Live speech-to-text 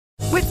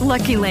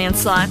Lucky Land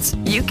Slots,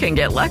 you can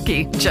get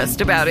lucky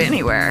just about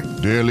anywhere.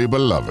 Dearly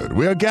beloved,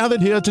 we are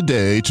gathered here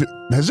today to...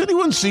 Has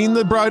anyone seen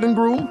the bride and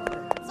groom?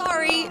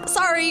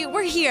 Sorry,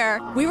 we're here.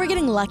 We were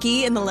getting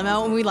lucky in the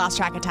limo and we lost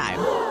track of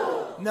time.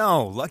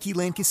 No, Lucky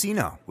Land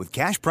Casino, with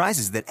cash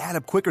prizes that add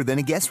up quicker than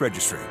a guest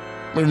registry.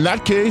 In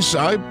that case,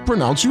 I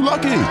pronounce you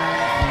lucky.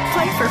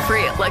 Play for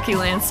free at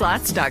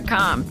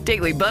LuckyLandSlots.com.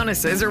 Daily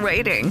bonuses are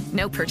waiting.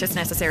 No purchase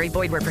necessary.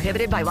 Void where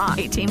prohibited by law.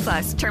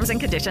 18+. Terms and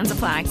conditions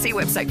apply. See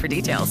website for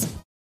details.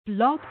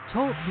 Blog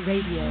Talk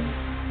Radio.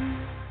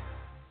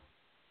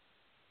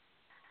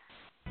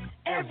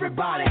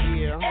 Everybody,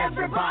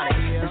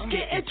 let's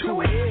get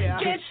into it.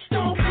 Get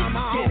stoked,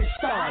 get it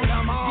started,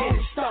 get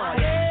it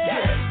started,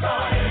 get it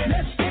started.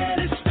 Let's get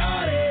it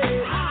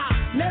started.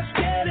 Let's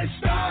get it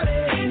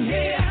started in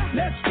here.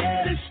 Let's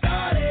get it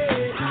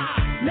started.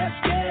 Let's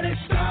get it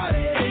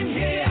started in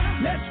here.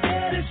 Let's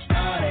get it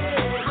started.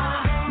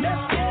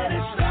 Let's get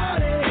it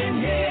started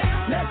in here.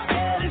 Let's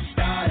get it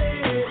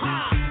started.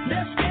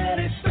 Let's get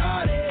it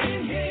started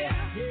in here.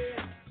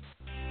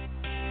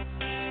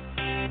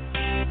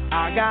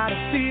 I got a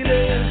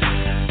feeling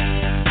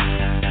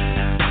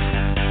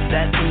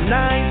that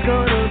tonight's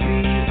gonna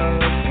be a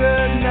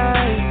good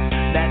night.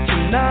 That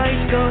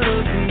tonight's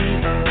gonna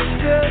be a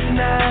good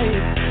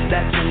night.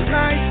 That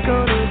tonight's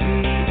gonna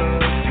be a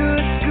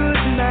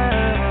good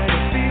night. I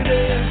feel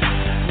it.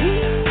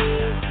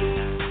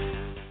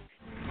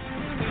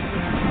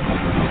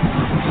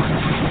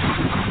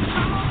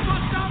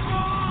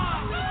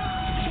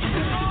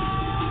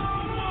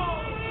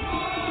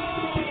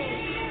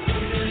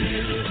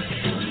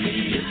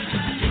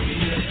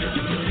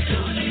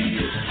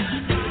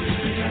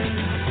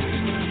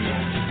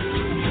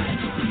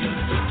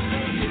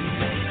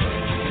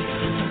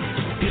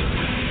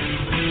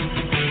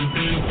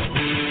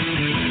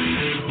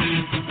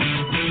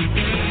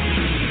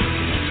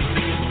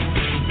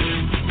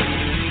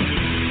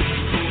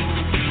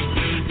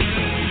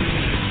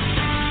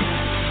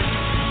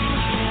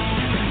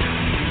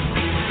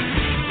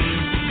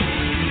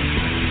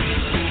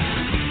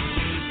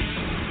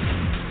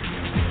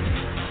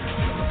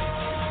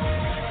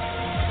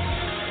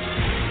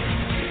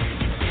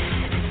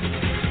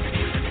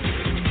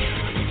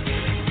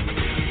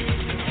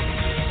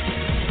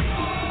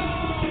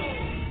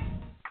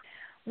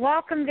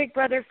 Welcome, Big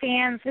Brother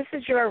fans. This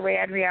is your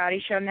Rad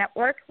Reality Show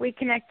Network. We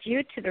connect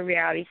you to the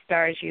reality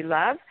stars you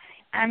love.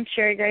 I'm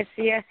Sherry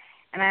Garcia,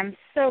 and I'm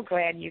so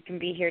glad you can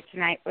be here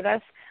tonight with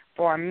us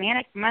for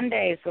Manic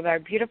Mondays with our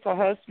beautiful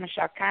host,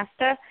 Michelle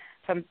Costa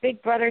from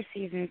Big Brother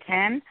Season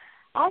 10,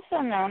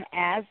 also known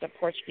as the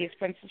Portuguese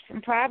Princess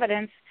from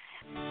Providence.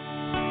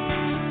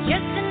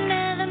 Just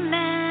another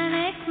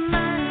manic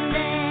Monday.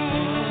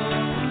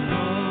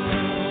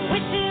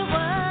 Wish it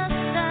was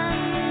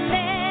Sunday.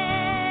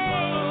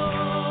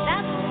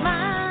 That's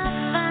my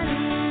fun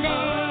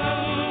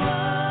day.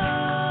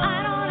 I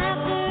don't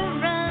have to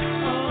run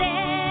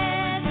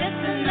there.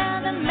 Just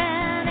another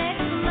manic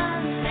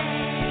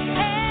Monday.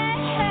 Hey,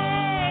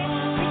 hey.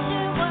 Wish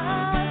it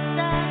was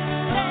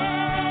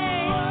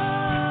Sunday.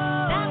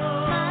 That's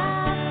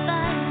my fun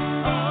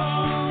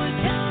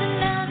day. Just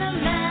another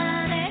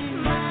manic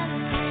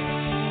Monday.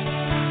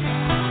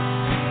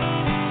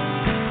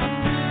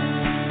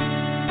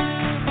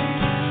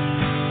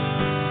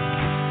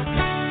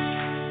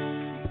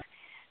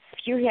 If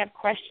you have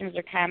questions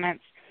or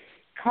comments,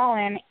 call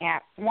in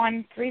at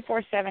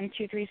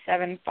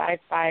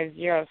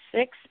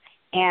 1-347-237-5506.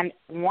 And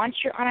once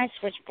you're on our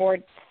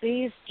switchboard,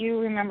 please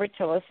do remember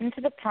to listen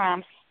to the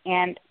prompts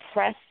and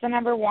press the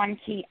number 1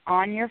 key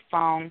on your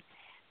phone.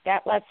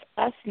 That lets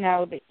us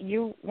know that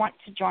you want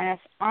to join us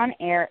on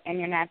air and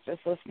you're not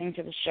just listening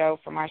to the show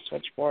from our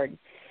switchboard.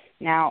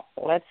 Now,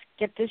 let's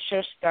get this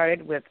show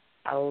started with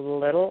a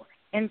little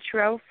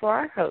intro for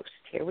our host.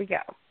 Here we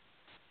go.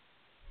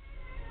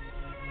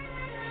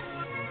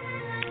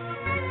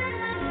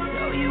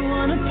 So you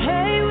wanna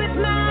play with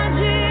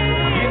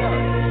magic?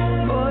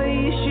 Boy,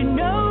 you should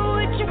know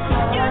what you should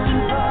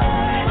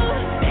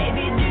know.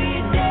 Baby, do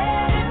you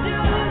dare to do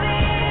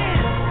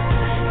this?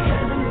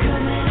 'Cause I'm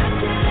coming up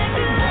to live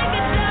it like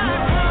a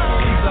dog.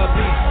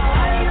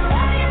 Are you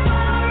ready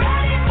for it?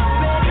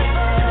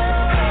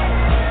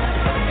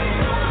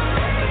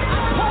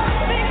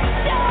 Perfect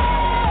day.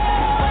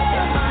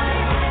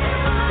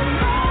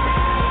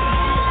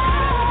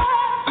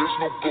 There's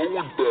no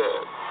going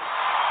back.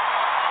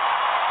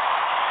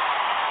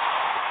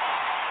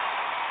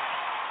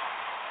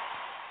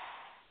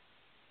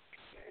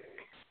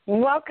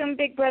 Welcome,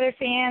 Big Brother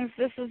fans.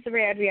 This is the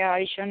Rad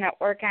Reality Show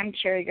Network. I'm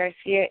Sherry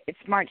Garcia.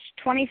 It's March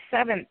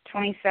 27th,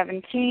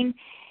 2017,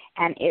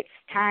 and it's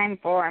time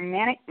for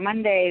Manic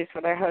Mondays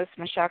with our host,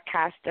 Michelle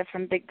Costa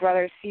from Big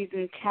Brother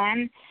Season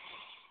 10.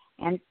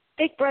 And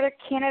Big Brother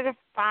Canada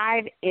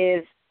 5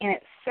 is in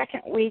its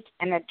second week,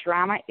 and the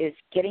drama is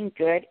getting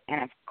good.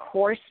 And, of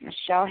course,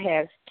 Michelle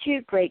has 2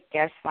 great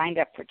guests lined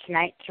up for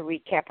tonight to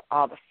recap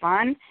all the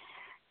fun.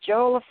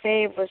 Joel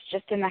LeFevre was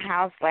just in the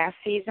house last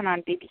season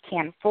on BB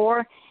Can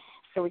 4,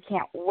 so we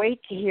can't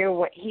wait to hear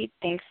what he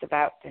thinks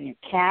about the new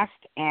cast.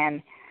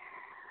 And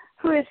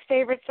who his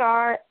favorites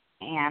are,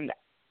 and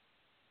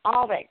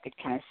all that good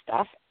kind of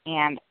stuff.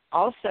 And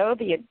also,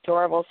 the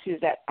adorable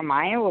Suzette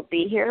Amaya will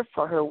be here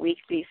for her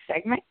weekly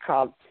segment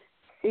called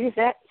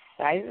Suzette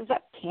Sizes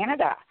Up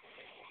Canada.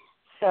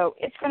 So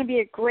it's going to be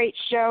a great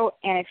show,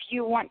 and if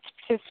you want to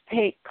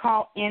participate,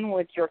 call in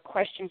with your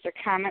questions or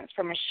comments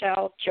for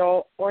Michelle,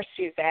 Joel, or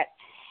Suzette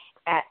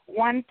at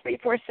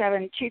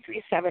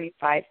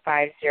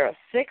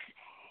 1-347-237-5506.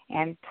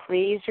 And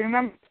please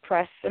remember,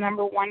 press the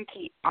number 1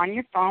 key on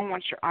your phone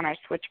once you're on our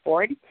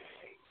switchboard.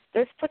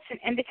 This puts an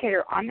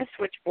indicator on the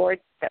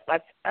switchboard that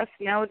lets us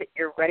know that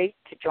you're ready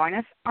to join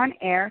us on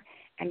air,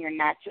 and you're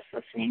not just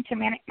listening to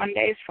Manic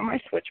Mondays from our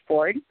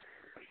switchboard.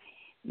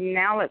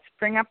 Now let's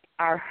bring up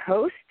our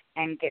host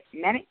and get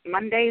Manic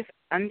Mondays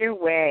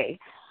underway.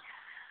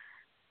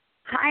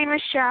 Hi,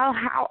 Michelle.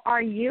 How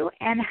are you,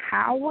 and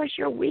how was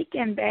your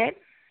weekend, babe?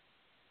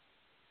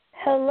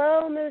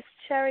 Hello, Miss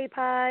Cherry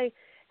Pie.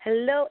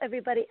 Hello,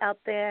 everybody out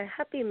there.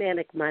 Happy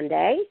Manic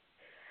Monday.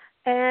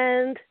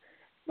 And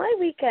my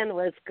weekend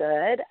was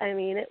good. I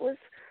mean, it was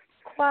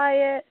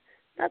quiet,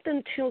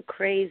 nothing too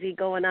crazy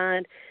going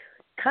on.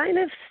 Kind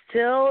of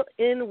still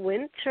in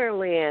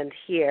Winterland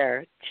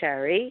here,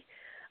 Cherry.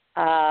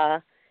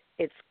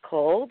 It's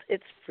cold,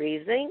 it's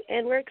freezing,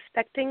 and we're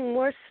expecting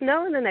more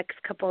snow in the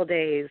next couple of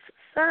days.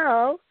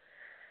 So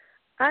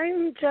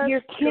I'm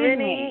just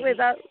grinning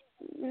without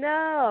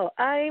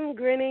I'm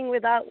grinning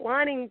without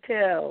wanting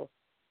to.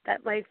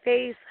 That my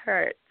face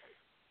hurts.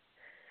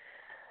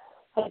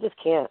 I just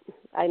can't.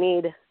 I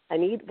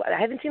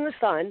haven't seen the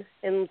sun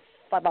in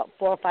about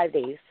 4 or 5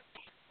 days.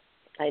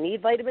 I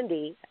need vitamin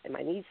D, and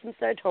I need some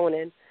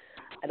serotonin.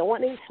 I don't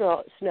want any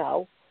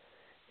snow.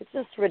 It's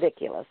just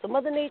ridiculous. So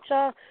Mother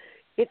Nature,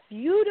 if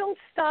you don't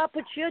stop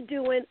what you're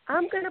doing,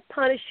 I'm going to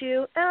punish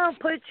you, and I'll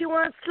put you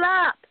on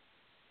slop.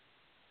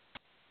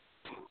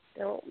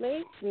 Don't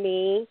make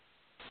me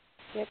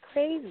get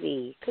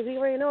crazy, because you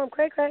already know I'm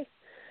cray-cray.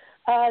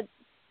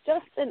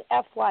 Just an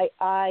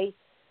FYI,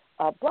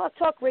 Blog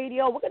Talk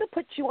Radio, we're going to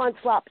put you on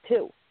slop,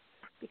 too,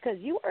 because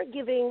you are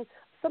giving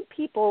some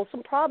people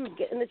some problems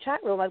getting in the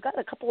chat room. I've gotten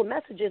a couple of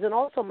messages, and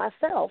also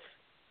myself,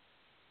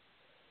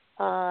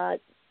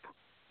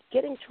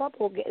 getting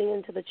trouble getting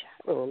into the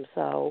chat room.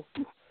 So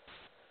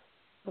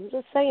I'm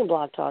just saying,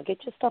 Blog Talk,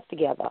 get your stuff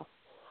together.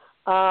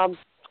 So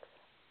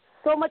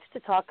much to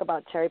talk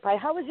about, Cherry Pie.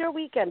 How was your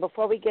weekend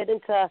before we get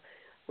into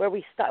where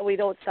we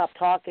don't stop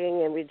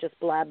talking and we just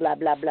blah, blah,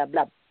 blah, blah,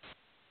 blah?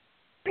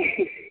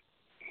 We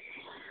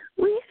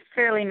had a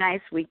fairly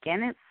nice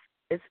weekend.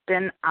 It's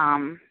been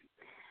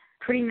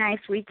pretty nice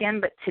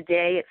weekend, but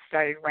today it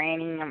started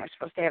raining, and we're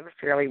supposed to have a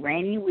fairly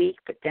rainy week,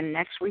 but then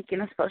next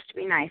weekend is supposed to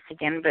be nice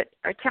again. But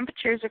our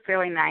temperatures are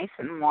fairly nice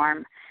and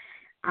warm.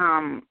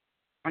 We're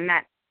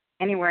not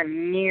anywhere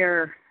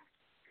near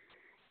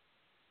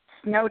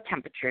snow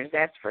temperatures,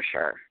 that's for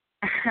sure.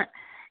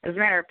 As a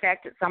matter of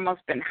fact, it's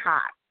almost been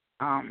hot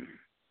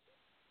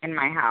in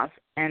my house,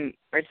 and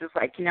it's just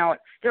like,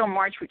 it's still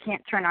March, we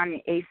can't turn on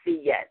the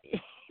AC yet,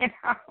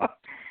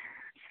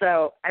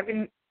 So I've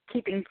been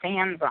keeping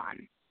fans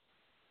on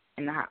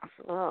in the house.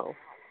 Oh.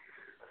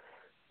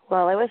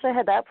 Well, I wish I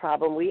had that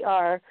problem. We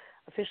are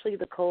officially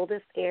the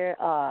coldest air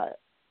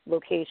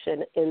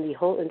location in the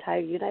whole entire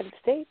United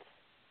States.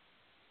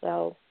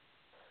 So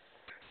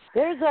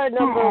there's our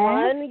number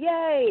one.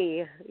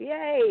 Yay.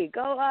 Yay.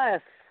 Go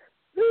us.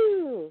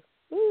 Woo.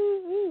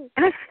 Woo, woo.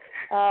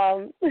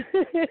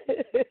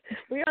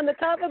 We're on the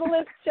top of the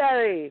list,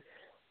 Cherry.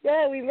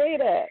 Yeah, we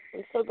made it.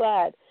 I'm so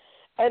glad.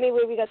 Anyway,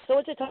 we got so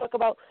much to talk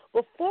about.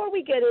 Before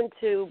we get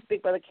into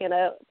Big Brother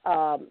Canada,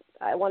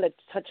 I want to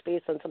touch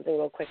base on something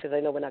real quick because I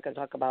know we're not going to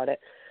talk about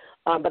it.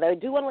 But I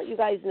do want to let you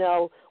guys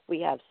know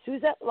we have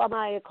Suzette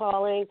Amaya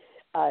calling.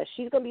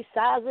 She's going to be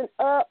sizing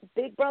up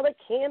Big Brother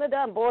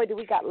Canada. And, boy, do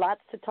we got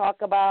lots to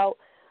talk about.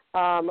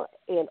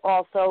 And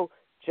also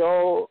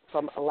Joel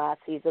from last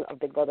season of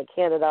Big Brother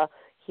Canada.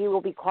 He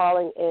will be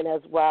calling in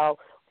as well.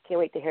 Can't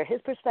wait to hear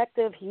his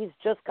perspective. He's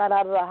just got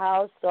out of the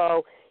house,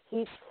 so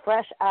he's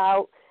fresh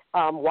out.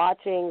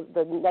 Watching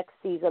the next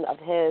season of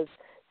his,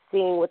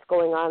 seeing what's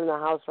going on in the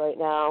house right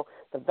now.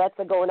 The vets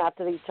are going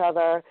after each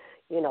other.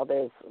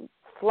 There's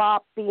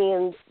slop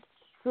being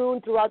strewn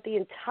throughout the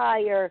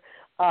entire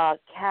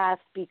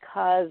cast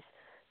because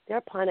they're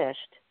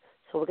punished.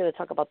 So we're going to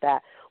talk about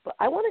that. But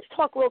I wanted to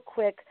talk real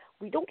quick.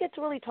 We don't get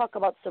to really talk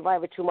about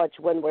Survivor too much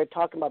when we're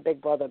talking about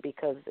Big Brother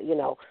because,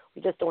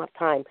 we just don't have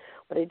time.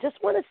 But I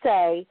just want to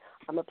say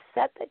I'm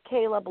upset that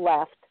Caleb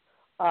left.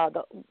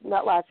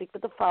 Not last week,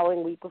 but the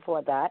following week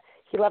before that.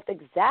 He left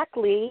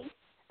exactly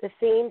the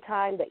same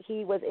time that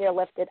he was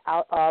airlifted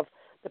out of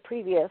the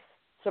previous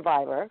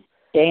Survivor.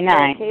 Day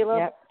 9. Caleb,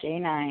 yep, day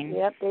 9.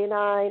 Yep, day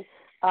 9.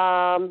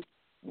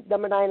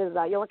 Number 9 is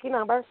not your lucky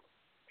number.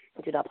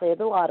 Do not play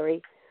the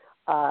lottery.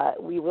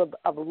 We would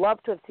have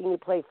loved to have seen you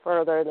play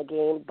further in the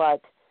game,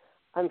 but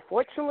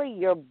unfortunately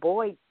your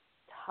boy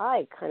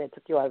Ty kind of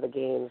took you out of the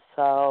game,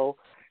 so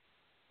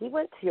we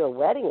went to your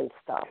wedding and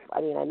stuff. I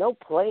mean, I know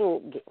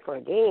playing for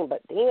a game,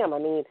 but damn, I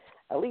mean,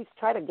 at least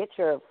try to get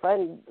your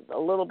friend a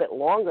little bit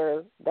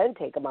longer, then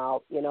take him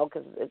out,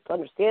 because it's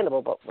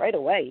understandable. But right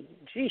away,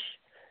 geesh.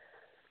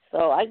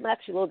 So I'm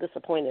actually a little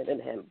disappointed in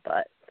him.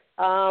 But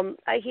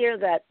I hear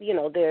that,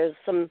 there's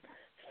some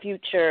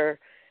future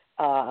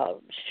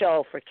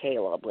show for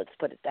Caleb, let's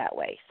put it that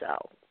way.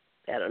 So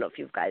I don't know if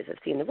you guys have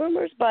seen the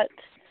rumors, but,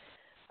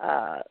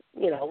 a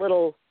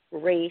little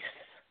race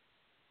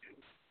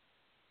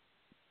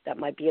that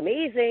might be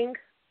amazing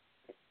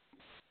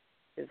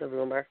is a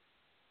rumor.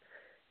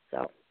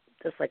 So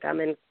just like I'm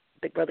in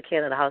Big Brother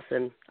Canada house,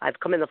 and I've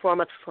come in the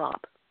form of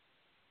slop.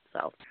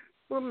 So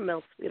rumor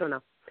mills, we don't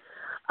know.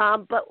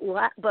 But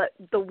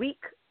the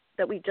week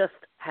that we just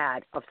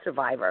had of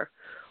Survivor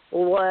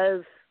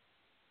was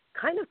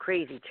kind of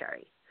crazy,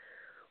 Cherry.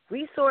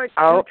 We saw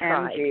two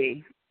tribes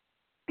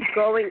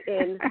going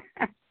in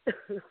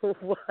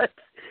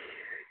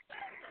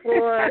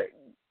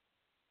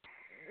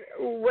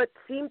what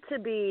seemed to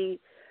be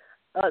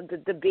the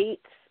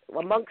debates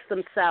amongst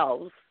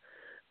themselves,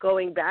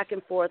 going back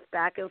and forth,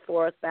 this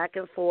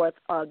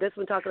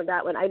one talking to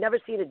that one. I never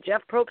seen it.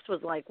 Jeff Probst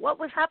was like, what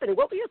was happening?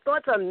 What were your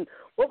thoughts on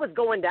what was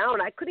going down?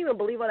 I couldn't even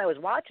believe what I was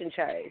watching,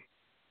 Cherry.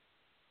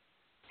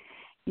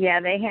 Yeah,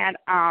 they had,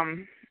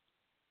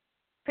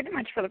 pretty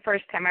much for the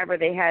first time ever,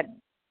 they had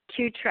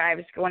two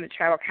tribes going to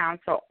tribal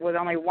council with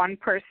only one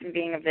person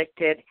being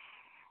evicted.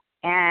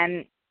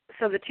 And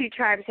so the two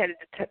tribes had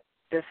to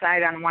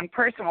decide on one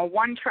person. Well,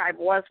 one tribe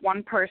was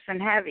one person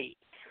heavy.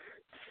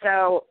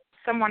 So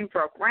someone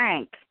broke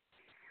rank.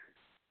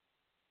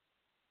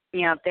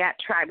 That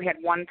tribe had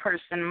one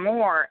person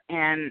more,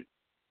 and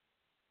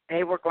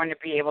they were going to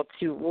be able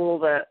to rule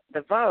the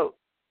vote.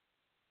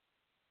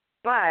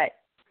 But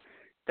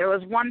there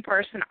was one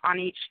person on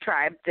each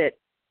tribe that,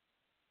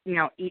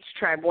 each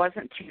tribe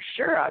wasn't too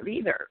sure of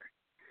either.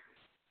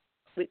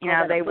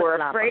 They were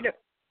afraid of,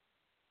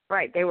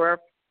 right, they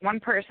were one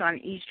person on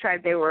each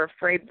tribe they were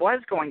afraid was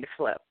going to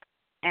flip.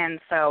 And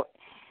so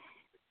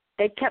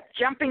they kept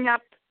jumping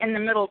up in the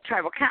middle of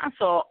tribal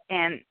council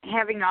and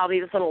having all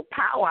these little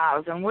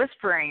powwows and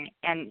whispering,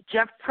 and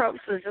Jeff Probst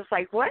was just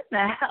like, what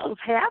the hell is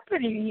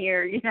happening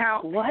here,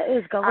 What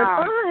is going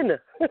on?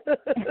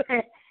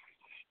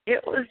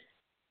 It was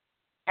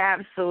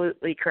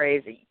absolutely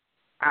crazy.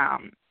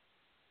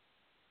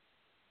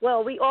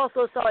 Well, we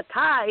also saw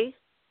Ty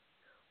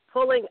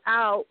pulling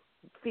out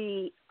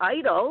the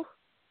idol,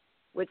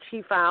 which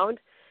he found,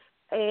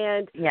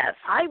 and yes,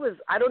 I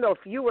don't know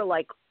if you were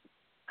like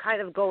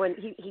kind of going,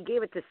 he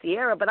gave it to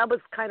Sierra, but I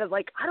was kind of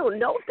like, I don't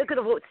know if they're going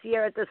to vote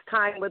Sierra at this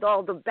time with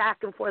all the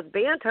back and forth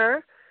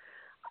banter.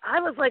 I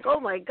was like, oh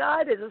my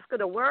God, is this going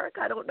to work?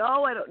 I don't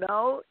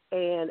know.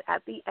 And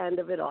at the end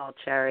of it all,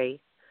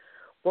 Cherry,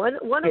 one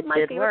of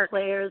my favorite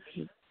players,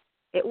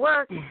 it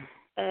worked,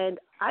 and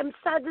I'm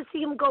sad to see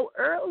him go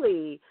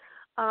early.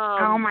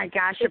 Oh my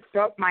gosh, it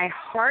broke my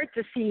heart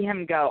to see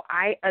him go.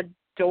 I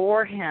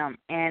adore him,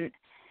 and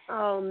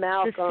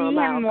Malcolm, to see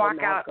him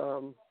walk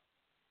out.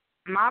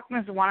 Malcolm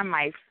is one of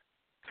my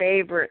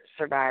favorite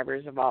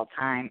survivors of all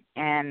time,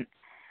 and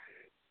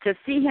to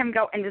see him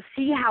go and to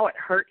see how it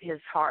hurt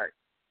his heart.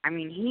 I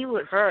mean, he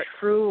was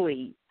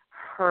truly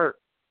hurt,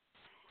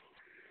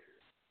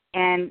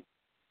 and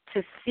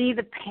to see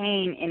the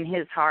pain in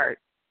his heart.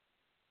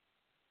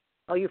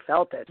 Oh, you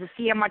felt it. To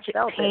see how much it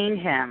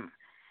pained him.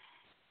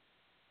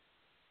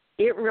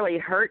 It really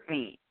hurt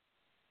me.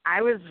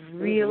 I was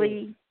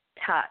really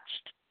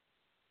touched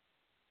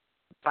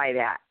by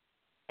that.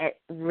 It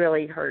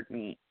really hurt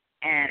me.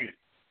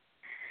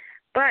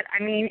 But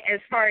I mean, as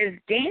far as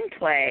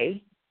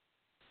gameplay,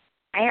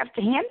 I have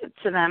to hand it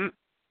to them.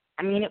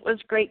 I mean, it was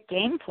great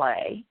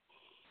gameplay.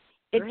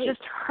 It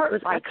just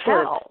hurt like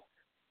hell.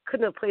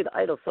 Couldn't have played the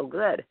idol so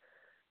good.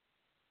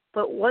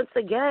 But once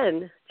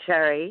again,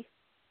 Cherry,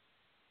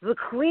 the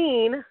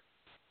queen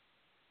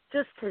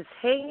just is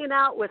hanging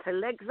out with her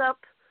legs up,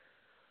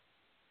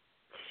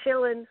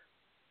 chilling,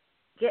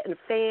 getting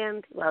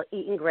fanned while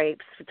eating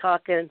grapes. We're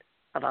talking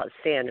about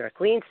Sandra.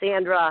 Queen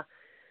Sandra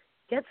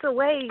gets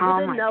away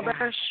with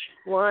another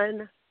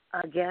one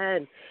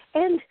again.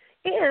 And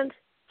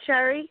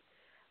Cherry,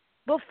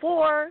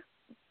 before,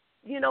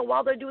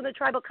 while they're doing the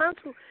tribal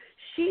council,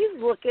 she's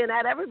looking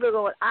at everybody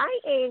going, I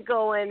ain't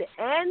going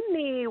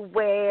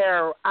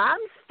anywhere. I'm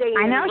staying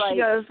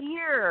right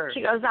here.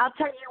 She goes, I'll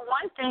tell you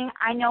one thing.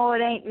 I know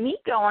it ain't me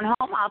going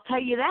home. I'll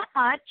tell you that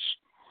much.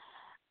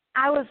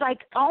 I was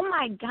like, oh,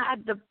 my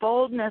God, the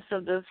boldness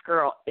of this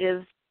girl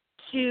is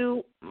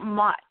too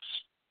much.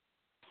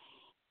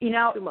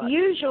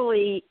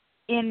 Usually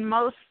in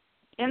most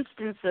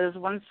instances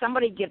when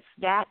somebody gets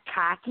that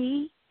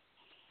cocky,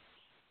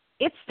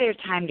 it's their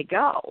time to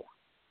go.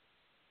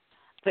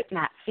 But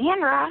not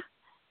Sandra.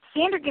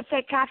 Sandra gets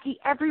that cocky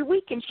every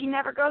week and she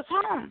never goes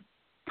home.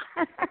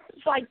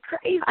 It's like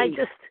crazy. I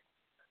just,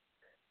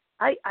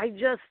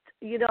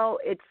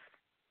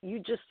 you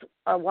just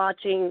are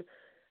watching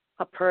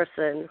a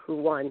person who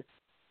won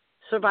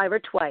Survivor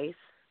twice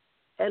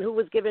and who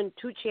was given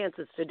 2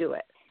 chances to do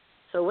it.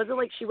 So it wasn't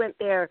like she went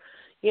there,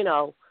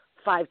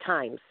 5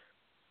 times.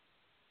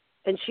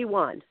 And she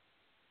won.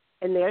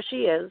 And there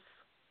she is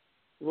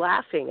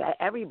laughing at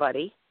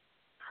everybody,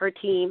 her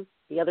team,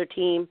 the other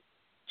team,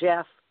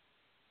 Jeff.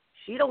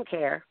 She don't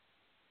care.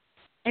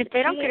 If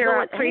they don't She get ain't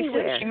her out going pretty soon,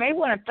 anywhere. she may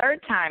win a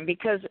third time,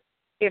 because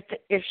if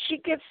she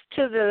gets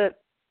to the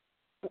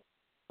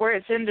where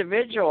it's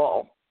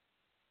individual,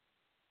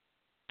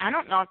 I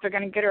don't know if they're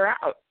going to get her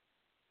out.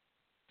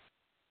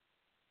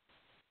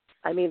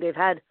 I mean, they've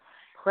had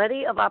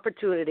plenty of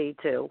opportunity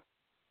to,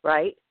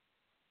 right?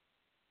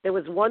 There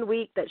was 1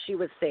 week that she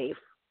was safe,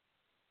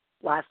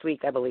 last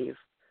week, I believe.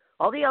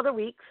 All the other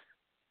weeks,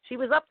 she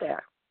was up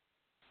there.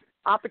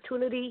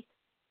 Opportunity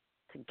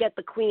to get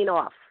the queen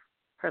off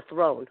her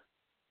throne.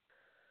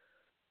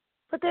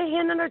 But they're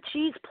handing her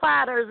cheese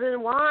platters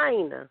and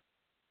wine.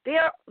 They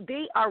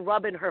are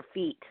rubbing her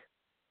feet.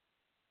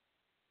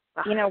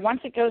 You know,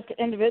 once it goes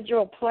to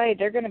individual play,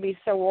 they're going to be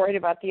so worried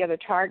about the other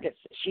targets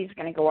that she's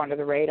going to go under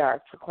the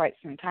radar for quite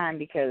some time,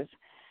 because,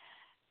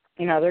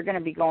 you know, they're going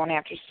to be going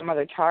after some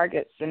other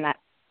targets. And that,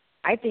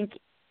 I think,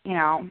 you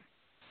know,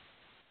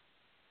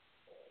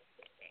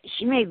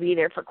 she may be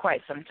there for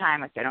quite some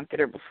time if they don't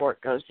get her before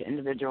it goes to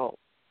individual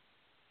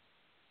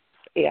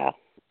gameplay.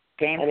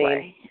 I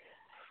mean,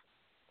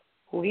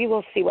 we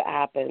will see what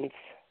happens.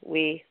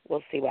 We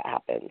will see what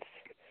happens.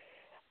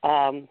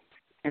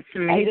 It's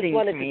amazing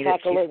to me that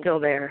she's still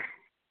there.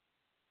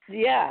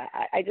 Yeah,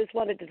 I just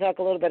wanted to talk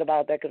a little bit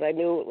about that, because I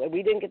knew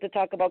we didn't get to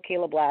talk about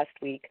Caleb last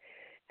week,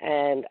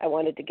 and I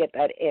wanted to get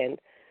that in.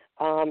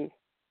 So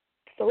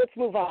let's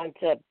move on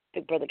to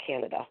Big Brother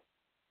Canada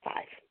 5,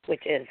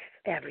 which is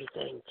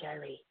everything,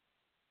 Jerry.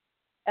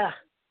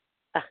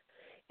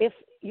 If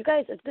you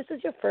guys, if this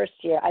is your first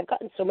year, I've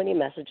gotten so many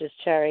messages,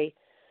 Cherry,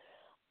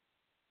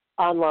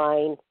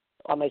 online,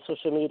 on my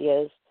social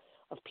medias,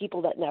 of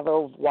people that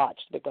never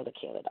watched Big Brother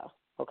Canada,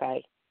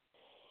 okay?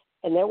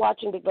 And they're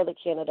watching Big Brother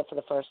Canada for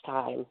the first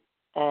time,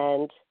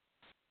 and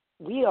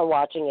we are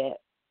watching it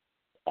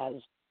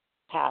as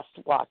past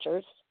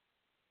watchers,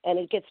 and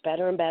it gets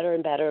better and better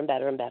and better and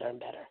better and better and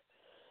better.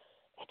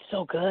 It's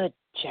so good,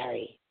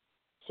 Cherry.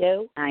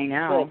 So I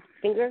know. Good.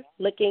 Finger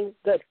licking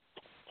good.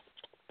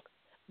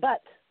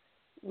 But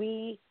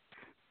we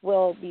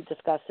will be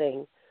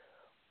discussing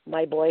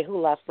my boy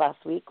who left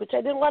last week, which I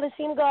didn't want to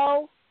see him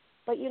go.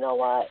 But you know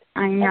what?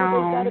 I know.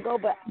 Everybody's got to go.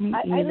 But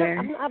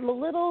I'm a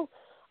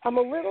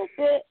little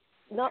bit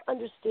not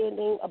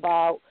understanding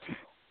about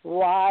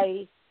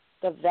why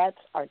the vets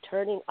are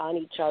turning on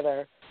each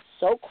other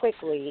so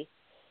quickly,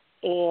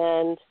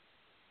 and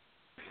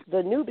the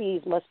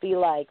newbies must be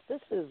like,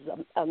 this is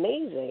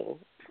amazing.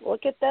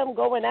 Look at them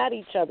going at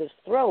each other's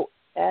throat.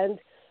 And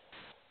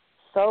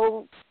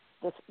so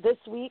this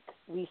week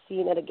we've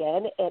seen it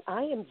again, and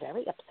I am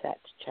very upset,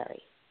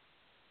 Cherry.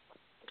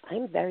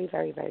 I'm very,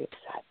 very, very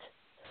upset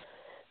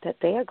that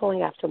they are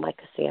going after my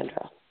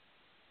Cassandra.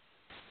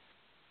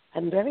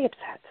 I'm very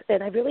upset,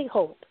 and I really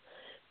hope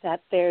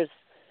that there's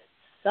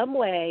some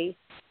way,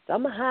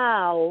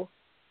 somehow,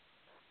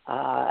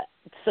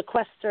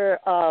 sequester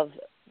of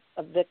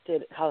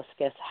evicted house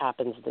guests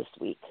happens this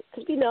week.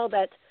 Because we know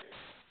that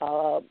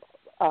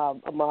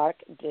Mark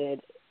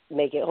did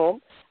make it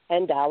home,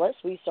 and Dallas,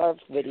 we saw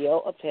a video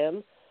of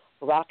him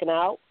rocking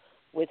out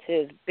with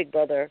his Big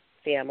Brother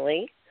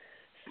family.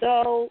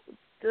 So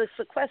the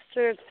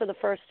sequesters for the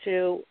first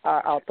two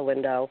are out the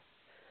window.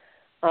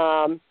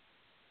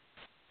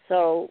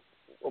 So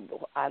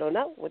I don't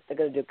know what they're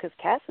going to do, because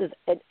Cass is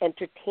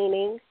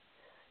entertaining.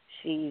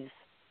 She's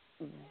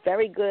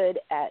very good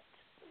at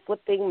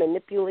flipping,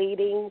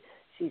 manipulating.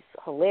 She's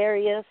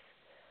hilarious.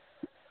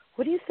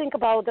 What do you think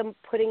about them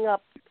putting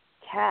up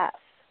Cass?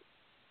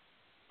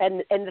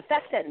 And the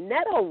fact that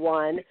Neto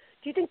won, do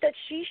you think that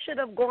she should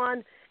have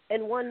gone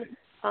and won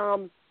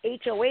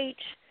HOH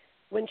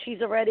when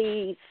she's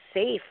already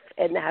safe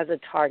and has a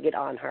target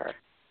on her?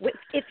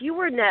 If you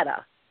were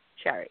Netta,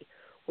 Cherry,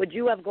 would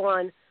you have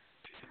gone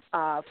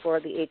for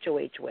the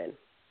HOH win?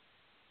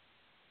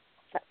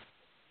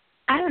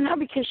 I don't know,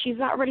 because she's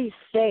already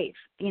safe.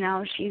 You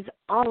know, she's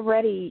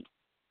already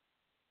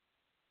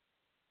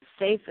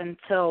safe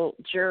until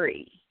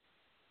jury.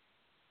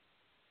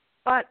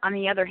 But on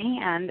the other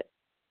hand,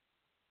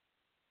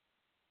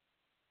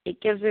 it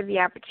gives her the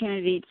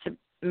opportunity to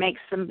make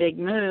some big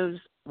moves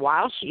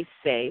while she's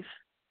safe,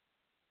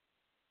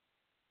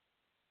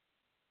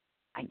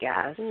 I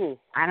guess.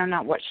 I don't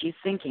know what she's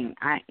thinking.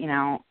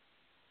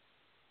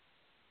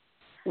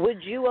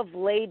 Would you have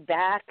laid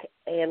back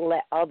and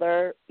let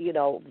other,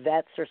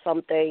 vets or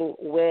something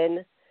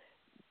win,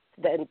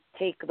 then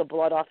take the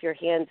blood off your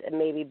hands and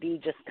maybe be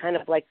just kind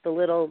of like the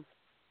little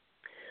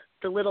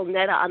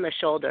Netta on the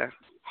shoulder?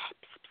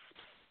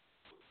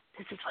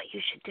 This is what you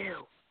should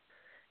do.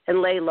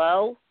 And lay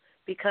low,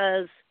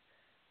 because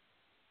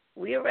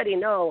we already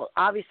know,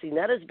 obviously,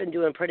 Netta's been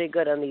doing pretty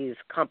good on these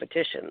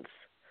competitions.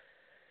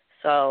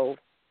 So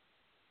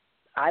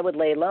I would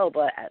lay low,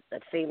 but at the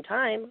same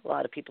time, a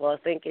lot of people are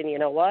thinking, you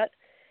know what,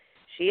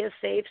 she is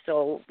safe,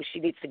 so she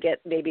needs to get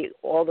maybe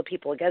all the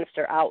people against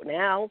her out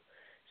now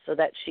so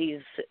that she's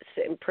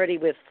sitting pretty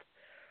with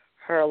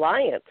her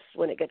alliance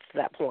when it gets to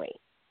that point.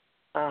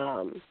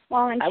 Well,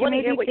 and I she want to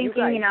may hear be what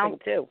thinking, you guys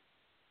think, too.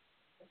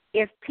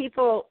 if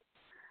people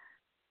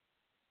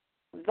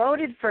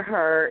voted for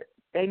her,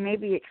 they may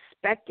be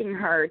expecting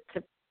her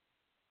to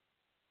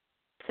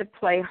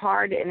play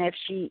hard, and if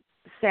she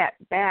sat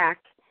back,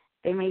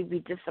 they may be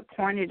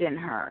disappointed in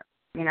her,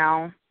 you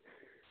know.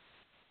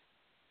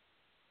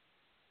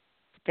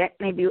 That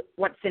may be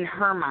what's in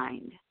her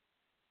mind.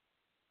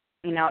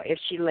 You know, if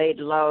she laid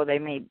low,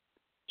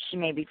 she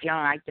may be feeling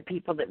like the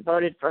people that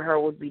voted for her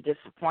would be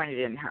disappointed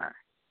in her.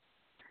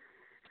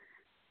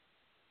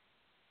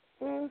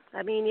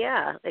 I mean,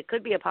 yeah, it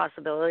could be a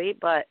possibility,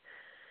 but,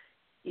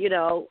 you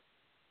know,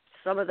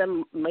 some of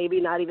them maybe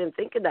not even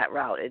thinking that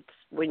route. It's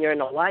when you're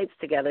in alliance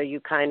together, you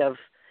kind of,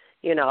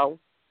 you know,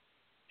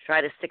 try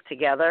to stick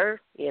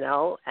together, you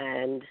know,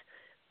 and,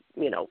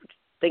 you know,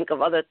 think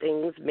of other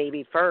things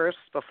maybe first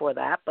before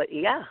that. But,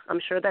 yeah, I'm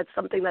sure that's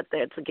something that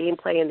it's a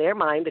gameplay in their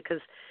mind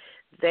because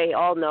they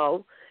all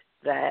know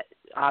that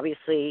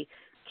obviously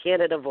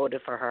Canada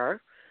voted for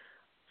her.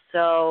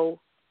 So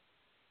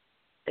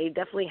they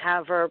definitely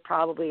have her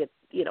probably,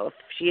 you know, if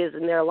she is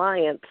in their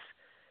alliance,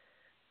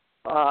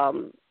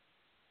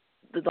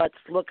 let's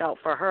look out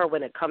for her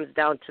when it comes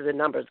down to the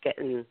numbers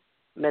getting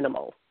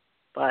minimal.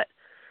 But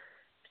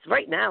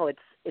right now it's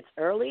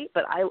early,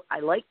 but I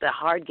like the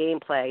hard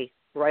gameplay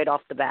right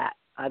off the bat.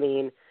 I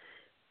mean,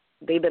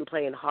 they've been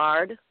playing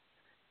hard,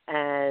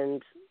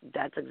 and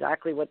that's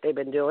exactly what they've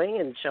been doing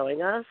and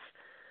showing us.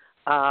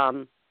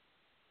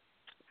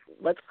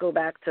 Let's go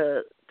back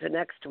to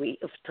next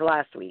week, to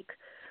last week.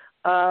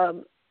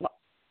 There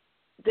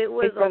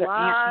was a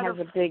lot of...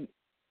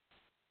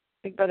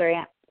 Big Brother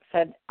Aunt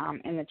said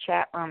in the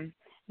chat room,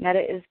 Netta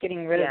is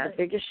getting rid of the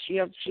biggest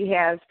shield she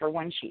has for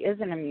when she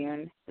isn't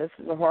immune. This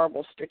is a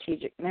horrible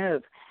strategic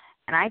move.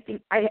 And I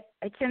think I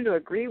tend to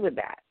agree with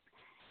that.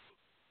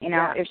 You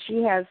know, if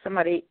she has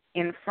somebody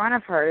in front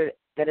of her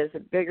that is a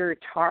bigger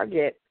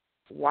target,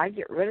 why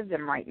get rid of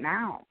them right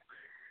now?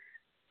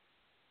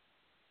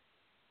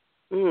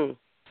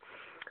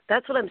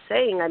 That's what I'm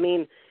saying. I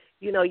mean,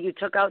 you know, you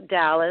took out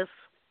Dallas,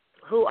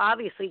 who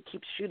obviously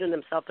keeps shooting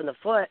himself in the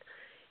foot.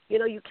 You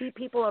know, you keep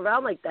people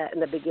around like that in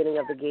the beginning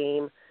of the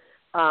game,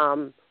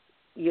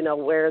 you know,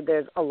 where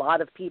there's a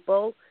lot of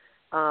people.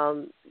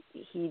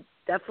 He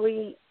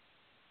definitely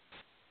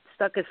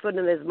stuck his foot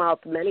in his mouth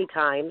many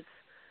times.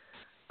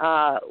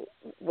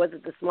 Was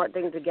it the smart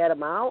thing to get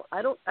him out?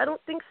 I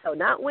don't think so.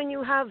 Not when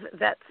you have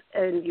vets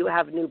and you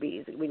have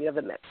newbies, when you have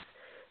a mix.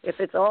 If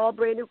it's all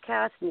brand new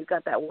cast and you've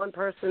got that one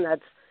person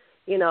that's,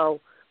 you know,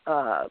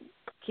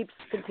 keeps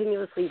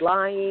continuously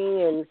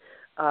lying and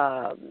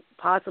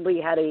possibly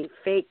had a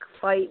fake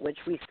fight, which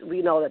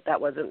we know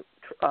that wasn't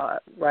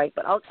right.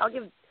 But I'll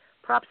give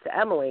props to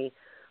Emily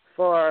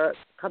for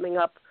coming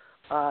up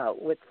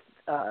with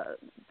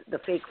the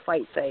fake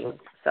fight thing.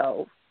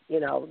 So,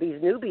 you know,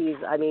 these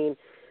newbies, I mean,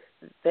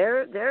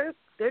 they're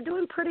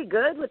doing pretty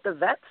good with the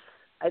vets.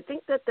 I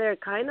think that they're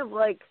kind of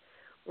like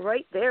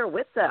right there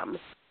with them,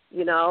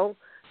 you know,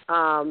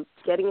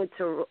 getting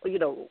into, you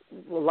know,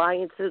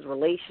 alliances,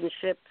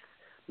 relationships,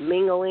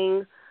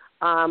 mingling,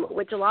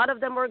 which a lot of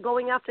them are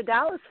going after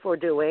Dallas for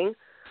doing,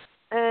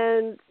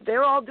 and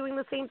they're all doing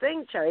the same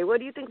thing. Cherry, what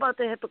do you think about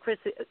the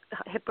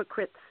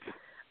hypocrites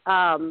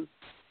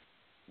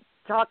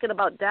talking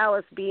about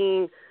Dallas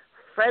being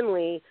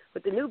friendly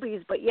with the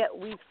newbies, but yet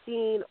we've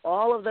seen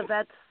all of the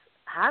vets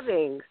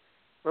having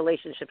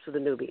relationships with the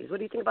newbies? What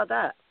do you think about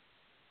that?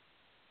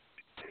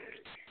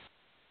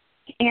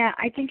 Yeah,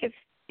 I think it's,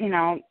 you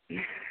know,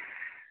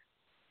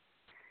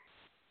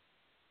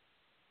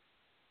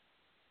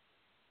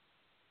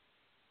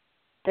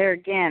 there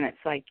again, it's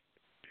like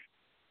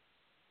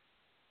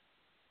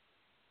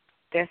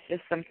that's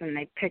just something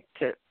they picked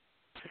to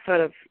sort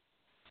of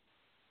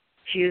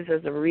choose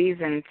as a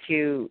reason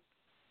to,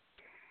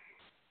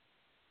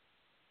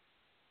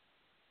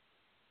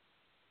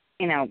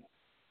 you know,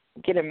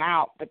 get him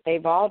out, but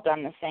they've all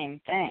done the same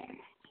thing,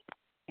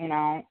 you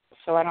know,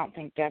 so I don't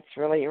think that's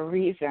really a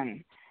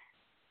reason.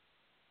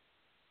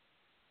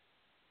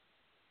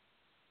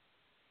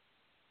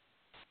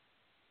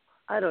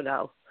 I don't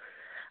know.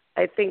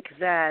 I think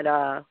that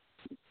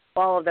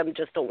all of them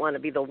just don't want to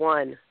be the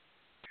one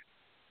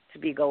to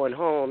be going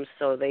home,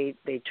 so they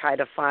try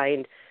to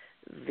find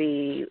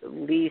the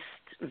least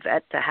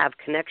vet to have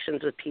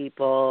connections with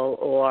people,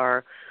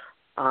 or,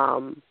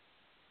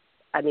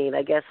 I mean,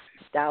 I guess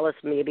Dallas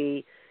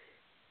maybe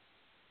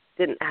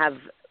didn't have,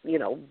 you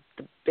know,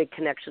 the big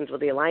connections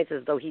with the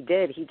alliances, though he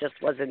did. He just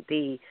wasn't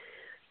the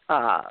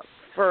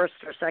first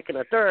or second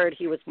or third.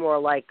 He was more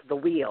like the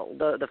wheel,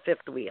 the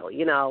fifth wheel,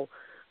 you know,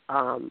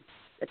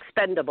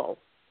 expendable,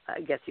 I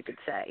guess you could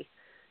say.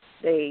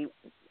 They,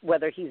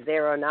 whether he's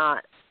there or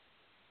not,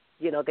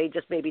 you know, they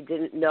just maybe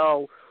didn't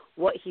know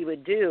what he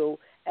would do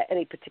at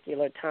any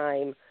particular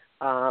time,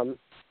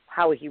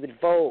 how he would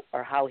vote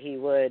or how he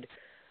would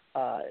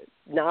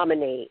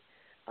nominate.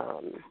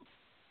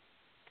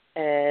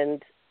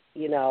 And,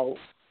 you know,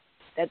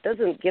 that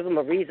doesn't give him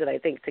a reason, I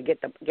think, to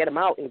get him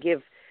out and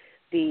give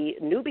the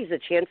newbies a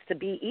chance to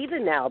be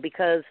even now,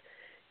 because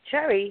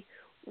Cherry,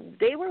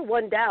 they were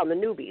one down, the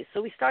newbies.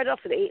 So we started off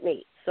with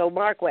 8-8. So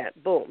Mark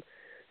went, boom.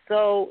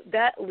 So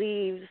that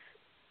leaves,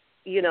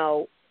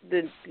 the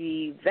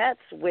vets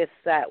with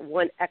that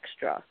one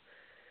extra.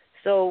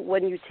 So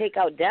when you take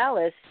out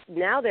Dallas,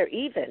 now they're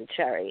even,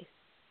 Cherry.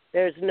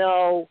 There's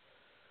no,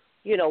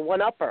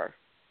 one-upper.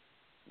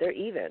 They're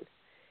even.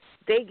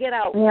 They get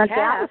out. Yeah,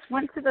 Cass.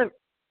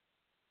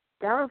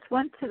 Dallas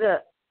went to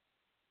the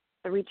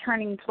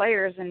returning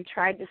players and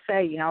tried to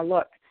say,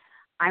 look,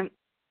 I'm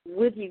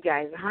with you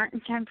guys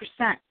 110%.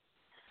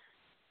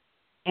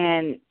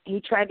 And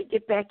he tried to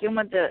get back in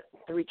with the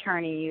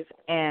returnees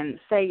and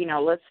say,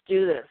 let's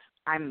do this.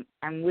 I'm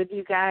with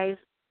you guys.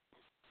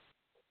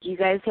 Do you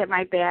guys have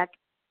my back?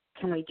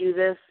 Can we do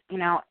this?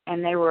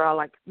 And they were all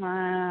like,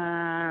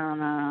 I don't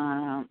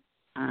know.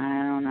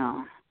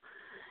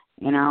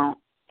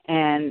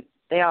 And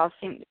they all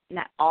seemed,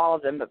 not all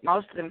of them, but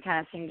most of them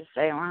kind of seemed to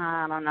say,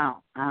 I don't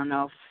know.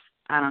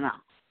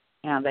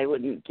 They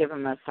wouldn't give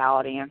him a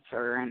solid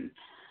answer and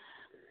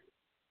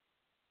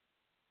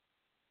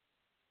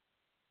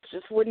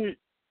just wouldn't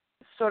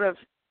sort of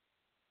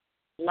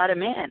let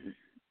him in,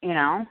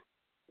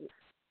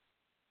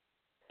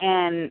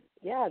 And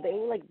yeah, they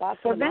were like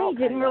boxing so him then out, he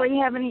didn't really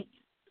have any.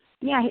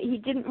 Yeah, he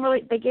didn't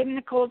really. They gave him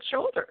the cold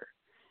shoulder,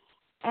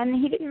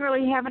 and he didn't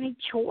really have any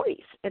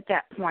choice at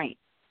that point.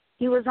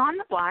 He was on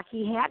the block.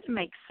 He had to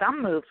make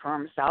some move for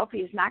himself.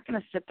 He's not going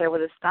to sit there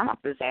with his thumb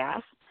up his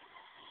ass.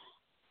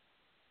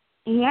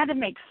 He had to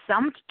make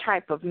some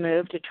type of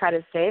move to try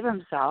to save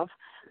himself.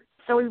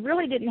 So he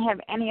really didn't have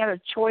any other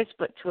choice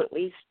but to at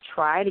least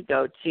try to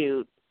go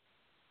to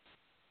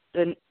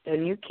the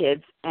new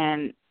kids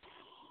and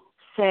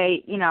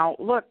say,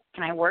 look,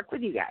 can I work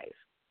with you guys?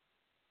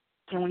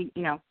 Can we,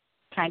 can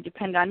I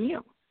depend on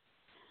you?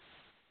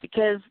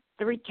 Because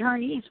the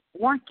returnees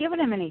weren't giving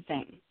him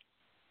anything.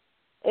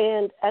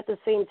 And at the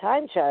same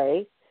time,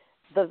 Cherry,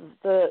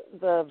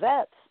 the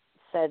vets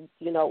said,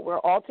 we're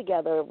all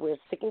together, we're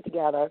sticking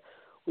together.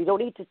 We don't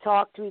need to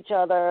talk to each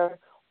other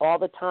all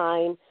the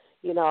time,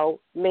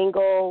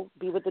 mingle,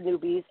 be with the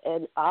newbies.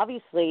 And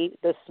obviously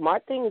the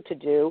smart thing to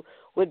do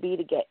would be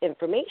to get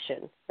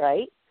information,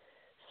 right?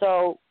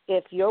 So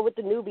if you're with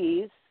the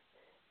newbies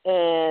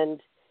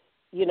and,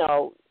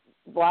 a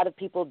lot of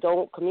people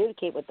don't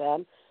communicate with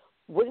them,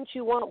 wouldn't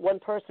you want one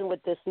person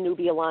with this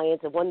newbie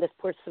alliance and this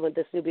person with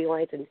this newbie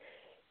alliance and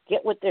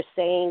get what they're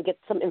saying, get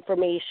some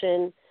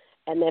information,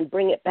 and then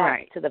bring it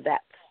back to the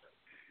vets,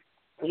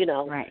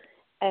 Right.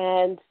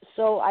 And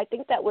so I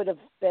think that would have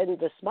been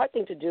the smart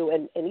thing to do.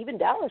 And even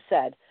Dallas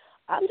said,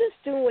 I'm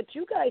just doing what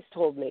you guys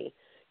told me.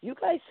 You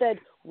guys said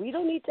we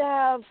don't need to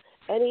have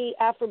any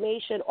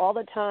affirmation all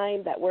the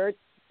time that we're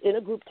in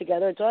a group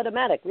together. It's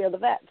automatic. We are the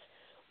vets.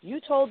 You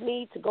told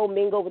me to go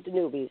mingle with the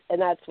newbies,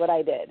 and that's what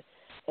I did.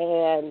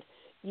 And,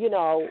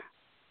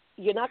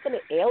 you're not going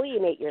to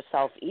alienate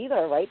yourself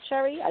either, right,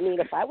 Sherry? I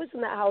mean, if I was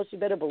in that house, you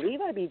better believe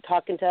I'd be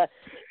talking to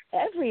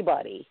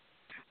everybody.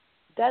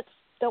 That's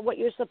what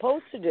you're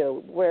supposed to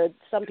do, where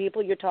some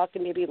people you're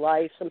talking maybe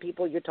life, some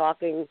people you're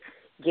talking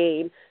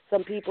game,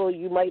 some people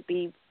you might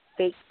be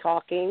fake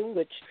talking,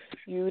 which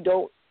you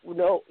don't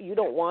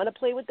want to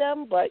play with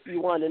them, but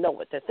you want to know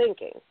what they're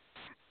thinking.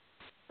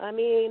 I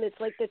mean, it's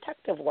like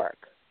detective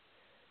work.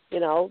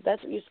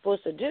 That's what you're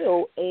supposed to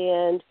do.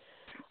 And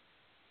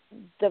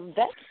the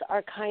vets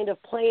are kind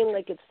of playing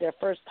like it's their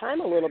first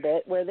time a little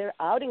bit, where they're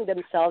outing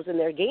themselves in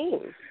their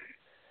games.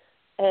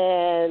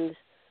 And,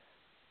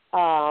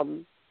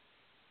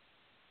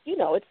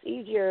 it's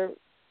easier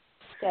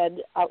said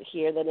out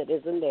here than it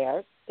is in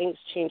there. Things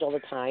change all the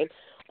time.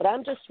 But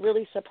I'm just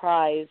really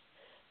surprised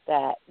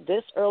that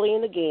this early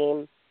in the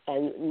game,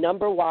 and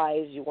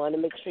number-wise, you want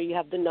to make sure you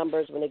have the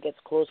numbers when it gets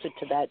closer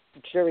to that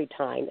jury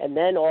time, and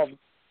then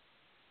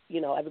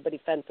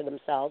everybody fend for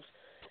themselves,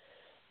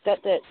 that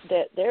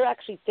they're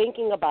actually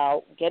thinking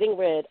about getting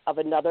rid of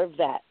another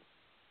vet.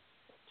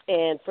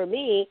 And for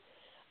me,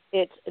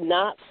 it's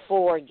not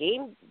for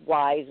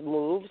game-wise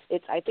moves.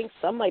 I think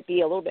some might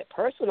be a little bit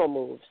personal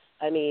moves.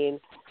 I mean,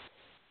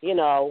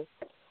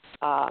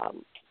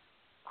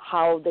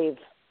 how they've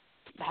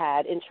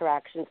had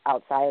interactions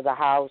outside of the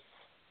house.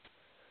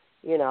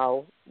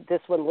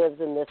 This one lives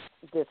in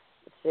this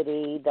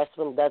city. This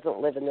one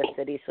doesn't live in this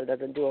city, so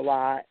doesn't do a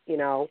lot.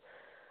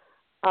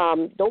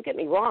 Don't get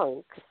me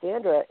wrong.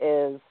 Cassandra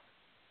is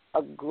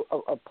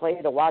a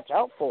player to watch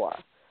out for,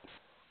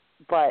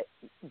 but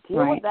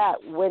deal with that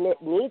when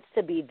it needs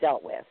to be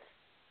dealt with.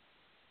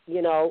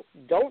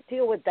 Don't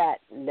deal with that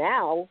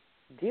now.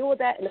 Deal with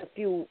that in a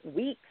few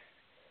weeks.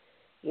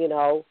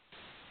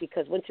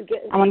 Because once you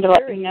get into I wanted to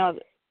let you know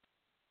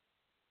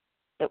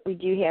that we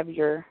do have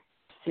your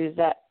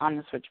Suzette on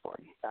the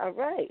switchboard. All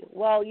right.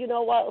 Well, you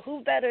know what?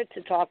 Who better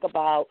to talk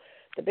about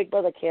the Big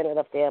Brother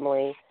Canada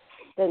family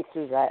than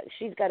Suzette?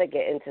 She's got to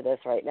get into this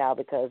right now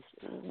because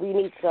we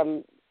need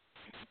some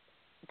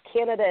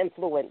Canada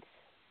influence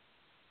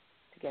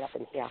to get up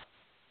in here.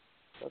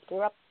 Let's bring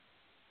her up.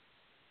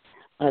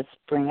 Let's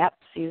bring up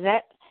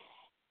Suzette.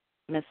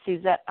 Miss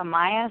Suzette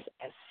Amaya,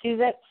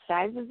 Suzette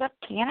Sizes Up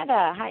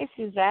Canada. Hi,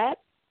 Suzette.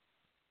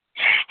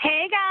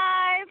 Hey,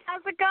 guys.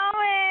 How's it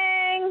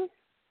going?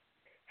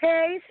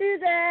 Hey,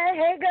 Suzette.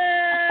 Hey,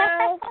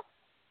 girl.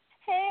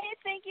 Hey,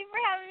 thank you for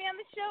having me on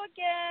the show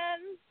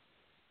again.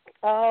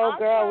 Oh, awesome.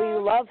 Girl,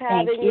 we love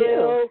having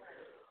you.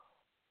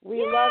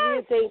 We love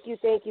you. Thank you,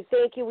 thank you,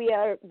 thank you.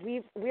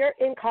 We're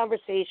in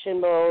conversation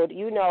mode.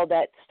 You know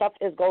that stuff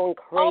is going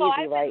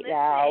crazy right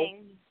now.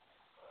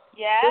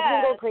 Yeah. It's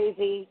been going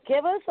crazy.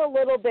 Give us a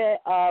little bit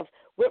of,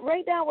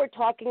 right now we're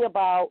talking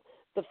about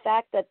the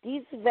fact that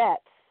these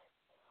vets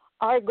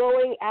are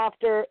going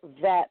after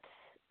vets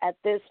at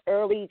this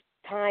early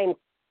time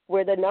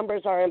where the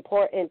numbers are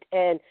important.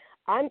 And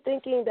I'm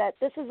thinking that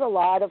this is a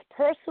lot of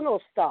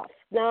personal stuff,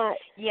 not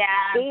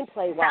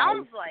gameplay-wise.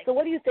 Sounds like. So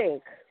what do you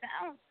think?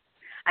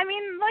 I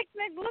mean,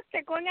 look,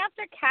 they're going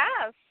after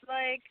Cass.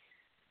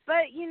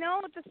 But,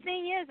 the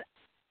thing is,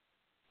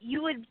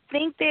 you would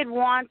think they'd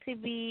want to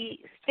be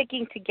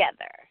sticking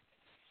together.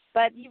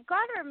 But you've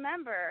got to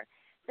remember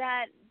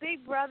that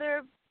Big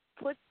Brother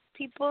puts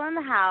people in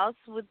the house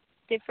with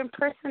different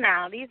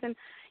personalities, and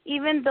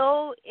even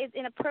though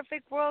in a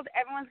perfect world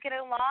everyone's getting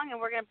along and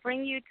we're going to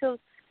bring you to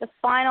the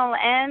final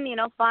end,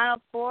 final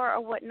four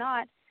or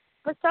whatnot,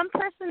 but some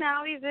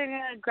personalities are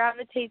going to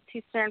gravitate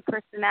to certain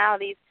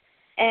personalities.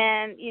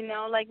 And,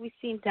 like we've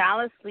seen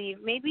Dallas leave,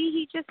 maybe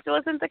he just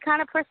wasn't the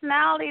kind of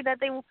personality that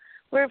they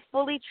were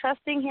fully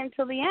trusting him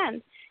till the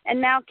end. And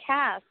now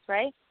Cass,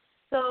 right?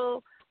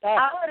 So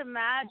I would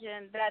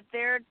imagine that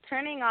they're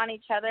turning on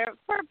each other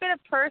for a bit of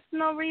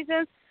personal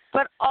reasons,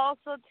 but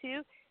also,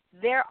 too,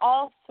 they're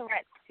all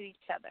threats to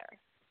each other.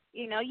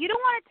 You don't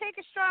want to take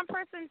a strong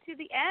person to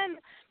the end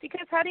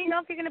because how do you know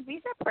if you're going to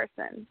beat that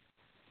person?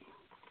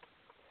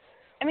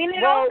 I mean,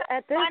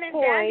 at this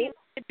point,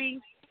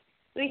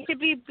 we should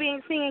be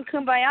singing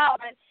Kumbaya,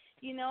 but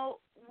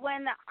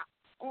when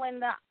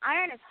the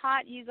iron is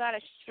hot, you got to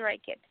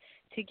strike it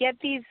to get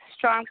these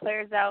strong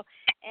players out.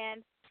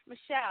 And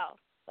Michelle,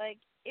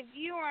 if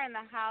you were in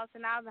the house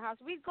and I was in the house,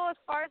 we'd go as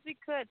far as we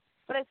could.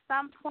 But at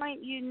some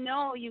point,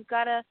 you've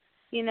got to,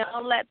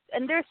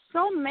 and there's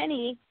so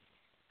many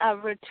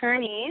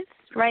returnees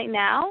right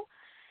now.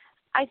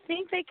 I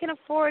think they can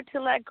afford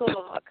to let go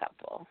of a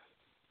couple.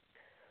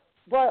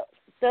 Well,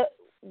 the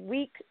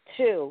week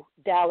 2,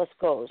 Dallas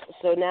goes.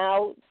 So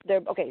now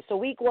so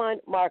week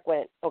 1, Mark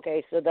went.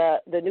 Okay, so the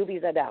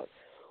newbies are down.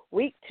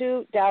 Week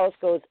 2, Dallas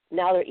goes.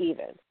 Now they're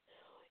even.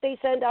 They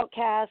send out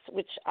Cass,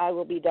 which I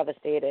will be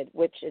devastated,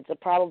 which is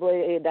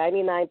probably a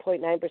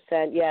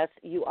 99.9%, yes,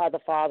 you are the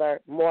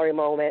father, Maury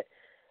moment.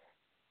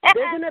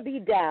 They're going to be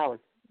down.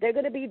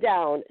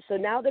 So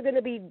now they're going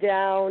to be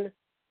down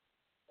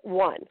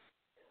 1.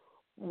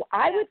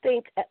 I would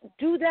think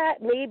do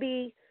that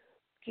maybe,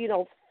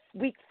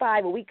 week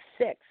 5 or week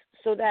 6,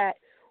 so that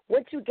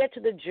once you get to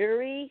the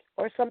jury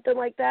or something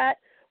like that,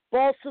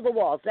 balls to the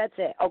walls. That's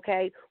it.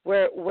 Okay,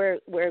 we're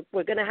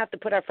gonna have to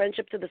put our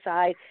friendship to the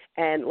side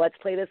and let's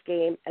play this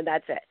game, and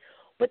that's it.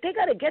 But they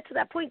got to get to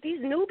that point.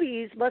 These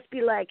newbies must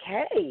be like,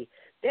 hey,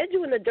 they're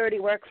doing the dirty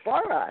work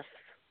for us.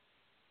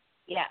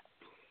 Yeah.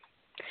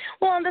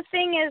 Well, and the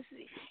thing is,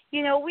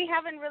 we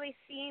haven't really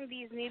seen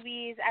these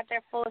newbies at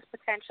their fullest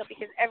potential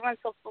because everyone's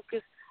so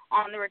focused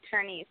on the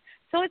returnees.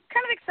 So it's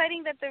kind of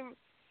exciting that the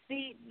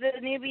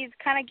newbies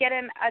kind of get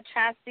a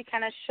chance to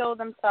kind of show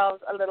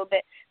themselves a little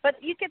bit. But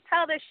you could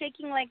tell they're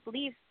shaking like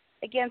leaves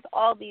against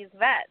all these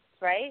vets,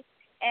 right?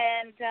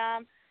 And,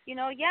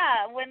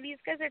 when these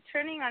guys are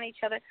turning on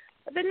each other,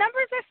 the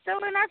numbers are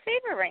still in our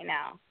favor right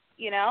now,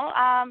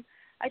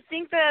 I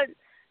think that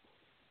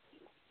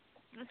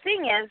the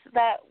thing is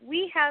that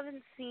we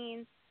haven't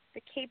seen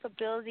the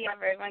capability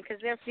of everyone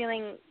because they're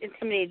feeling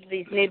intimidated,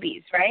 these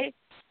newbies, right?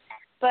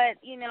 But,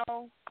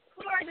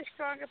 who are the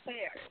stronger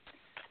players?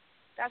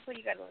 That's what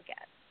you got to look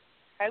at.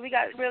 Right? We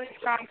got really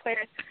strong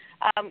players.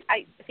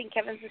 I think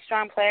Kevin's a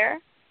strong player.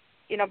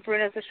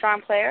 Bruno's a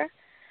strong player,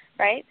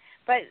 right?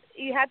 But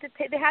they had to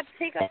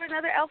take over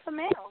another alpha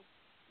male,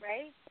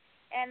 right?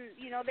 And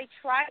they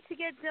tried to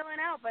get Dylan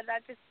out, but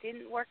that just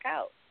didn't work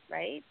out,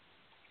 right?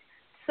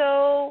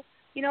 So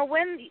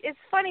when it's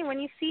funny when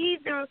you see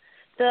the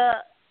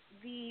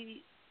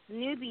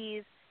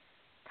newbies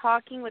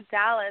talking with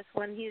Dallas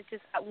when he's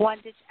just at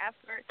one-ditch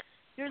effort.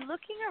 You're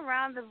looking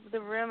around the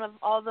room of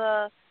all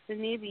the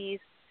newbies.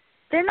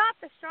 They're not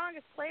the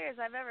strongest players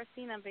I've ever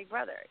seen on Big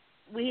Brother.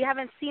 We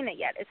haven't seen it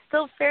yet. It's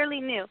still fairly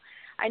new.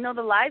 I know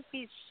the live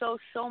feeds show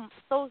so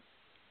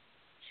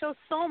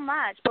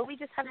much, but we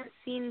just haven't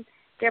seen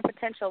their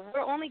potential.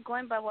 We're only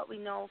going by what we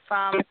know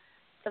from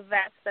the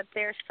vets, that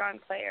they're strong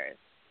players.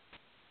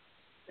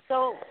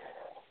 So,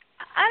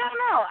 I don't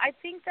know. I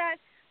think that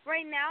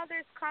right now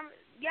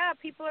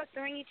people are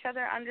throwing each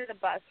other under the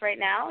bus right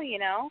now,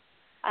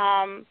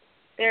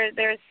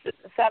 There's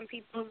some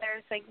people that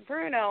are saying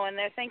Bruno and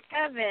they're saying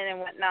Kevin and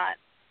whatnot.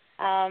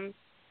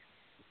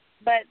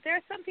 But there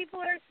are some people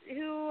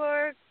who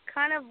are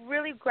kind of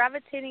really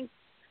gravitating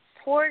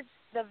towards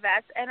the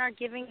vets and are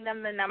giving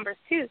them the numbers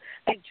too.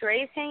 Like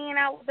Dre's hanging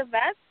out with the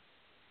vets.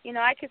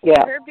 I could see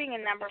her being a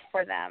number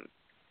for them,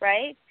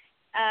 right?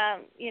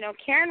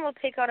 Karen will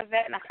take out a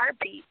vet in a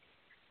heartbeat.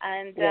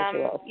 And,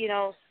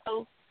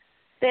 so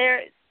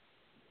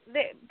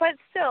but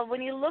still,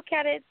 when you look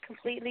at it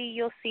completely,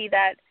 you'll see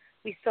that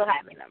we still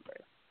have a number.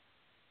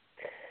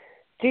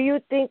 Do you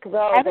think,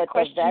 though, that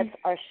the vets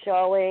are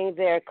showing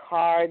their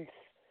cards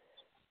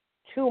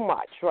too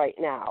much right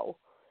now?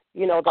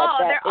 You know,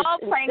 they're all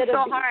playing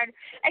so hard.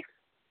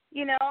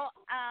 You know,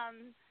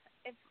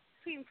 it's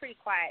been pretty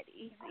quiet.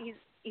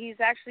 He's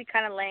actually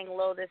kind of laying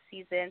low this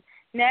season.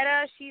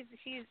 Netta,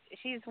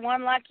 she's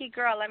one lucky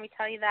girl. Let me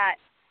tell you that.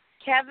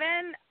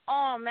 Kevin,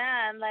 oh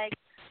man, like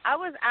I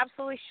was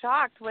absolutely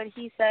shocked when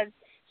he said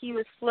he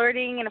was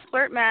flirting in a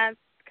flirt mask,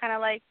 kind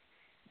of like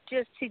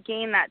just to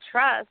gain that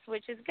trust,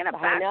 which is gonna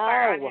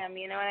backfire on him.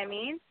 You know what I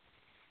mean?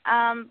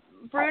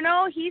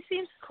 Bruno, he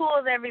seems cool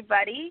with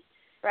everybody,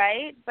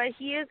 right? But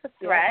he is a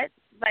threat,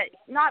 but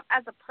not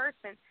as a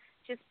person,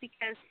 just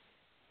because,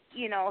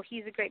 you know,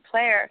 he's a great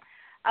player.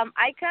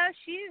 Ika,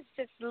 she's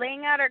just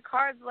laying out her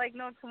cards like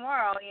no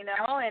tomorrow, you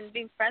know, and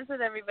being friends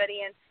with everybody,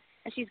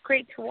 and she's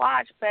great to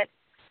watch, but,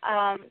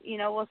 you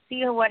know, we'll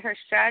see what her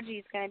strategy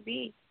is going to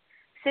be.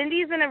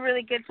 Cindy's in a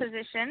really good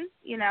position,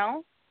 you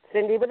know.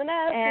 Cindy with an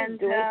S and, is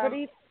doing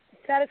pretty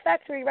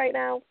satisfactory right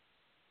now.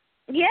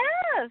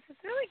 Yes,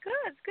 it's really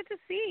good. It's good to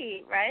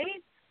see, right?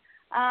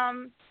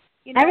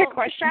 You know, I have a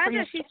question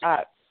Sandra, from the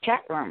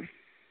chat room.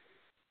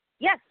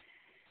 Yes.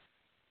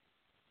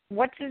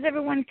 What does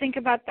everyone think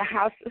about the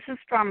house? This is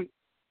from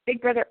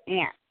Big Brother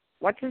Ant.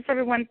 What does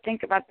everyone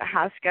think about the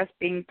house guests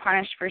being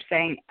punished for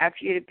saying F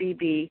you to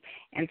BB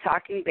and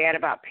talking bad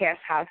about past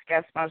house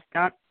guests,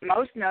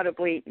 most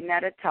notably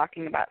Netta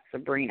talking about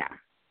Sabrina?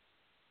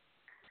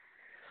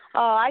 Oh,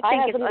 I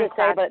think it's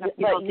unclassy.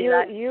 But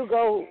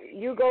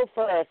you go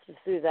first,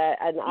 Suzette,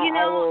 and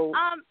I will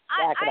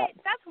back it up.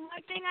 That's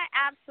one thing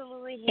I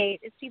absolutely hate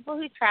is people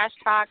who trash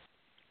talk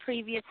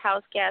previous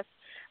house guests.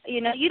 You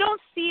know, you don't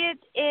see it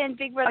in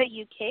Big Brother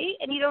UK,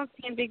 and you don't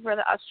see it in Big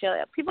Brother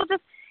Australia. People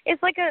just,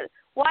 it's like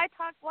why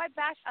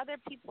bash other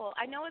people?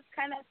 I know it's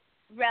kind of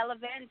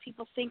relevant,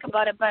 people think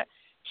about it, but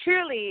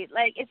truly,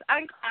 like, it's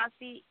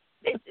unclassy.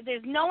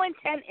 There's no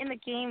intent in the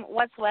game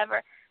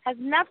whatsoever. Has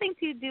nothing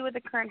to do with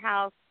the current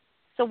house,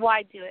 so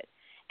why do it?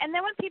 And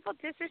then when people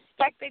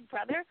disrespect Big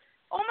Brother,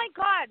 oh my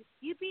God,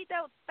 you beat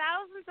out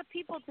thousands of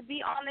people to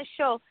be on this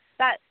show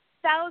that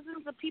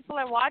thousands of people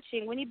are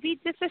watching. When you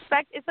beat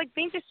disrespect, it's like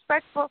being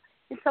disrespectful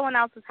in someone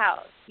else's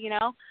house, you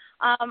know?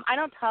 I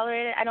don't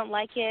tolerate it. I don't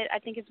like it. I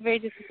think it's very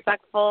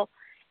disrespectful.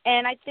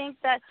 And I think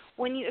that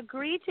when you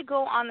agree to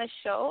go on the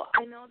show,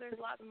 I know there's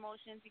a lot of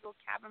emotions. You go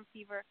cabin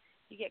fever,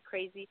 you get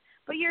crazy.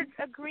 But you're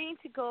agreeing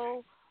to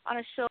go on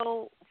a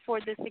show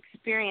for this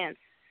experience,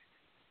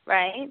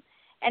 right?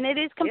 And it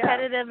is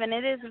competitive and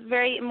it is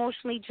very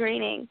emotionally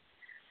draining.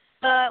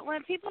 But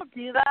when people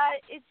do that,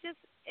 it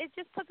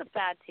just puts a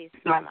bad taste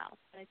in my mouth.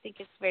 And I think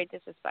it's very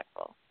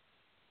disrespectful.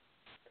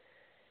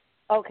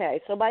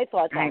 Okay, so my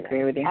thoughts on it. I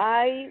agree with you.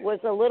 I was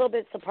a little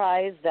bit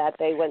surprised that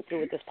they went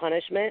through with this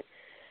punishment,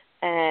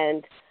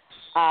 and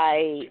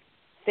I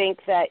think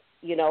that,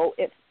 you know,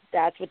 if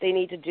that's what they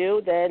need to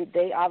do, then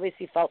they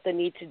obviously felt the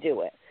need to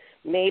do it.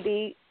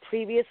 Maybe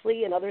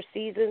previously in other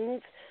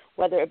seasons,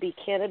 whether it be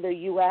Canada or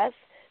U.S.,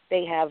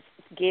 they've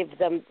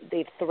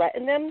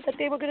threatened them that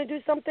they were going to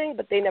do something,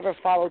 but they never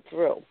followed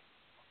through.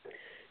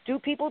 Do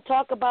people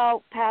talk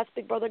about past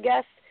Big Brother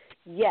guests?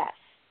 Yes.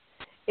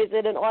 Is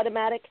it an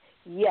automatic?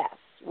 Yes.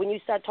 When you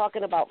start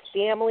talking about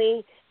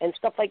family and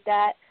stuff like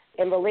that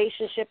and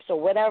relationships or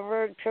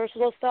whatever,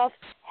 personal stuff,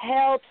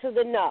 hell to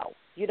the no.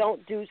 You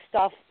don't do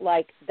stuff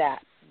like that.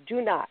 Do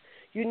not.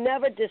 You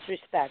never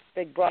disrespect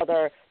Big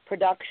Brother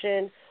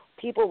production,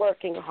 people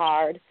working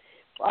hard,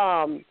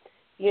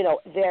 you know,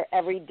 there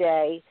every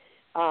day.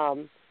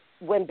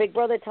 When Big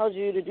Brother tells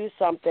you to do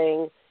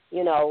something,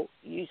 you know,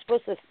 you're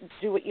supposed to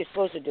do what you're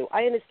supposed to do.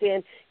 I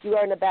understand you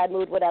are in a bad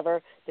mood,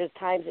 whatever. There's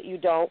times that you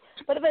don't,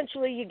 but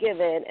eventually you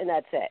give in, and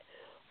that's it.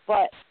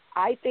 But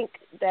I think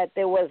that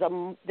there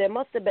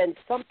must have been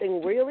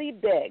something really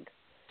big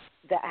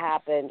that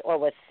happened or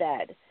was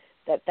said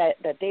that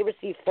they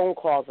received phone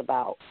calls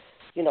about,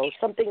 you know,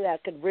 something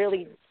that could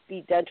really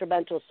be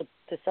detrimental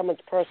to someone's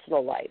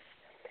personal life.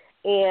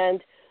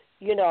 And,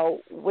 you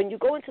know, when you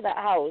go into that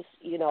house,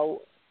 you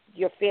know,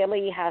 your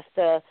family has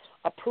to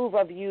approve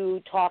of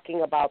you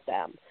talking about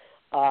them.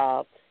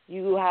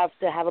 You have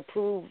to have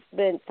approval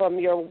from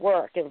your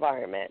work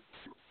environment.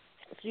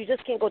 So you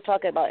just can't go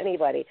talking about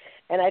anybody.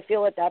 And I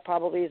feel that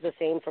probably is the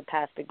same for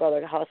past Big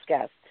Brother house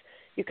guests.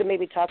 You can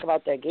maybe talk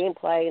about their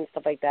gameplay and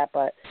stuff like that,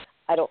 but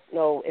I don't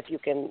know if you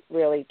can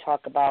really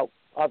talk about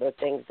other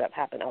things that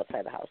happen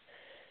outside the house.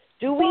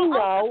 Do we know?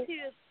 Also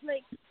too,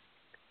 like,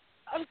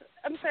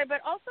 I'm sorry, but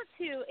also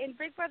too, in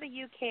Big Brother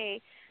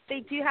UK,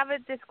 they do have a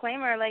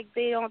disclaimer, like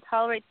they don't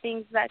tolerate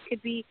things that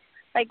could be,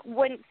 like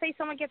when, say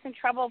someone gets in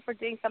trouble for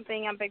doing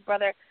something on Big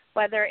Brother,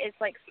 whether it's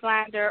like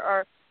slander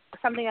or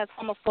something that's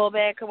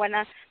homophobic or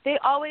whatnot, they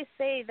always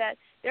say that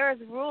there is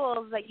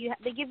rules, that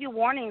they give you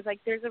warnings, like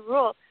there's a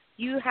rule.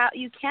 You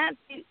can't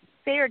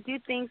say or do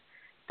things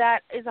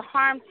that is a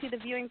harm to the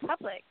viewing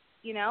public,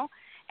 you know?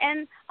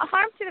 And a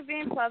harm to the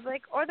viewing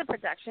public or the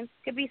production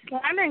could be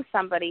slandering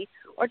somebody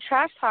or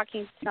trash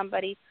talking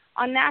somebody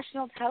on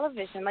national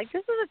television. Like,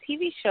 this is a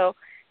TV show,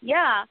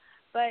 yeah,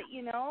 but,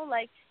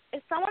 like,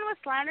 if someone was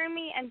slandering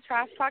me and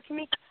trash-talking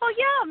me, oh,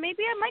 yeah,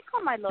 maybe I might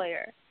call my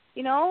lawyer,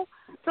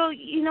 So,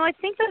 I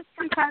think that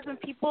sometimes when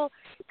people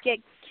get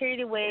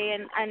carried away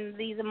and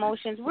these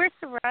emotions, we're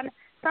surrounded.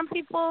 Some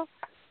people,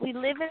 we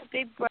live in a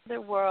Big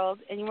Brother world,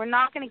 and we're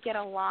not going to get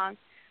along.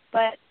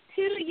 But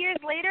 2 years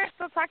later,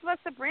 still talk about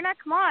Sabrina.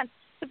 Come on.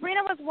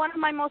 Sabrina was one of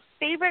my most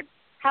favorite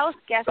house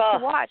guests to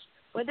watch,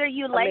 whether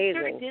you liked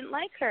her or didn't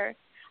like her.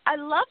 I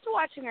loved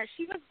watching her.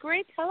 She was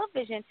great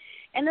television.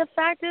 And the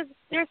fact is,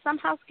 there's some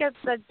house guests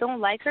that don't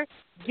like her.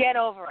 Get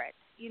over it.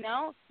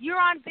 You're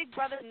on Big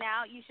Brother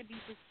now. You should be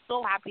just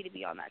so happy to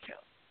be on that show.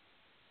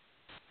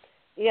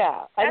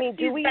 Yeah. I mean,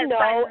 do we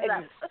know?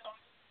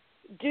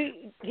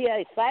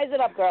 Size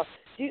it up, girl.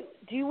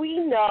 Do we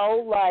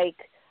know,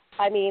 like,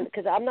 I mean,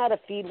 because I'm not a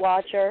feed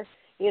watcher,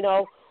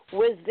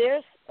 was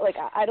there, like,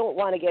 I don't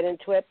want to get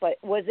into it, but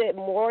was it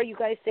more, you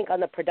guys think, on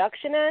the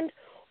production end,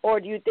 or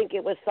do you think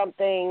it was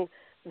something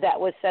that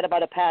was said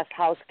about a past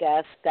house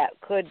guest that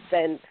could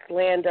then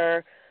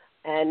slander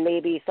and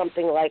maybe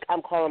something like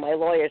I'm calling my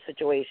lawyer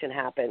situation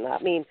happen? I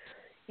mean,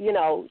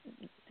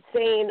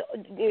 saying,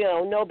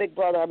 no, Big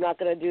Brother, I'm not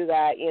going to do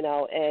that, and,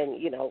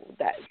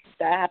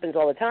 that happens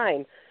all the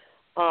time.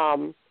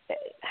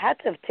 Had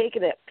to have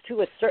taken it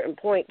to a certain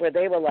point where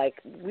they were like,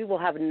 we will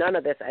have none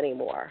of this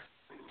anymore.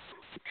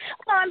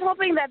 Well, I'm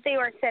hoping that they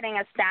were setting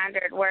a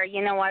standard where,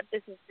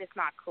 this is just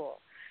not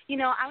cool. I'm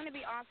going to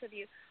be honest with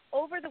you.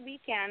 Over the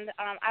weekend,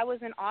 I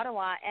was in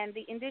Ottawa, and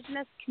the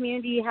Indigenous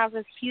community has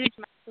this huge,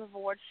 massive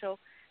award show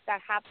that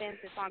happens.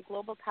 It's on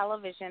global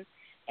television.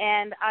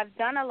 And I've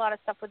done a lot of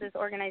stuff with this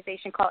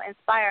organization called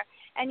Inspire.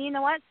 And you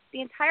know what?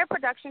 The entire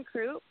production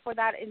crew for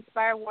that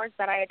Inspire Awards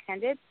that I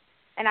attended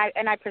and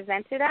I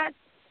presented at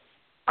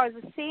are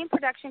the same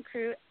production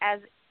crew as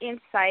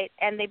Insight,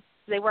 and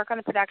they work on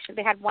the production.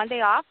 They had one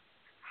day off,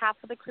 half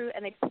of the crew,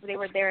 and they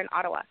were there in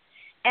Ottawa.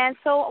 And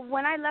so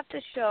when I left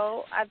the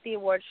show at the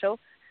award show,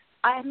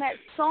 I met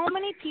so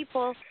many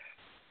people,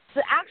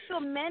 the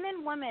actual men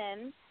and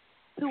women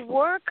who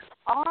work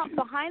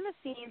behind the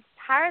scenes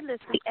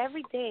tirelessly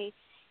every day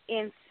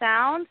in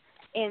sound,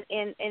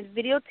 in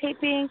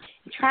videotaping,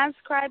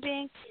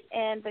 transcribing,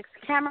 and the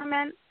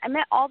cameramen. I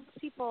met all the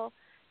people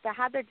that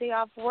had their day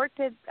off, worked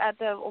at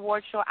the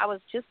award show I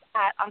was just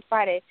at on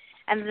Friday,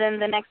 and then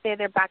the next day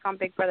they're back on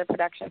Big Brother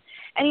production.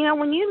 And,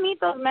 when you meet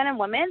those men and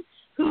women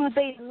who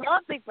they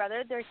love Big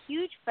Brother, they're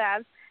huge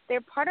fans, they're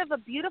part of a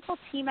beautiful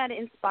team at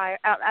Insight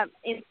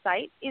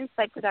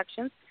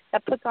Productions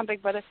that puts on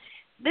Big Brother.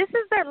 This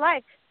is their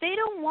life. They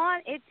don't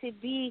want it to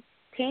be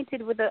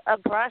tainted with a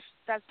brush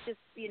that's just,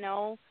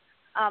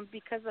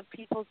 because of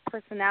people's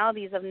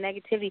personalities of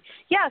negativity.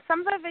 Yeah,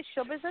 some of it is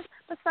show business,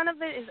 but some of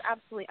it is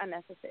absolutely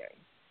unnecessary.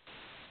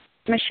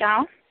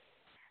 Michelle,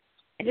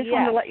 I just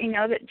wanted to let you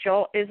know that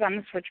Joel is on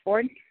the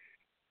switchboard.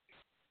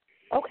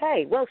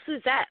 Okay. Well,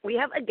 Suzette, we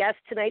have a guest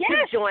tonight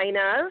to join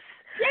us.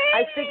 Yay!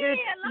 I figured,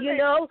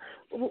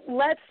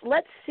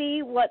 let's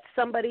see what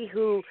somebody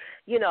who,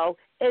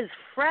 is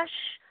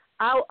fresh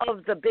out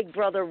of the Big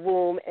Brother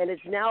room and is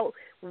now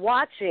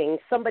watching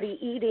somebody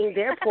eating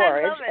their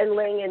porridge and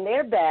laying in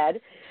their bed.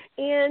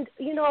 And,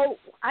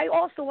 I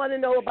also want to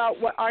know about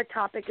what our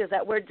topic is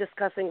that we're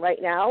discussing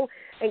right now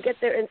and get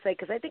their insight,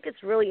 because I think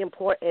it's really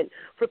important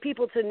for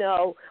people to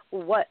know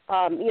what,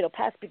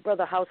 past Big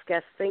Brother house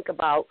guests think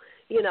about,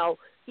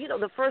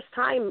 the first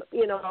time,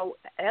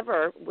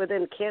 ever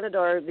within Canada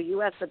or the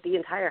U.S. that the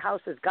entire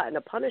house has gotten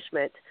a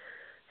punishment.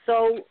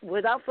 So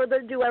without further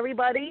ado,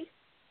 everybody,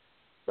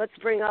 let's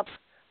bring up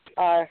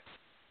our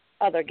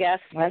other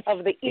guest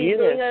of the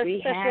evening,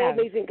 special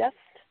amazing guest.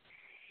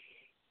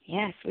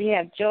 Yes, we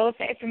have Joel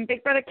from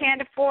Big Brother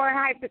Canada 4.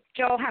 Hi,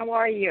 Joel. How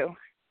are you?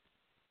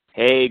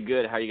 Hey,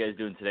 good. How are you guys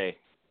doing today?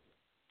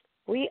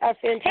 We are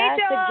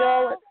fantastic, hey,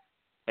 Joel.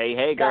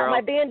 Hey, girl. Got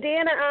my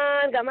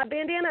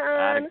bandana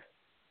on.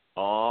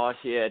 Oh,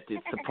 shit.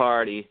 It's the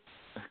party.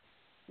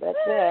 That's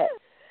it.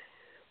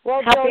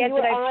 Well, How Joel, bad you did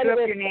were I on screw up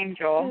with your name,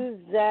 Joel?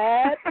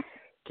 Suzette.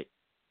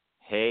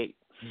 Hey.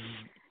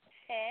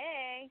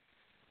 Hey.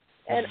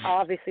 And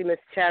obviously Miss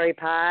Cherry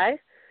Pie.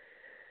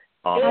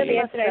 How bad did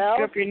I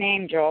screw up your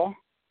name, Joel?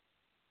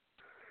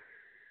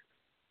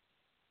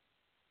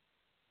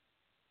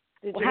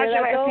 How's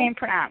your last name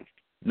pronounced?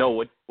 No,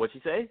 what'd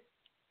you say?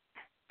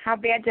 How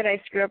bad did I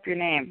screw up your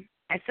name?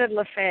 I said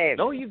LeFevre.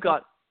 No, you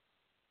got...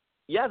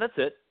 Yeah, that's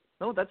it.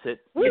 No, that's it.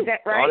 Is that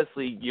right?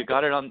 Honestly, you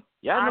got it on...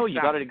 Yeah, awesome. No,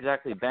 you got it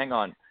exactly. Bang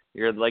on.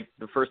 You're like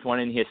the first one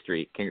in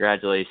history.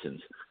 Congratulations.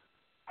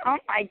 Oh,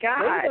 my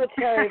God. Way to go,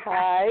 Cherry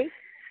Pie.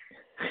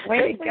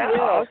 Way to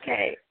go.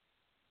 Okay.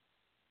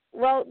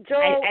 Well,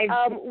 Joel, I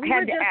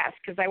had to ask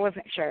because I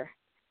wasn't sure.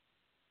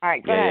 All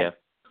right, go ahead.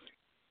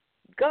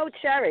 Go,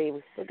 Cherry.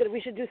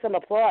 We should do some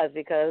applause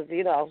because,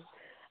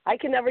 I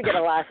can never get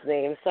a last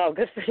name, so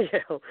good for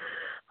you.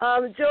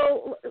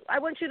 Joel, I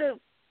want you to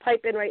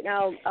pipe in right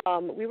now.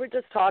 We were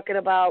just talking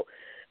about,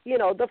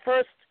 the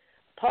first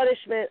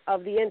punishment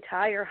of the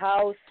entire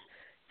house,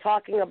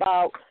 talking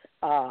about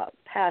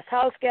past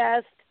house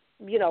guests,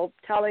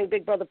 telling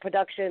Big Brother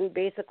production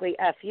basically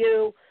F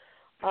you.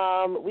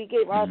 We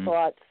gave our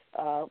thoughts.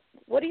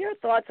 What are your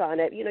thoughts on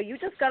it? You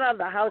just got out of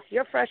the house.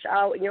 You're fresh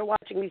out, and you're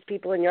watching these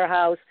people in your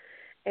house.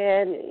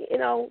 And,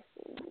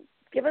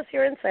 give us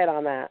your insight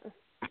on that.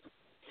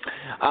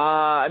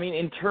 I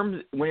mean,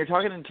 when you're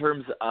talking in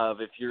terms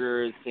of if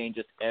you're saying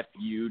just F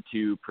you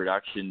to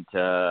production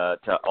to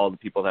all the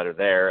people that are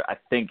there, I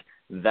think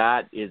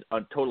that is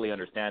totally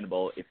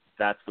understandable if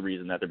that's the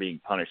reason that they're being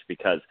punished,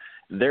 because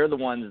they're the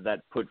ones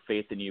that put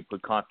faith in you,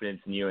 put confidence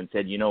in you, and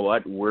said, you know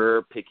what,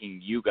 we're picking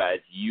you guys.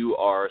 You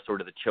are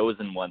sort of the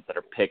chosen ones that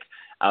are picked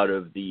out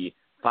of the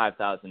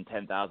 5,000,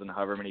 10,000,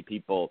 however many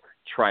people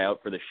try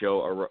out for the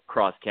show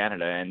across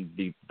Canada, and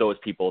those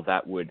people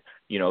that would,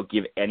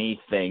 give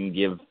anything,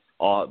 give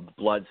all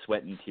blood,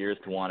 sweat, and tears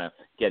to want to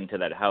get into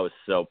that house.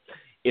 So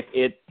if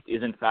it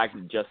is in fact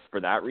just for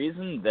that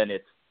reason, then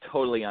it's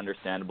totally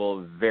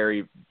understandable,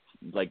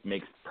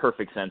 makes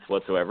perfect sense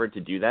whatsoever to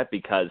do that,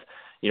 because,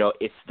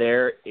 it's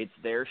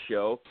their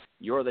show.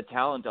 You're the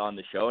talent on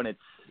the show, and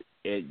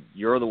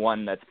you're the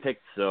one that's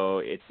picked. So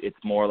it's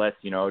more or less,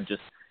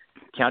 just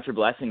count your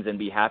blessings and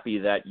be happy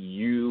that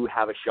you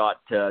have a shot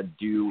to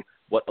do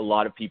what a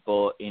lot of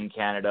people in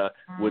Canada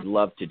would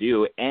love to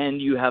do, and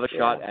you have a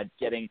shot at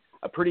getting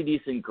a pretty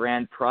decent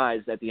grand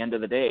prize at the end of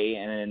the day.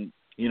 And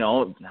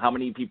how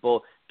many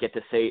people get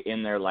to say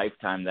in their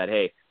lifetime that,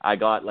 hey, I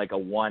got like a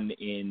 1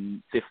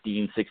 in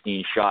 15,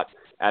 16 shot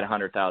at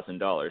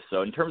 $100,000.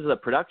 So in terms of the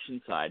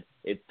production side,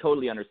 it's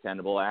totally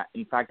understandable.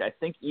 In fact, I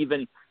think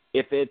even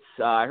if it's,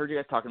 I heard you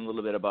guys talking a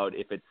little bit about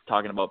if it's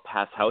talking about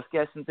past house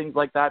guests and things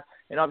like that,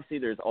 and obviously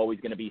there's always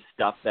going to be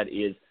stuff that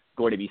is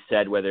going to be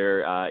said,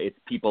 whether it's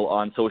people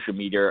on social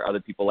media or other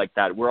people like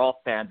that. We're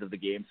all fans of the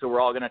game, so we're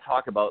all going to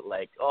talk about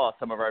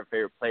some of our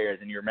favorite players,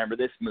 and you remember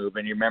this move,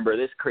 and you remember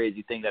this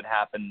crazy thing that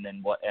happened,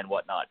 and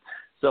whatnot.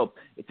 So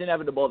it's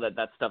inevitable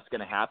that stuff's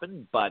going to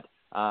happen, but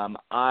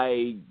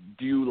I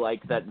do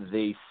like that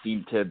they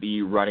seem to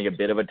be running a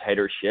bit of a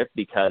tighter ship,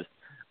 because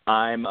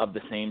I'm of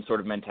the same sort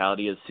of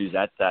mentality as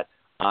Suzette, that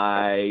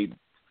I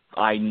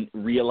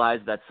realize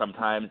that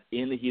sometimes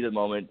in the heat of the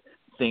moment,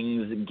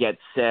 things get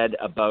said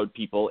about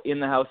people in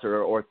the house,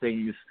 or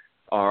things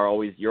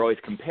you're always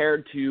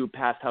compared to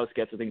past house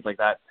guests or things like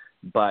that.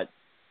 But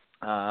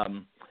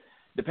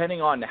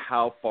depending on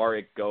how far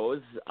it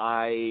goes,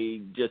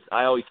 I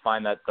always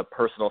find that the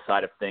personal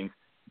side of things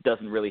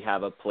doesn't really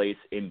have a place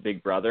in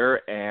Big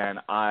Brother, and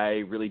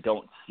I really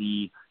don't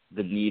see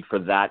the need for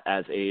that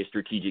as a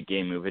strategic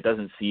game move. It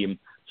doesn't seem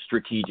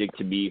strategic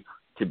to be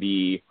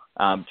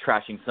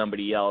trashing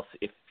somebody else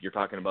if you're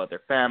talking about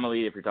their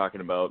family, if you're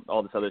talking about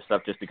all this other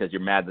stuff just because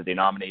you're mad that they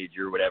nominated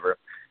you or whatever.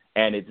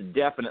 And it's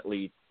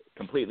definitely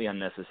completely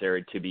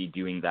unnecessary to be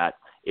doing that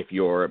if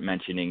you're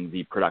mentioning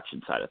the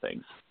production side of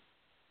things.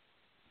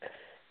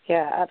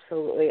 Yeah,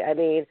 absolutely. I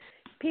mean,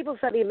 people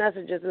sent me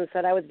messages and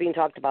said I was being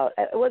talked about.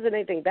 It wasn't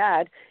anything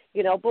bad,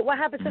 but what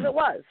happens if it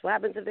was? What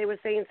happens if they were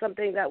saying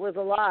something that was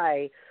a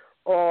lie,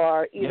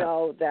 or,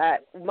 that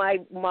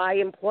my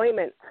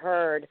employment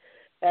heard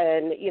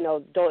and,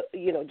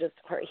 just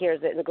hears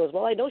it and it goes,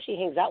 well, I know she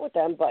hangs out with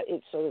them, but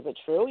is it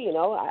true?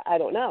 I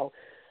don't know.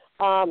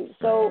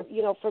 So,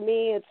 for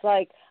me, it's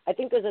like, I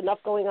think there's enough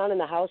going on in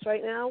the house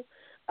right now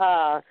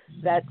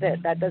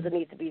that doesn't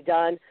need to be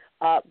done.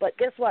 But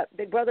guess what?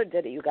 Big Brother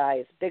did it, you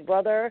guys. Big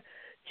Brother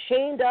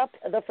chained up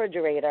the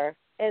refrigerator,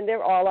 and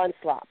they're all on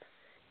slop.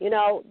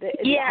 No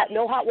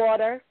hot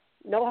water,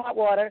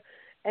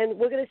 And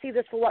we're going to see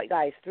this for what,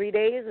 guys? 3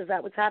 days? Is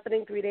that what's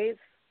happening, 3 days?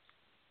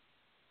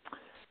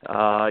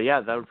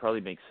 Yeah, that would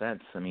probably make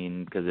sense. I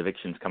mean, because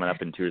eviction's coming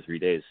up in 2 or 3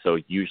 days, so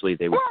usually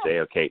they would say,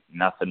 okay,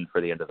 nothing for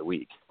the end of the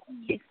week.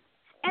 And you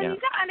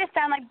got to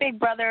understand, Big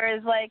Brother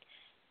is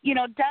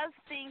does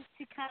things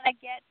to kind of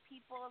get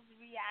people's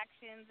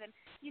reactions. And,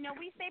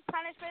 we say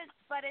punishment,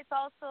 but it's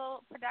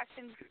also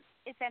production.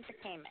 It's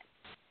entertainment,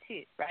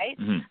 too, right?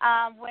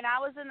 Mm-hmm. When I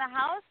was in the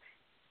house,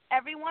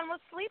 everyone was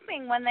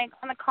sleeping. When they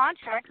on a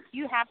contract,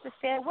 you have to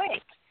stay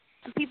awake.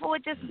 And people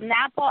would just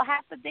nap all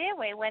half the day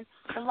away when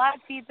the live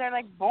feeds are,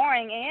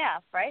 boring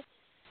AF, right?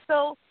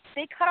 So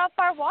they cut off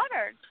our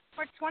water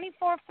for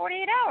 24,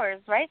 48 hours,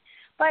 right?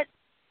 But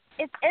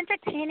it's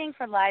entertaining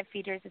for live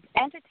feeders. It's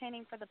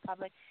entertaining for the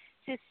public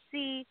to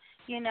see,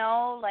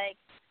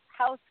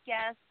 house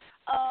guests,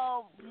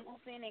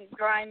 moving and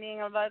grinding,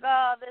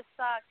 this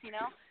sucks,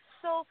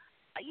 So,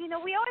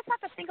 we always have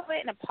to think of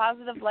it in a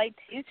positive light,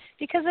 too,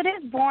 because it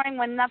is boring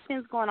when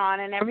nothing's going on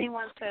and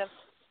everyone's sort of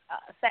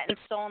set in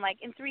stone.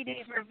 In 3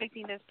 days we're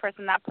evicting this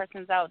person, that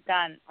person's out,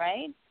 done,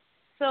 right?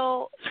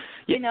 So,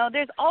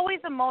 there's always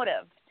a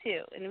motive,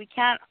 too, and we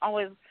can't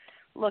always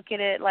look at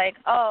it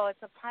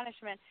it's a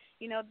punishment.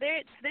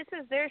 This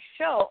is their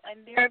show,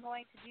 and they're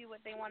going to do what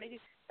they want to do.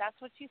 That's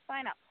what you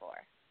sign up for.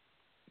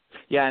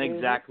 Yeah, and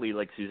exactly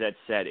like Suzette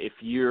said, if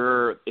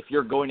you're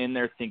going in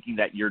there thinking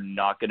that you're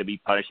not going to be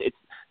punished,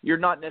 you're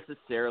not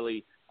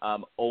necessarily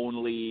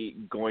only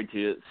going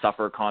to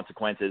suffer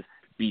consequences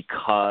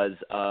because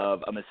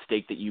of a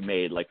mistake that you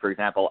made. Like, for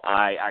example,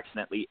 I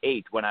accidentally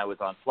ate when I was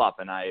on flop,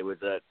 and it was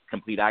a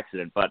complete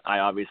accident, but I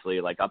obviously,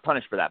 got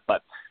punished for that.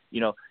 But,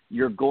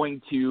 you're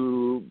going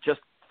to, just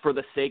for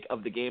the sake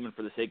of the game and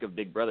for the sake of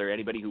Big Brother,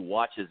 anybody who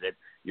watches it,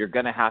 you're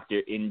going to have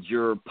to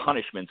endure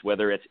punishments,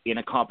 whether it's in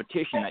a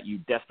competition that you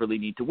desperately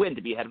need to win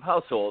to be head of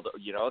household.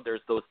 There's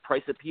those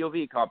price of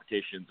POV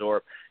competitions,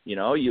 or,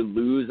 you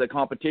lose a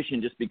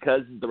competition just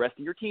because the rest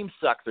of your team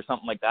sucks or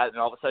something like that, and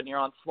all of a sudden you're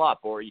on slop,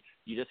 or you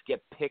just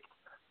get picked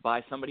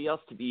by somebody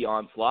else to be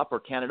on flop,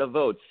 or Canada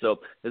votes. So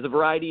there's a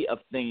variety of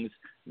things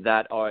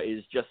that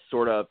is just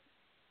sort of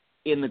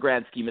in the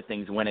grand scheme of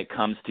things when it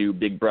comes to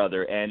Big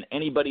Brother, and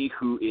anybody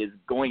who is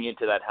going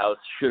into that house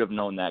should have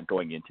known that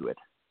going into it.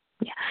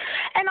 Yeah,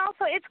 and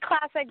also it's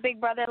classic Big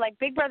Brother, like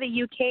Big Brother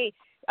UK,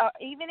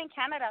 even in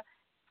Canada,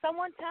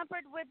 someone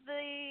tampered with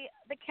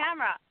the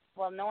camera.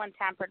 Well, no one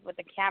tampered with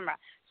the camera,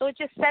 so it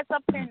just sets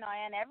up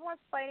paranoia, and everyone's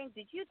fighting.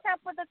 Did you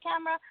tamper with the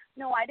camera?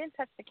 No, I didn't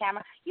touch the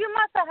camera. You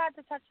must have had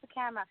to touch the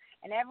camera,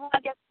 and everyone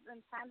gets in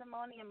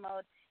pandemonium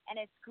mode,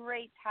 and it's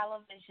great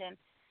television.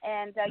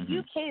 And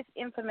UK is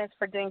infamous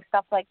for doing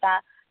stuff like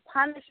that.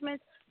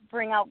 Punishments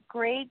bring out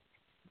great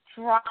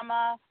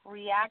drama,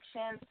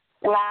 reactions,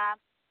 laughs,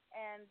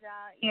 and,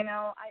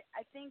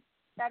 I think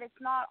that it's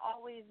not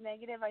always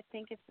negative. I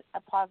think it's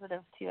a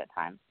positive, too, at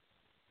times.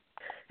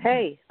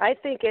 Hey, I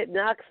think it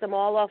knocks them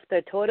all off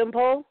their totem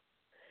pole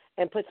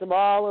and puts them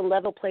all in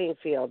level playing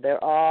field.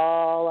 They're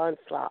all on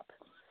slop.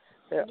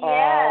 They're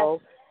all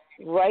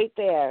right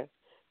there.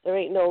 There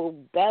ain't no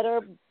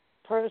better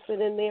person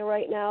in there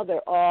right now.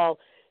 They're all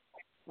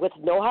with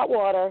no hot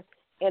water,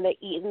 and they're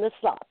eating the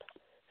slop.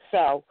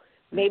 So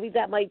maybe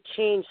that might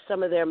change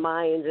some of their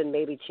minds and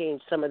maybe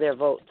change some of their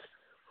votes.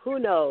 Who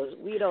knows?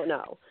 We don't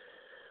know.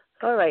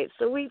 All right,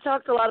 so we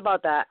talked a lot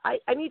about that.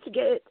 I need to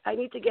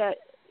get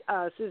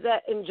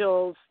Suzette and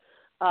Joel's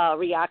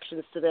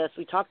reactions to this.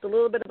 We talked a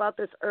little bit about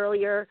this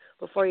earlier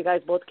before you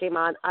guys both came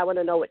on. I want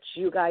to know what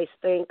you guys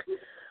think.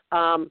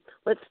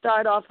 Let's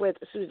start off with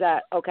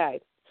Suzette. Okay,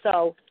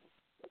 so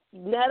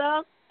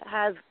Netta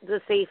has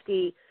the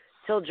safety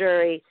till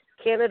jury.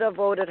 Canada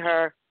voted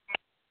her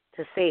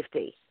to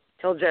safety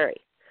till jury.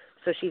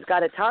 So she's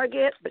got a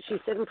target, but she's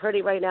sitting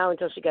pretty right now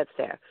until she gets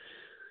there.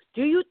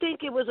 Do you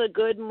think it was a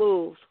good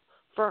move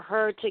for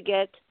her to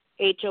get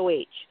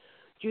HOH?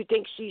 Do you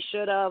think she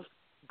should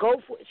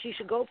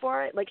go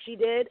for it like she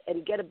did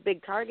and get a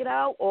big target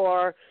out?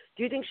 Or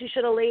do you think she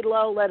should have laid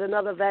low, let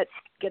another vet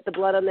get the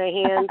blood on their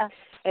hands,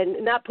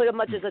 and not put as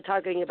much as a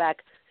target in your back?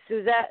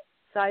 Suzette,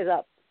 size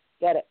up.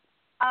 Get it.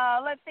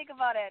 Let's think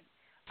about it.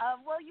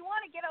 Well, you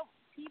want to get out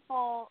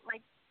people,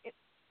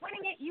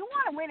 winning it, you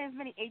want to win as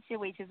many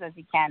HOHs as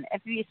you can,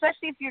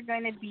 especially if you're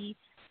going to be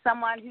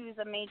someone who's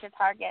a major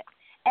target.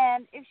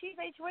 And if she's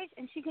HOH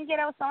and she can get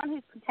out someone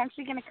who's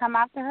potentially going to come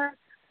after her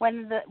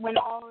when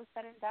all is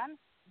said and done,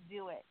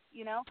 do it,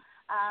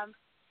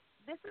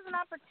 This is an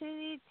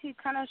opportunity to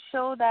kind of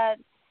show that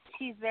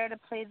she's there to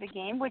play the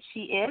game, which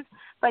she is,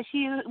 but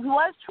she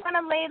was trying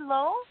to lay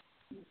low,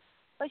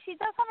 but she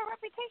does have a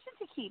reputation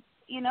to keep,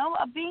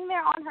 of being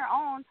there on her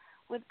own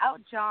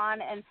without John,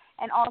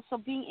 and also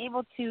being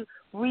able to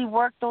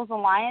rework those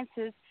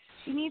alliances.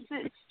 She needs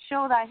to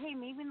show that, hey,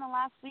 maybe in the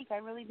last week I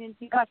really didn't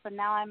do much, but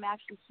now I'm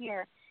actually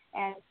here,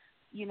 and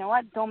you know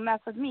what, don't mess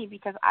with me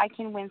because I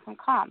can win some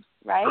comps,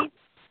 right?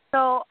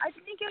 So I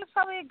think it was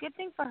probably a good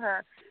thing for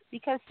her,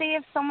 because say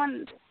if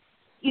someone,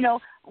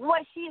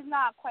 what she's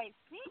not quite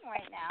seeing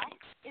right now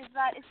is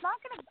that it's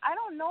not going to, I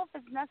don't know if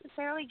it's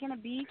necessarily going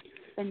to be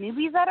the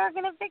newbies that are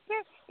going to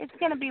victor. It's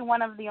going to be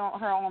one of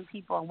her own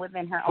people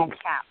within her own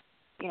camp,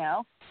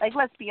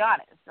 let's be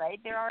honest, right?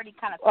 They're already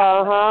kind of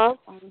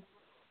talking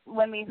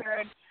when we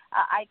heard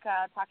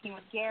Ika talking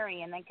with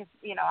Gary, and then,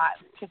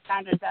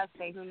 Cassandra does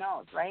say, who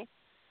knows, right?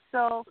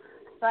 So,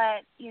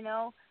 but,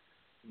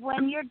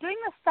 when you're doing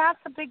the stats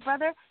of Big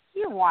Brother,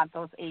 you want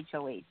those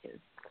HOHs.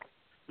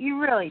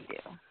 You really do.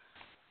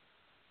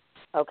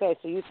 Okay,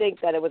 so you think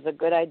that it was a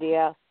good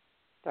idea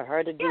for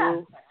her to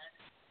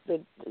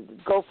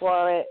go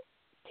for it,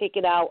 take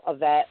it out of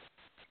that,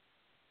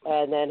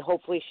 and then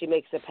hopefully she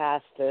makes it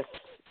past this,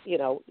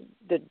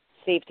 the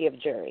safety of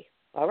jury.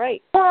 All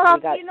right. Well,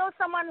 if you know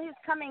someone who's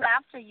coming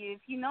after you, if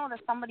you know that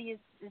somebody is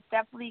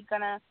definitely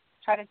gonna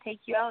try to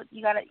take you out,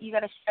 you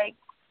gotta strike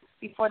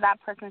before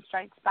that person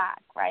strikes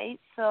back, right?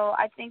 So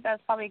I think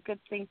that's probably a good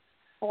thing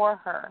for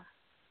her.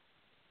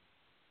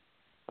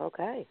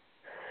 Okay.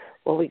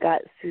 Well, we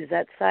got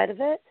Suzette's side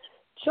of it.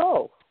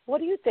 Joel, what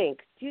do you think?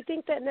 Do you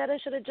think that Netta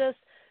should have just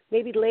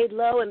maybe laid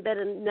low and bet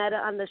Netta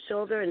on the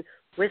shoulder and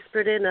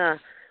whispered in a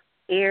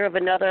ear of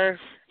another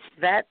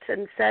vet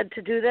and said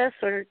to do this?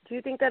 Or do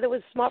you think that it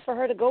was smart for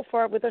her to go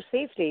for it with her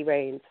safety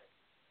reins?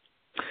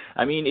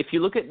 I mean, if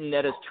you look at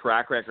Netta's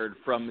track record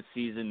from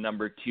season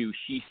number 2,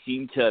 she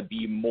seemed to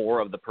be more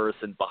of the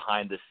person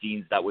behind the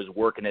scenes that was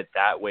working it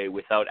that way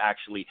without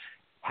actually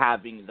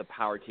having the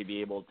power to be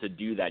able to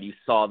do that. You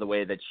saw the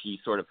way that she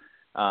sort of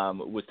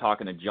was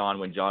talking to John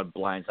when John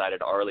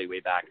blindsided Arlie way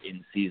back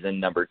in season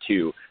number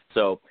 2.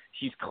 So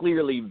she's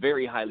clearly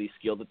very highly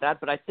skilled at that.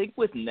 But I think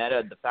with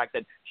Netta, the fact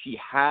that she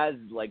has,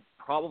 like,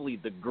 probably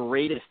the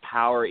greatest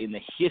power in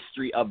the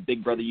history of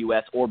Big Brother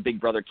US or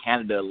Big Brother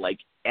Canada, like,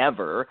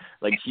 ever.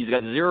 Like, she's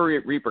got zero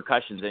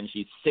repercussions, and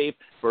she's safe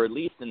for at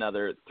least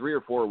another 3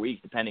 or 4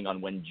 weeks, depending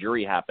on when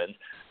jury happens.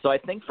 So I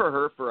think for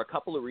her, for a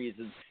couple of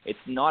reasons, it's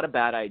not a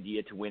bad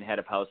idea to win head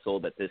of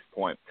household at this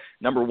point.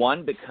 Number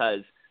one, because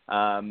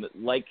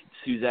like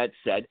Suzette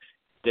said,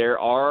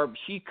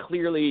 she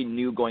clearly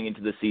knew going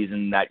into the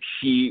season that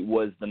she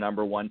was the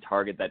number one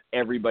target, that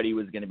everybody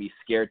was going to be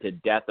scared to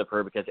death of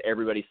her because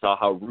everybody saw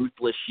how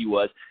ruthless she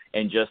was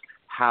and just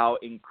how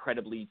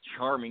incredibly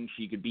charming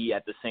she could be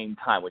at the same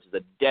time, which is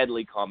a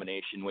deadly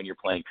combination when you're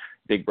playing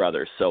Big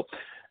Brother. So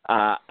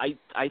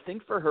I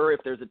think for her, if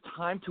there's a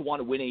time to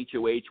want to win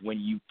HOH when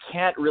you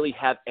can't really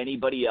have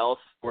anybody else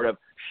sort of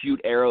shoot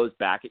arrows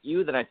back at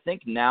you, then I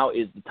think now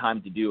is the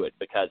time to do it,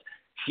 because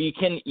she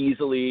can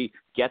easily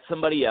get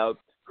somebody out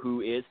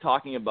who is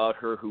talking about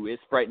her, who is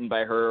frightened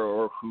by her,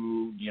 or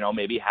who,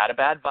 maybe had a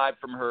bad vibe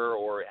from her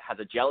or has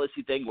a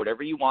jealousy thing,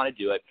 whatever you want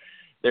to do it.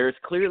 There's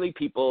clearly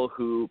people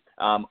who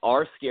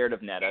are scared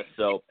of Netta.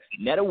 So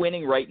Netta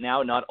winning right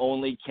now not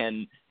only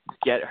can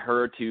get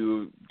her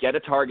to get a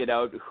target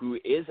out who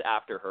is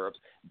after her,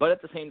 but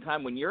at the same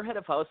time, when you're head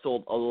of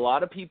household, a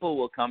lot of people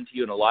will come to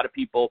you and a lot of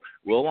people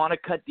will want to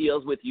cut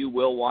deals with you,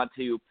 will want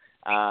to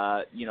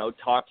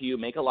talk to you,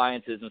 make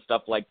alliances and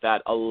stuff like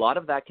that. A lot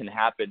of that can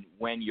happen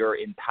when you're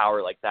in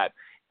power like that.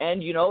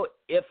 And,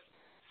 if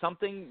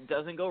something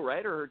doesn't go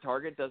right or her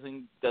target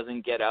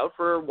doesn't get out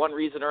for one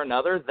reason or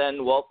another,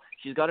 then, well,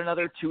 she's got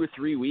another 2 or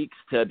 3 weeks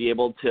to be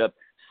able to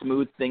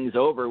smooth things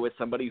over with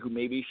somebody who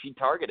maybe she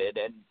targeted.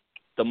 And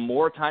the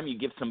more time you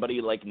give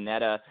somebody like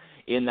Netta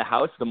in the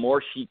house, the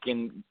more she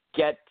can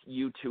get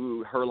you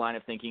to her line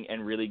of thinking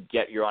and really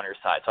get you on her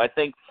side. So I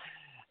think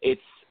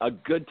it's a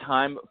good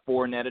time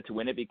for Netta to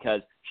win it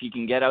because she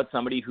can get out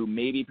somebody who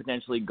may be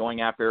potentially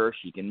going after her.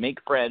 She can make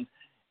friends,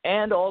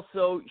 and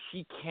also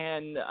she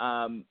can,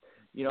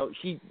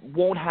 she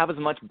won't have as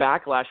much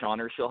backlash on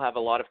her. She'll have a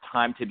lot of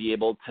time to be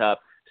able to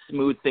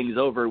smooth things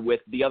over with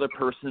the other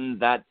person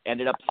that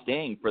ended up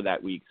staying for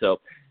that week. So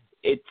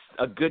it's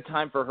a good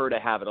time for her to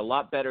have it. A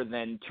lot better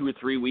than 2 or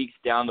 3 weeks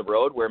down the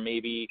road where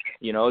maybe,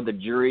 the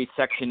jury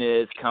section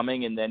is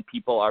coming and then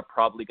people are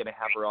probably going to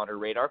have her on her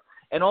radar.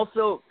 And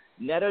also,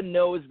 Netta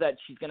knows that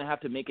she's going to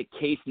have to make a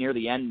case near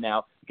the end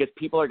now because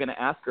people are going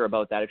to ask her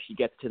about that if she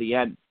gets to the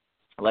end.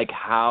 Like,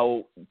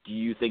 how do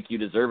you think you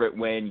deserve it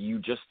when you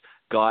just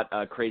got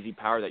a crazy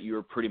power that you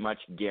were pretty much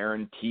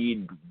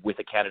guaranteed with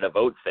a Canada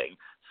vote thing?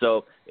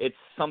 So it's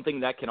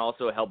something that can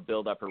also help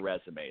build up her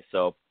resume.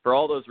 So for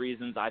all those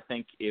reasons, I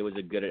think it was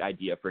a good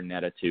idea for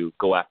Netta to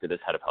go after this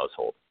head of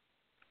household.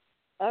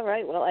 All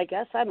right. Well, I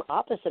guess I'm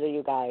opposite of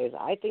you guys.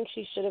 I think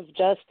she should have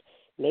just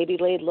maybe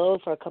laid low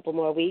for a couple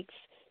more weeks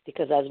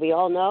because, as we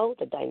all know,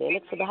 the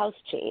dynamics of the house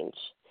change.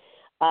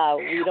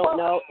 We don't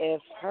know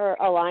if her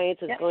alliance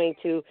is going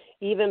to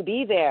even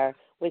be there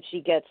when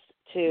she gets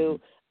to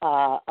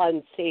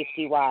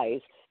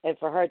unsafety-wise, and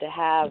for her to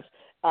have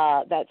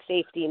that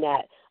safety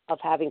net of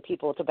having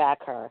people to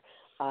back her.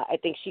 I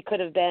think she could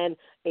have been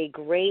a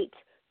great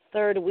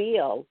third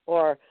wheel,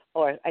 or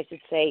I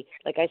should say,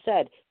 like I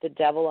said, the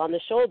devil on the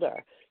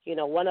shoulder.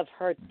 One of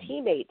her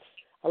teammates'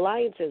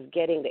 alliances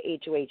getting the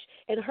HOH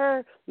and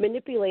her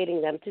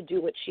manipulating them to do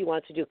what she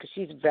wants to do because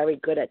she's very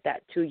good at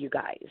that too, you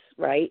guys,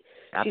 right?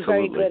 Absolutely. She's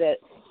very good at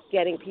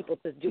getting people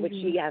to do what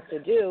she has to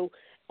do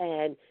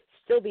and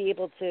still be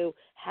able to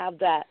have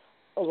that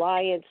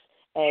alliance,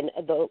 and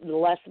the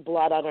less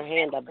blood on her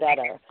hand, the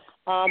better.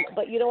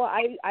 But,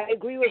 I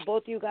agree with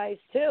both you guys,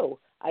 too.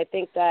 I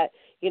think that,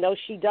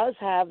 she does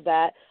have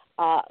that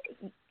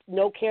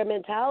no-care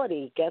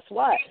mentality. Guess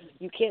what?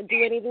 You can't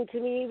do anything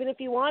to me even if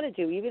you wanted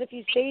to, even if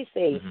you stay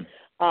safe.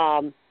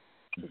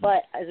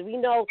 But as we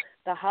know,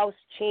 the house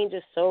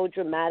changes so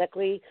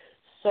dramatically,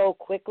 so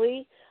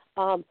quickly.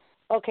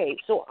 Okay,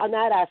 so on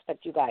that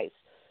aspect, you guys,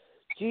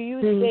 do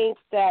you think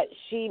that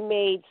she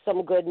made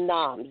some good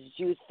noms?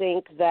 Do you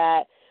think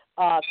that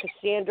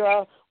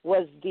Cassandra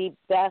was the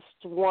best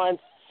one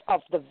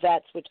of the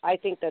vets, which I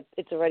think that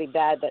it's already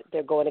bad that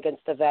they're going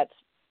against the vets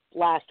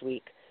last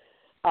week,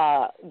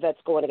 vets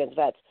going against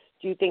vets.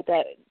 Do you think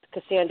that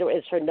Cassandra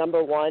is her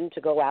number one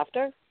to go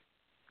after?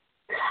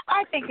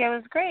 I think it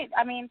was great.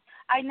 I mean,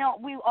 I know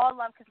we all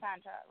love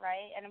Cassandra,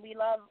 right? And we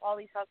love all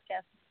these house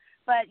guests.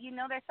 But,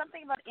 there's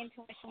something about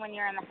intuition when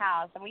you're in the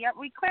house. And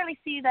we clearly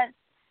see that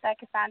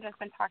Cassandra's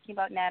been talking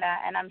about Netta,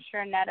 and I'm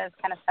sure Netta is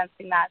kind of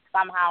sensing that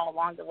somehow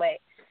along the way,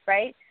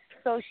 right?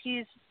 So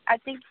I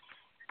think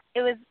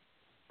it was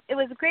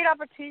a great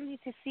opportunity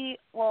to see,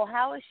 well,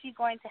 how is she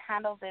going to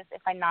handle this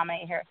if I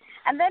nominate her?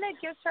 And then it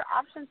gives her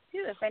options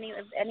too, if any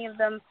of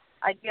them,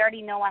 like we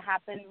already know what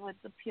happened with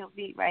the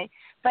POV, right?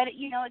 But it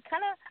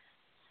kind of,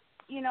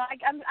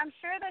 I'm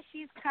sure that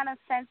she's kind of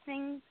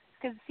sensing,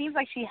 because it seems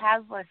like she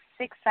has a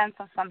sixth sense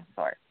of some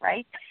sort,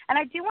 right? And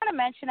I do want to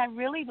mention, I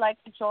really like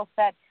what Joel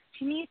said.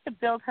 She needs to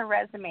build her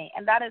resume,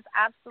 and that is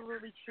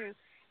absolutely true.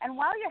 And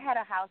while you're head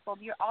of household,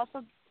 you're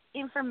also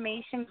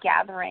information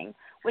gathering,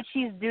 what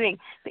she's doing.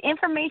 The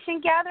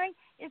information gathering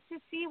is to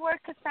see where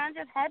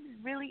Cassandra's head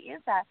really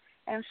is at.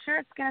 And I'm sure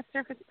it's going to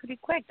surface pretty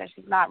quick that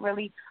she's not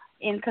really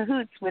in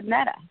cahoots with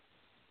Netta.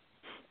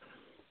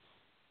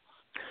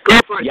 Go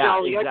for it, Yeah,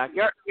 Joel.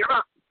 exactly. You're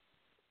up.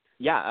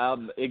 Yeah,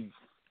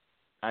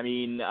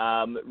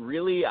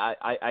 really,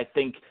 I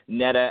think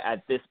Netta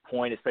at this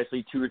point,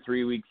 especially 2 or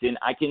 3 weeks in,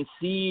 I can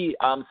see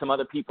some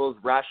other people's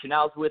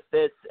rationales with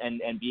this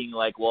and being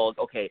like, well,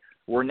 okay,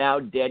 we're now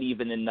dead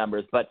even in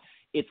numbers, but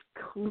it's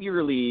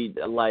clearly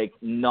like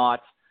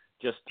not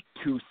just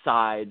two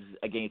sides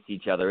against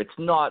each other. It's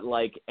not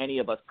like any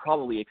of us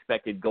probably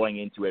expected going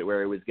into it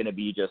where it was going to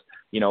be just,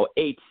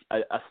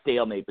 a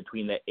stalemate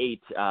between the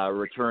 8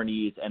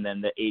 returnees and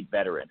then the 8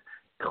 veterans.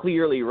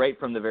 Clearly, right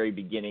from the very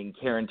beginning,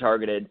 Karen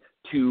targeted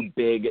 2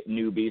 big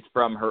newbies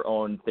from her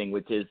own thing,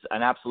 which is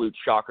an absolute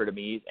shocker to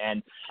me.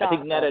 And I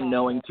think Netta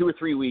knowing 2 or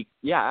 3 weeks,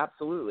 yeah,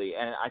 absolutely.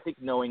 And I think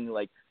knowing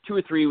like 2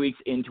 or 3 weeks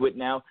into it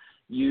now,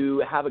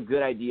 you have a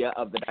good idea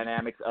of the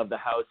dynamics of the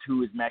house,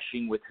 who is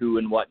meshing with who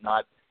and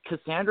whatnot.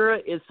 Cassandra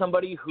is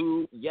somebody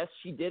who, yes,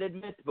 she did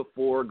admit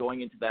before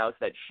going into the house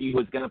that she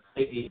was going to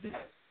play the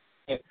exact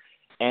same.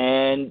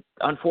 And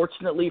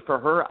unfortunately for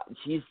her,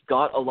 she's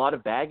got a lot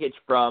of baggage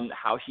from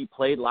how she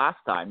played last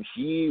time.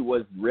 She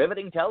was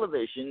riveting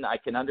television. I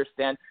can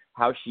understand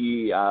how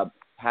she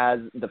has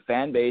the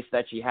fan base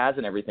that she has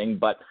and everything.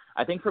 But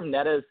I think from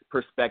Netta's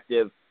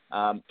perspective,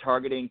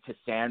 targeting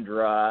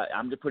Cassandra,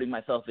 I'm just putting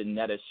myself in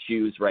Netta's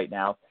shoes right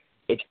now.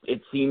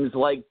 It seems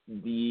like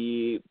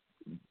the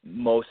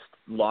most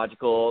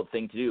logical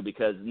thing to do,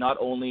 because not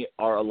only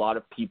are a lot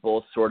of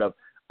people sort of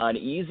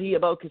uneasy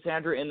about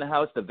Cassandra in the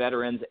house, the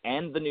veterans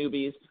and the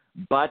newbies,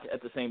 but at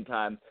the same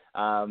time,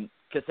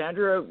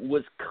 Cassandra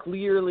was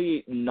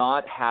clearly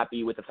not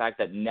happy with the fact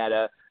that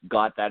Netta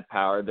got that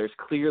power. There's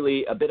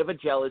clearly a bit of a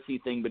jealousy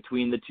thing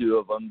between the two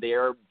of them.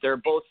 They're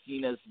both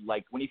seen as,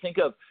 like, when you think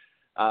of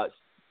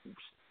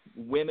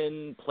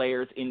women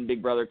players in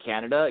Big Brother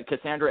Canada,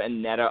 Cassandra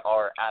and Netta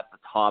are at the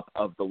top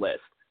of the list,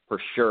 for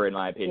sure, in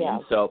my opinion.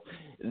 Yeah. So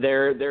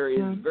there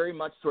is very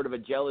much sort of a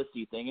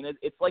jealousy thing, and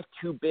it's like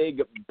 2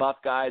 big buff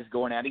guys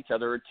going at each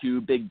other, or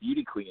 2 big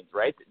beauty queens,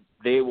 right?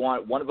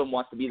 One of them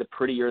wants to be the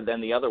prettier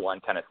than the other one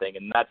kind of thing,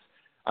 and that's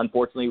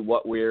unfortunately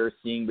what we're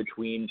seeing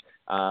between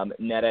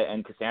Netta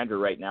and Cassandra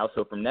right now.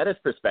 So from Netta's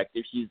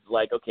perspective, she's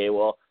like, okay,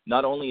 well,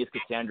 not only is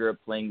Cassandra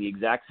playing the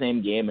exact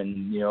same game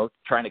and,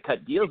 trying to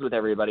cut deals with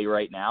everybody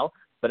right now,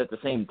 but at the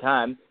same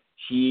time,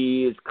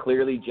 she is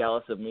clearly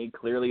jealous of me,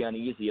 clearly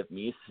uneasy of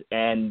me,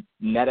 and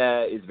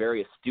Netta is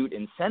very astute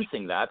in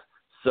sensing that.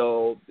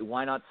 So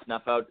why not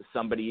snuff out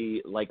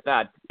somebody like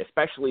that,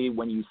 especially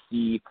when you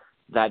see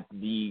that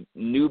the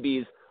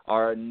newbies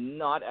are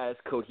not as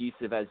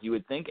cohesive as you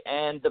would think,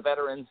 and the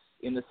veterans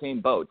in the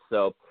same boat.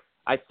 So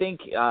I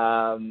think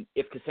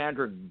if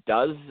Cassandra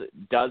does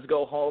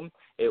go home,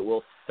 it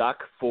will suck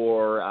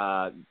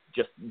for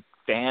just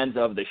fans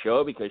of the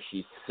show, because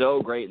she's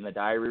so great in the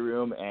diary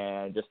room,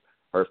 and just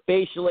her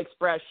facial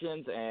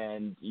expressions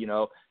and,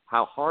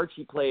 how hard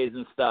she plays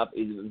and stuff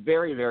is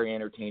very, very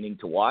entertaining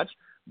to watch.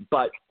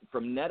 But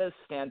from Netta's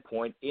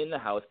standpoint in the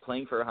house,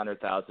 playing for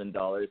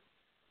 $100,000,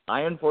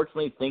 I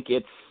unfortunately think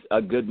it's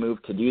a good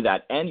move to do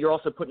that. And you're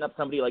also putting up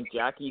somebody like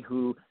Jackie,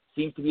 who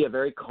seems to be a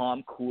very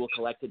calm, cool,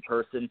 collected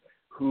person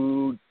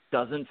who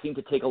doesn't seem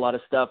to take a lot of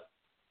stuff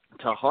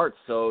to heart.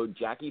 So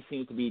Jackie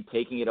seems to be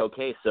taking it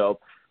okay. So,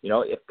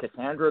 if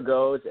Cassandra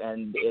goes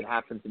and it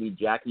happens to be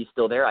Jackie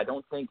still there, I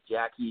don't think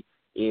Jackie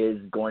is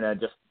going to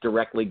just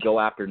directly go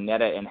after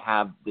Netta and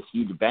have this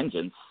huge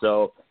vengeance.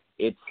 So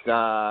it's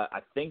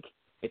I think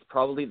it's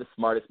probably the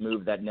smartest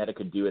move that Netta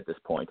could do at this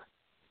point.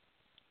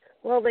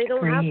 Well, they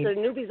don't have to. The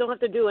newbies don't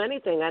have to do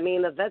anything. I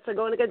mean, the vets are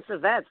going against the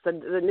vets. The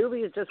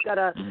newbies just got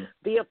to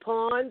be a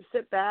pawn,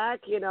 sit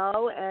back,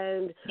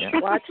 and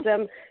watch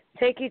them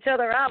take each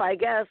other out, I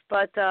guess.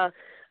 But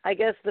I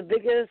guess the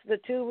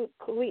 2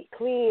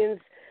 queens,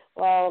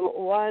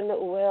 one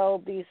will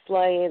be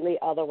slaying the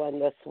other one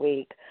this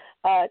week.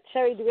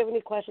 Cherry, do we have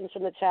any questions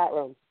from the chat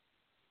room?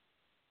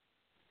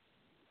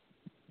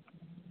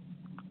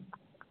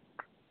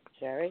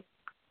 Cherry?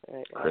 All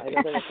right. I don't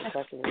think there's a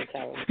question in the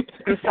chat room.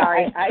 I'm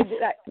sorry. I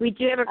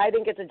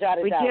didn't get to jot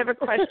it down. We do have a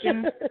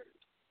question.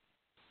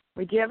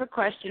 We do have a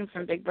question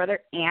from Big Brother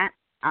Ant.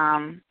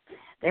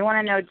 They want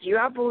to know, do you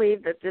all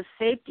believe that this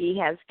safety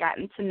has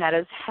gotten to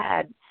Netta's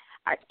head,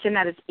 to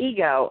Netta's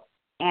ego,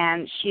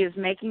 and she is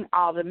making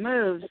all the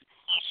moves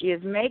she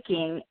is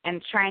making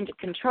and trying to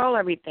control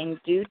everything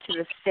due to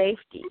the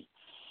safety?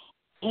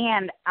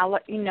 And I'll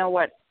let you know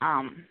what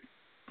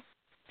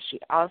she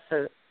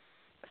also,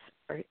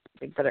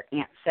 Big Brother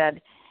Ant said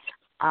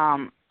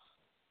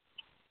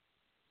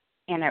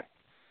in a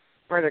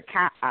further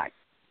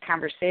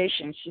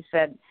conversation. She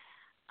said,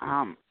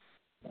 don't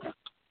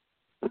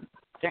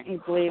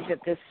you believe that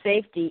this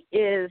safety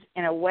is,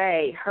 in a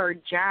way, her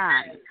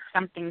John,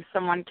 something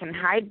someone can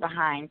hide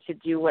behind to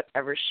do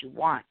whatever she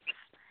wants?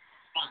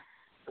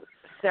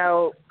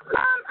 So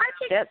I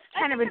think that's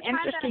kind of an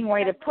interesting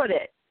way to put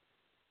it.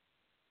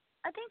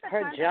 I think the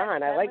Her content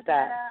John, I like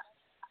that.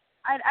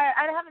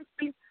 I haven't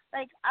seen,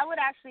 like, I would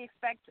actually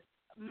expect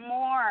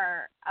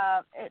more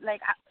of it,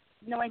 like,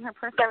 knowing her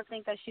person, I would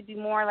think that she'd be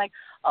more like,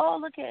 oh,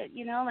 look at,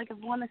 you know, like,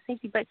 I've won the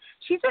safety. But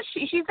she's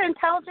an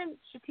intelligent,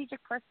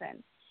 strategic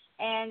person,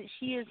 and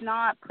she is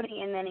not putting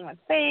it in anyone's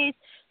face.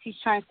 She's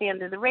trying to stay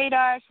under the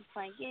radar. She's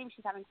playing games.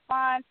 She's having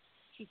fun.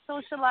 She's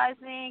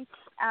socializing.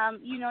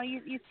 You know,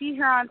 you see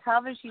her on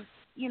television. She's,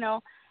 you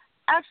know,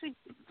 actually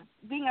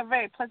being a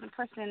very pleasant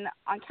person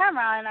on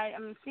camera, and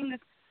I'm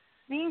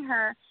seeing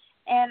her,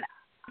 and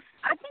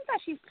I think that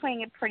she's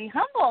playing it pretty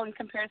humble in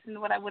comparison to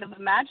what I would have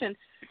imagined,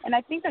 and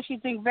I think that she's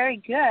doing very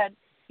good.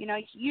 You know,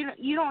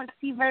 you don't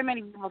see very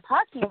many people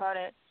talking about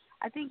it.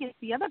 I think it's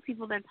the other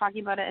people that are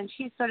talking about it, and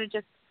she's sort of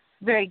just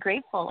very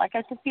grateful. Like,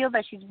 I feel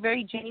that she's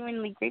very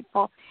genuinely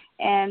grateful,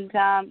 and,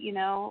 you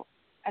know,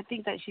 I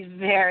think that she's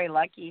very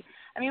lucky.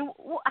 I mean,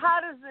 how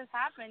does this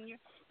happen?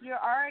 You're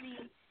already,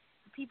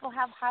 people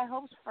have high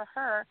hopes for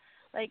her.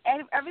 Like,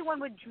 everyone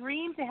would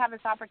dream to have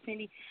this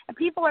opportunity, and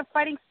people are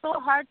fighting so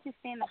hard to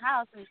stay in the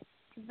house, and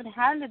she's been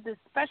handed this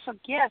special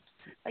gift.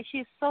 Like,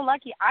 she's so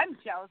lucky. I'm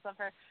jealous of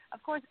her.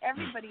 Of course,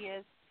 everybody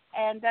is,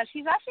 and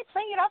she's actually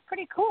playing it off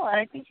pretty cool, and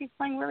I think she's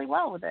playing really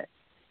well with it.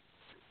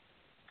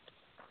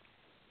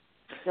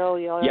 So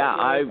your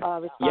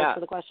response to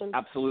the question?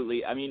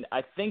 Absolutely. I mean,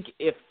 I think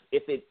if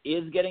it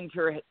is getting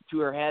to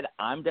her head,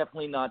 I'm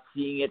definitely not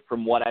seeing it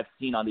from what I've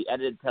seen on the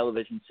edited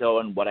television show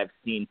and what I've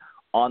seen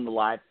on the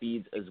live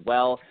feeds as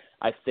well.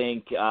 I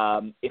think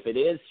if it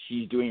is,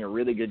 she's doing a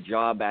really good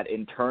job at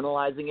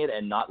internalizing it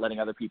and not letting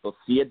other people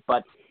see it.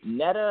 But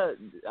Netta,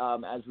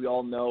 as we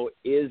all know,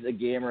 is a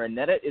gamer, and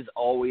Netta is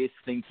always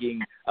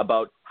thinking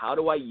about how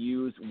do I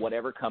use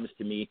whatever comes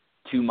to me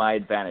to my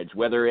advantage,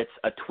 whether it's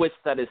a twist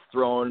that is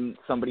thrown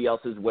somebody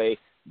else's way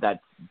that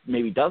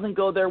maybe doesn't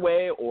go their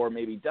way or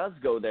maybe does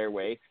go their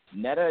way.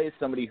 Netta is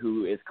somebody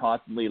who is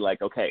constantly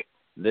like, okay,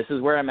 this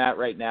is where I'm at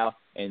right now,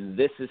 and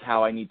this is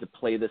how I need to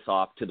play this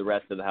off to the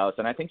rest of the house.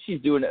 And I think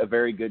she's doing a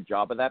very good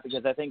job of that,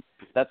 because I think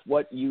that's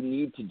what you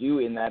need to do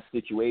in that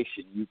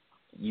situation.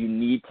 You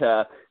need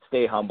to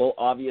stay humble.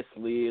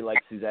 Obviously, like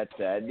Suzette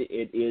said,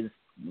 it is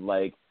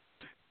like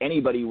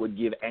anybody would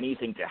give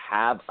anything to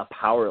have a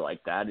power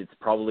like that. It's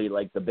probably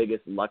like the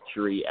biggest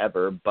luxury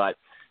ever. But,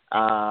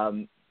 I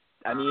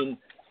mean,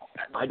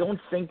 I don't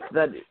think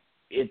that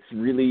it's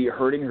really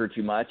hurting her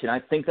too much. And I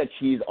think that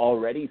she's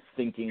already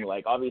thinking,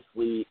 like,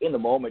 obviously in the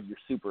moment you're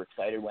super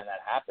excited when that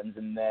happens.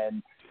 And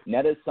then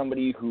Netta's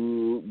somebody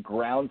who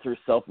grounds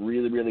herself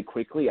really, really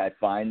quickly, I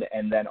find.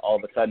 And then all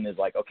of a sudden is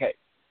like, okay,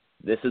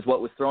 this is what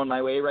was thrown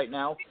my way right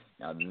now.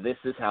 Now this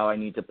is how I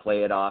need to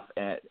play it off,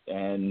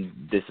 and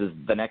this is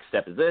the next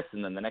step is this,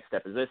 and then the next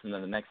step is this, and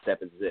then the next step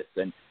is this.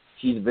 And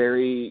she's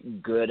very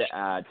good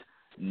at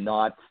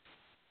not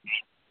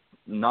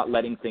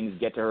letting things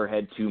get to her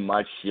head too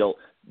much. She'll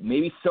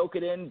maybe soak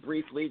it in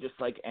briefly, just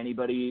like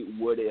anybody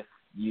would if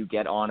you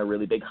get on a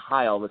really big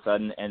high all of a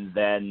sudden, and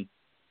then,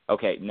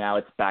 okay, now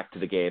it's back to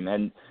the game.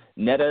 And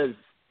Netta's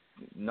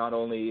not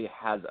only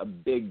has a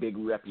big, big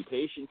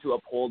reputation to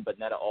uphold, but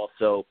Netta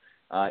also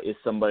is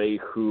somebody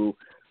who,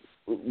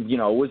 you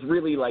know, was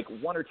really like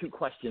one or two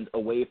questions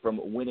away from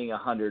winning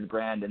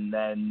 $100,000, and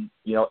then,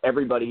 you know, there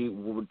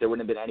wouldn't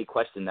have been any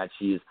question that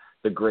she's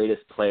the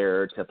greatest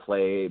player to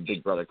play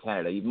Big Brother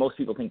Canada. Most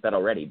people think that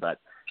already, but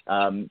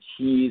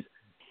she's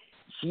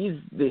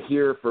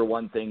here for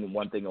one thing and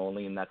one thing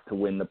only, and that's to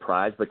win the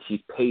prize. But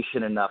she's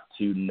patient enough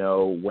to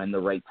know when the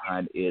right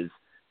time is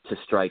to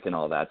strike and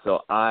all that. So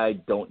I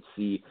don't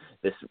see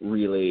this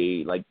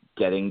really like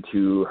getting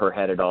to her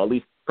head at all, at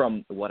least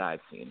from what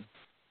I've seen.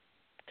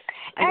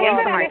 If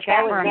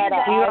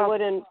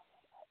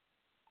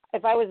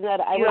I was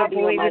Netta, I wouldn't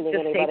be reminding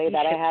anybody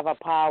that I have a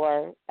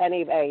power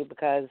anyway,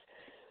 because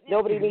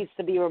nobody needs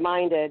to be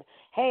reminded,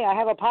 hey, I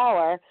have a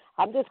power.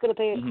 I'm just going to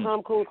play it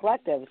calm, cool,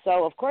 collective.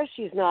 So, of course,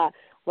 she's not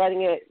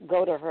letting it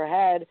go to her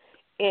head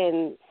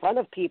in front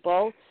of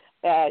people.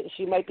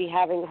 She might be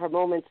having her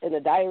moments in the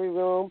diary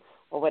room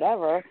or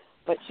whatever,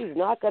 but she's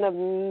not going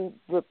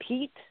to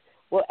repeat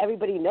what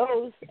everybody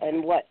knows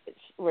and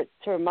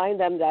to remind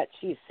them that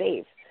she's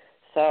safe.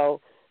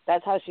 So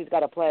that's how she's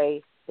got to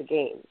play the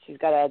game. She's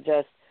got to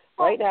just,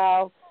 right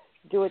now,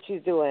 do what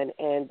she's doing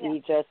and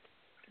be just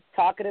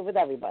talkative with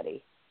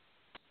everybody.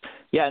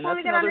 Yeah, and that's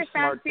another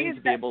smart thing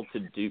to be able to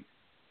do.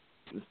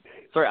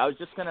 Sorry, I was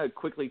just going to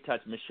quickly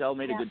touch. Michelle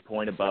made a good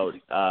point about,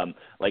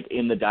 like,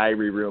 in the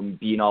diary room,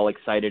 being all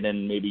excited,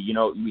 and maybe, you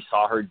know, we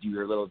saw her do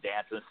her little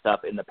dance and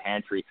stuff in the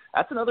pantry.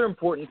 That's another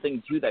important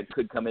thing, too, that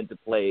could come into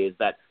play, is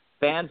that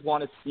fans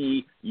want to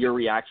see your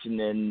reaction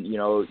and, you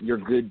know, your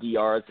good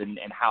DRs and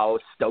how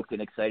stoked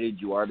and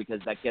excited you are,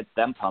 because that gets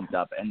them pumped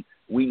up. And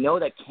we know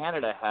that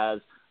Canada has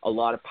a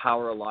lot of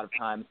power a lot of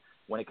times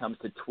when it comes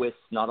to twists,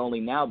 not only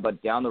now, but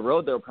down the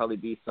road there will probably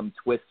be some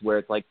twists where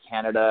it's like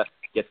Canada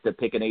gets to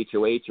pick an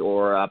HOH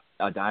or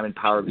a Diamond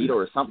Power Veto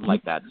or something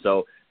like that.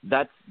 So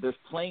there's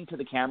playing to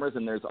the cameras,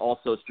 and there's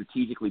also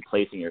strategically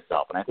placing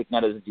yourself. And I think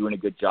Netta is doing a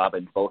good job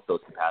in both those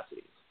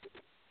capacities.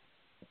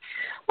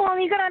 Well,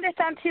 you got to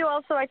understand too.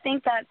 Also, I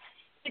think that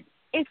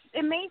it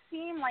may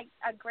seem like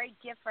a great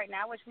gift right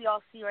now, which we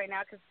all see right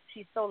now because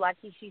she's so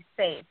lucky she's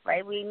safe,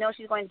 right? We know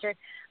she's going to church,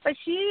 but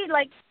she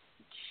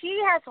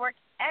has to work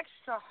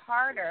extra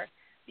harder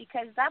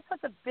because that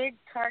puts a big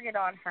target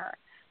on her.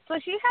 So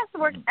she has to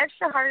work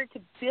extra harder to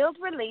build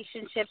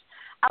relationships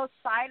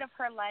outside of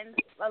her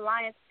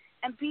alliance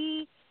and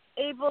be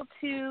able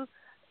to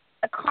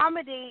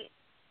accommodate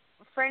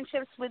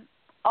friendships with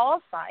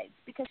all sides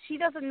because she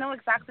doesn't know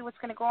exactly what's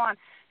going to go on.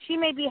 She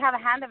may have a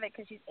hand of it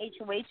because she's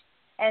HOH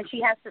and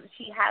she has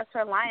her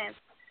alliance,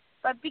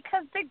 but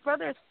because Big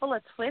Brother is full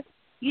of twists,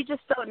 you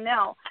just don't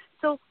know.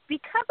 So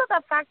because of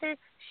that factor,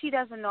 she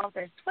doesn't know if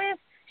there's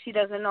twists. She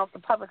doesn't know if the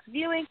public's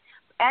viewing.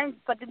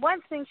 But the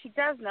one thing she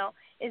does know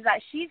is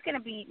that she's going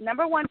to be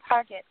number one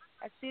target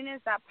as soon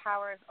as that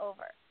power is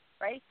over,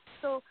 right?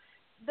 So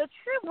the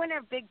true winner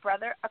of Big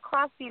Brother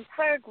across the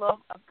entire globe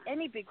of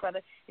any Big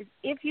Brother is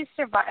if you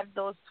survive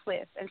those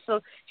twists. And so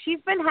she's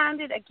been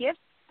handed a gift,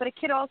 but it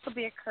could also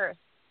be a curse.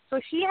 So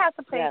she has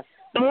to play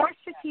more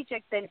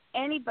strategic than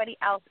anybody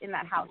else in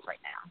that house right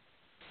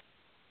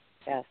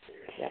now.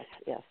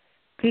 Yes.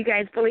 Do you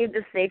guys believe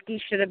the safety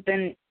should have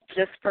been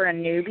just for a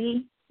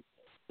newbie?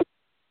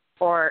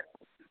 Or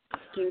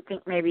do you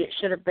think maybe it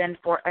should have been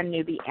for a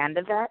newbie and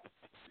a vet?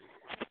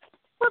 It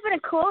would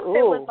have been cool if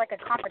it was like a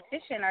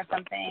competition or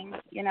something,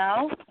 you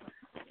know?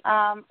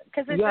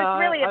 Because it's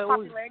really a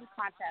popularity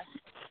contest.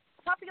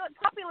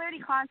 Popularity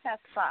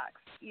contest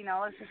sucks, you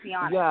know, let's just be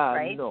honest,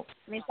 right? No.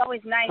 I mean, it's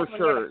always nice when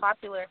you're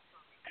popular.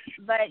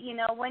 But, you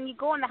know, when you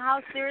go in the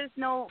house, there is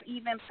no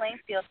even playing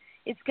field.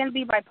 It's going to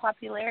be by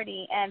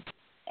popularity. And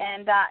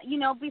you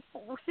know, as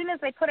soon as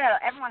they put it out,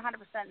 everyone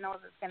 100% knows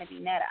it's going to be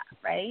Netta,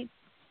 right?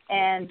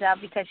 And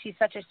because she's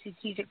such a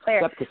strategic player.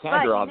 Except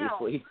Cassandra,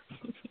 obviously.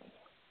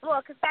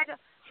 Well, Cassandra,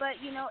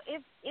 but, you know,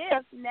 if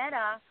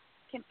Netta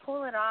can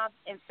pull it off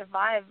and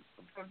survive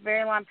for a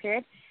very long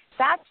period,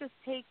 that just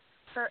takes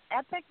her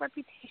epic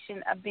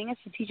reputation of being a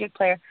strategic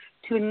player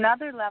to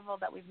another level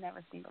that we've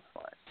never seen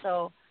before.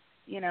 So,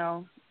 you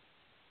know,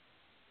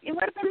 it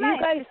would have been nice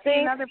to see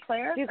another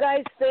player. Do you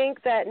guys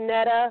think that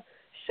Netta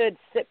should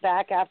sit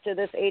back after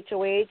this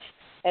HOH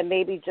and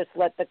maybe just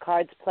let the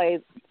cards play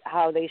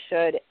how they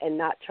should and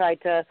not try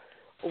to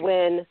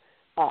win?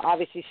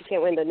 Obviously, she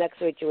can't win the next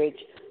HOH,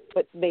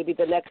 but maybe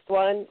the next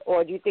one?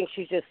 Or do you think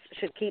she just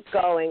should keep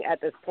going at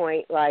this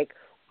point, like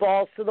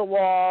balls to the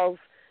walls,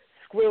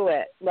 screw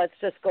it, let's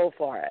just go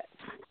for it?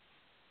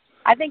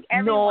 I think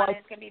everyone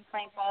is going to be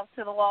playing balls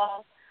to the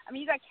walls. I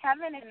mean, you got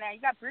Kevin in there,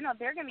 you got Bruno.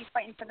 They're going to be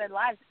fighting for their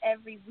lives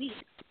every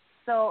week.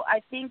 So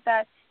I think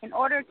that in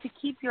order to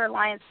keep your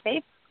alliance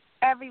safe,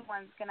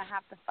 everyone's going to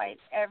have to fight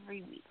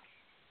every week.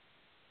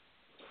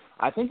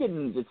 I think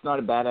it's not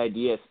a bad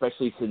idea,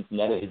 especially since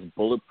Netta is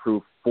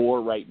bulletproof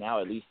for right now,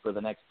 at least for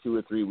the next 2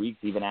 or 3 weeks,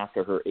 even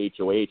after her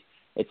HOH.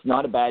 It's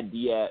not a bad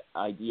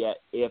idea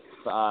if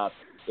a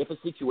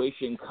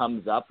situation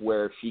comes up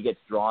where she gets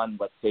drawn,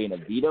 let's say, in a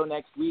veto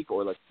next week,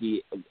 or let's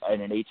see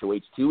in an HOH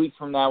 2 weeks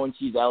from now when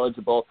she's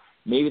eligible.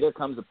 Maybe there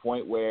comes a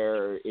point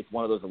where it's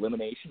one of those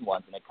elimination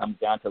ones, and it comes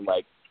down to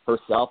like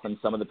herself and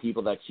some of the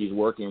people that she's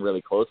working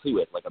really closely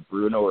with, like a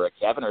Bruno or a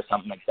Kevin or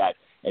something like that.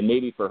 And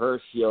maybe for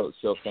her, she'll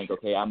think,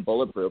 okay, I'm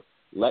bulletproof.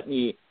 Let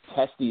me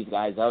test these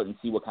guys out and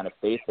see what kind of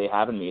faith they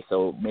have in me.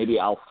 So maybe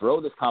I'll throw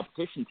this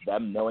competition to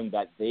them, knowing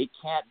that they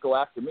can't go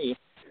after me,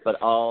 but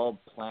I'll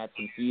plant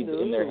some seeds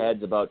in their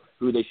heads about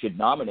who they should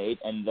nominate.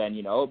 And then,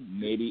 you know,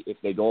 maybe if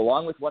they go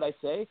along with what I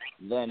say,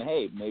 then,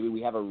 hey, maybe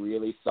we have a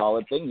really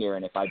solid thing here.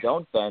 And if I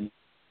don't, then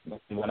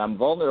when I'm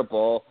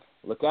vulnerable,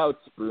 look out,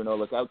 Bruno,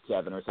 look out,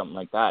 Kevin, or something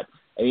like that.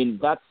 I mean,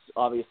 that's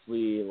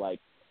obviously like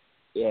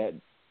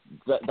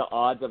the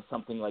odds of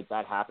something like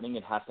that happening.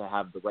 It has to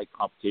have the right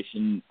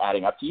competition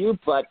adding up to you.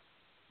 But,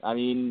 I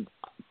mean,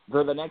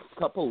 for the next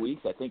couple of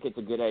weeks, I think it's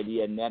a good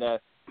idea.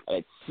 Netta,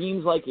 it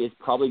seems like, is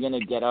probably going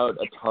to get out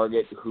a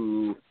target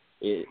who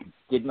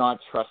did not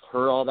trust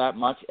her all that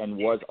much and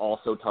was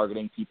also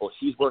targeting people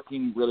she's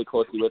working really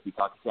closely with. We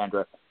talked to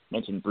Sandra,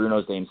 mentioned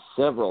Bruno's name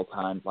several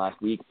times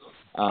last week.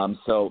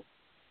 So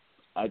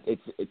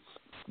it's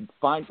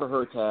fine for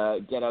her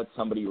to get out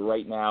somebody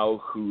right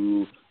now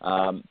who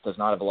does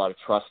not have a lot of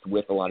trust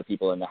with a lot of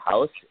people in the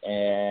house.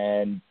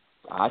 And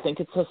I think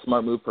it's a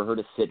smart move for her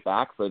to sit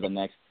back for the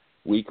next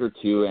week or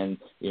two. And,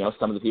 you know,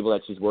 some of the people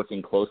that she's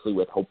working closely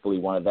with, hopefully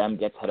one of them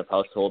gets head of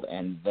household,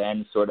 and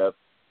then sort of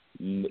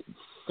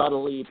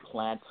subtly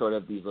plant sort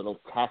of these little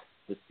tests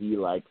to see,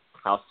 like,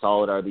 how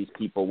solid are these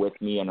people with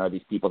me, and are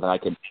these people that I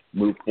can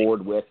move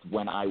forward with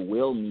when I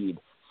will need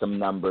some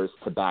numbers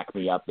to back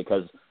me up,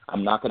 because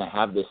I'm not going to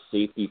have this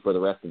safety for the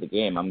rest of the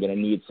game. I'm going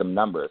to need some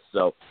numbers.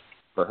 So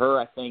for her,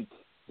 I think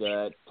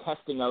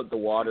testing out the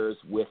waters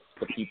with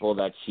the people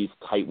that she's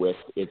tight with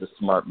is a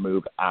smart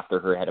move after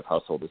her head of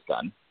household is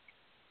done.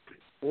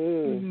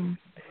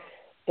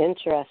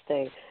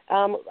 Interesting.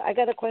 I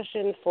got a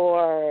question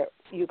for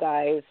you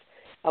guys.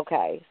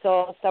 Okay, so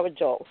I'll start with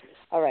Joel.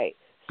 All right.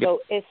 So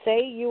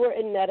say you were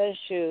in Netta's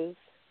shoes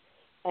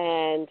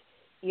and,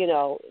 you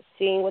know,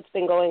 seeing what's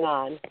been going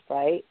on,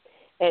 right?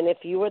 And if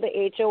you were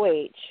the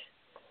HOH,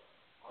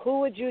 who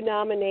would you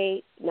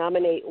nominate?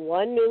 Nominate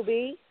one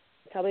newbie,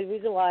 tell me the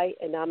reason why,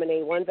 and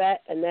nominate one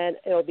vet, and then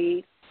it'll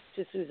be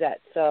to Suzette.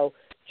 So,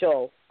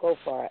 Joel, go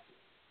for it.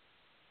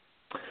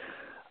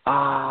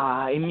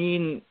 I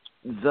mean,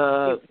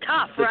 it's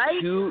tough,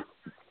 right?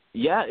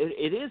 Yeah,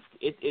 it is.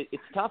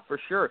 It's tough for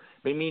sure.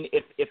 But I mean,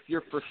 if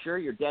you're for sure,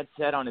 you're dead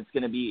set on it's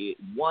going to be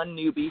one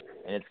newbie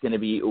and it's going to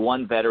be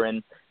one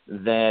veteran,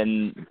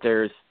 then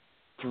there's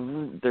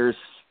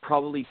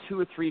probably two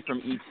or three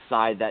from each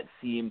side that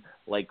seem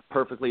like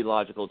perfectly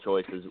logical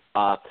choices.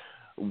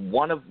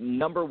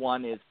 Number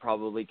one is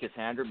probably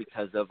Cassandra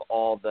because of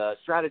all the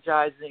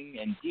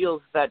strategizing and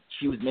deals that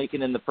she was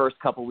making in the first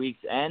couple weeks,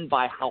 and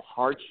by how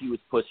hard she was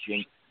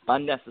pushing,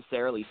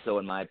 unnecessarily so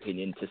in my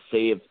opinion, to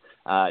save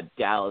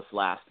Dallas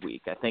last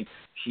week. I think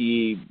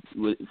she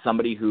was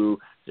somebody who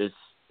just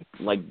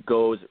like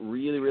goes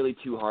really, really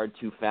too hard,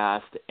 too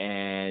fast,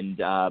 and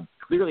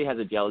clearly has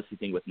a jealousy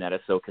thing with Netta.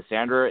 So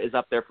Cassandra is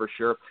up there for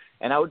sure,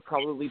 and I would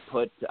probably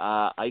put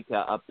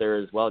Ika up there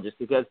as well, just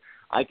because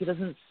Ika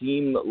doesn't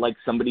seem like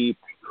somebody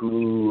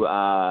who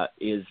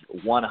is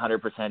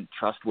 100%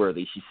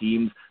 trustworthy. She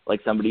seems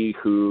like somebody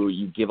who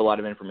you give a lot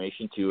of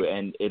information to,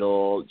 and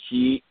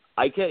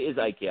Ika is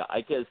Ika.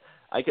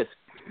 Ika's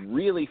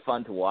really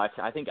fun to watch.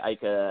 I think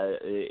Ika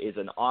is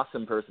an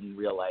awesome person in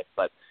real life,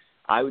 but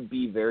I would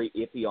be very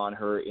iffy on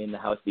her in the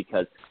house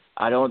because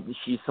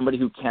she's somebody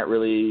who can't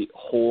really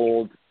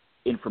hold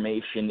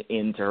information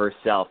into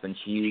herself, and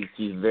she's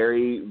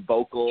very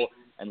vocal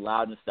and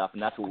loud and stuff,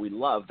 and that's what we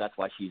love. That's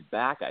why she's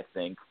back, I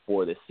think,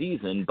 for this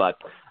season. But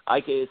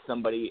Ika is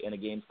somebody in a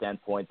game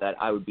standpoint that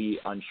I would be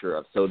unsure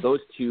of. So those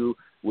two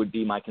would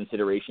be my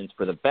considerations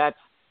for the bets.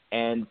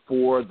 And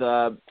for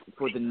the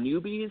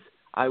newbies,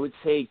 I would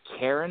say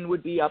Karen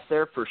would be up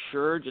there for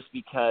sure, just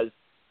because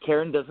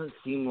Karen doesn't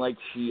seem like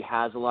she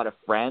has a lot of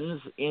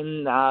friends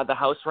in the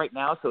house right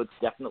now, so it's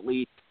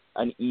definitely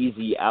an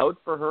easy out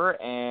for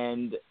her.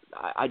 And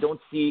I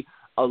don't see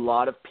a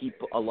lot of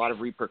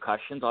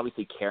repercussions.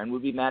 Obviously, Karen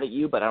would be mad at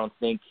you, but I don't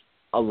think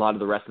a lot of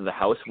the rest of the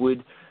house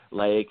would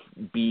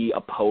be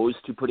opposed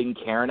to putting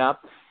Karen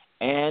up.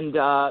 And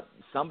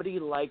somebody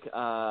like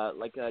a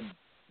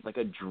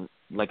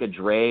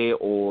Dre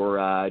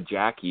or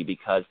Jackie,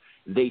 because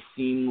they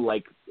seem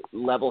like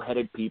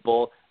level-headed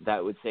people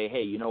that would say,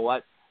 hey, you know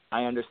what?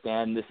 I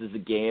understand this is a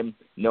game,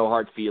 no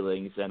hard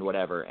feelings and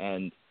whatever.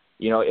 And,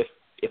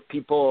 if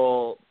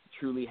people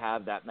truly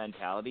have that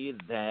mentality,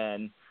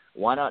 then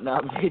why not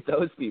nominate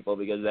those people?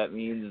 Because that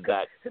means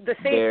that the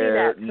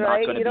they're nets, not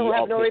right? going to You be don't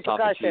all have no pissed off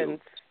at you.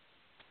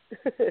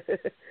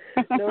 repercussions.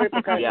 No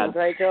repercussions, Yeah.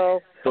 right,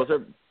 Joel? Those are...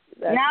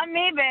 Not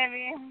me,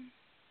 baby.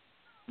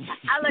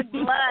 I like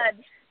blood.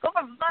 Go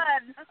for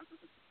blood.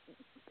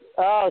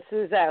 Oh,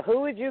 Suzette,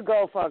 who would you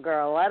go for,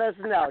 girl? Let us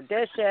know.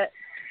 Dish it.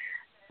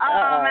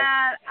 Oh,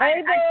 man.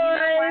 Hey,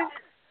 boys.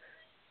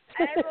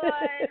 Hey,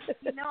 boys.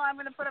 I'm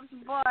going to put up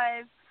some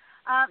boys.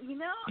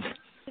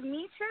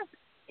 Demetrius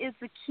is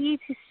the key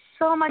to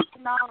so much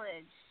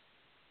knowledge.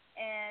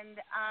 And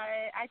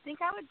I think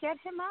I would get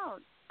him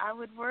out. I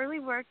would really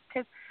work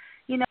because,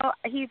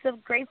 he's a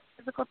great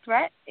physical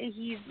threat.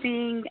 He's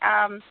being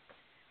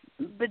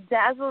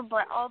bedazzled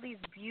by all these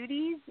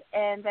beauties.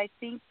 And I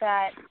think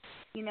that,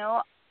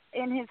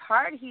 in his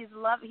heart, he's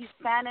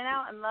fanning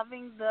out and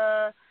loving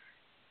the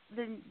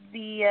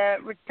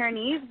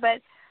returnees,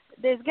 but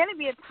there's going to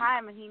be a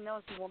time when he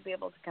knows he won't be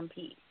able to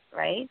compete,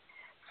 right?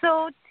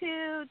 So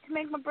to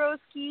make my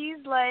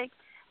broskies like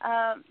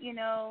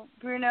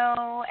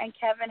Bruno and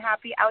Kevin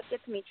happy, I would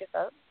get Demetrius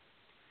out,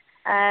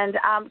 and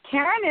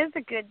Karen is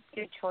a good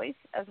choice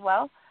as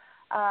well,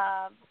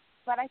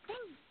 but I think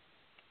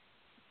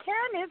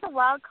Karen is a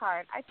wild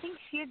card. I think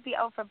she'd be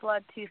out for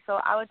blood too, so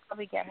I would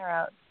probably get her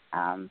out.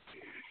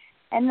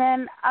 And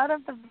then out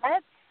of the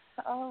vets,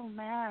 oh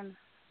man.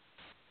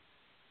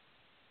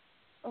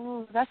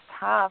 Oh, that's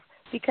tough.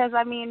 Because,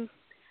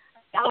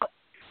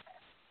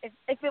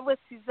 if it was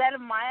Suzette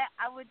Amaya,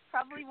 I would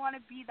probably want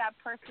to be that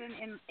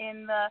person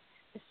in the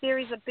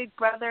series of Big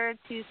Brother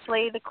to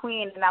slay the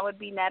queen, and that would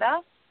be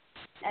Netta.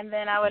 And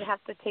then I would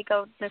have to take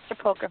out Mr.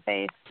 Poker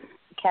Face,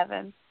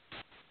 Kevin.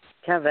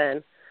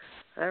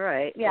 All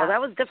right. Yeah. Well, that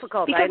was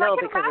difficult. Because I know,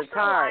 can because it's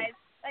hard.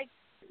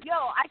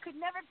 I could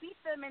never beat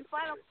them in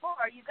Final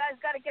Four. You guys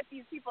got to get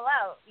these people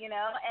out, and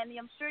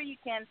I'm sure you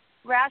can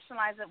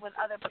rationalize it with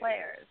other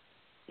players,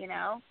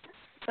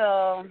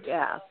 So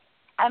yeah,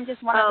 I'm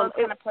just one of those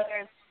kind of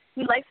players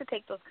who likes to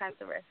take those kinds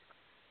of risks.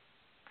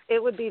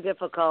 It would be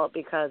difficult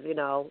because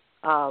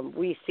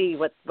we see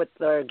what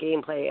their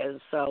gameplay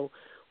is, so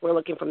we're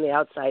looking from the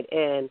outside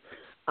in.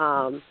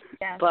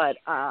 Yes. But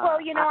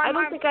I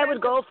don't think I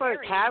would go for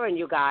Karen,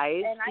 you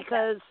guys,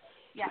 because.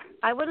 Yeah.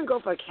 I wouldn't go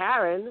for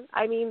Karen.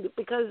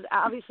 Because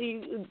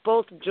obviously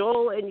both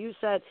Joel and you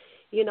said,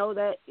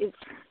 that it's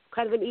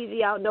kind of an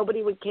easy out.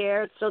 Nobody would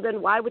care. So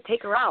then why would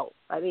take her out?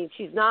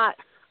 She's not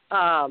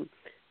a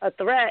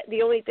threat.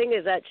 The only thing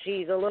is that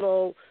she's a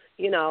little,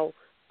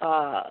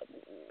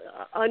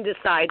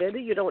 undecided.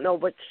 You don't know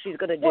what she's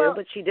going to do.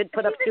 But she did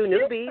put up two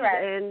newbies.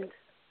 And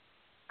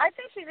I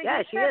think she's a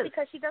Yeah, huge she fan is.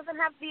 because she doesn't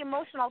have the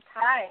emotional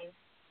ties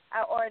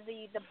or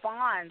the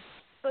bonds.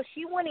 So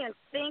she wouldn't even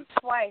think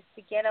twice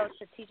to get out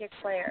strategic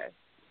players.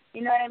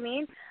 You know what I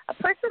mean? A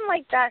person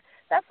like that,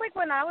 that's like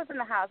when I was in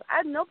the house. I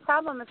had no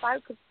problem if I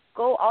could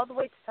go all the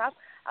way to top.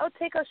 I would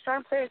take out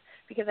strong players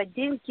because I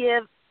didn't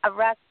give a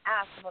rat's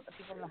ass about the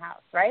people in the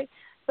house, right?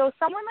 So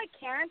someone like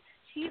Karen,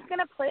 she's going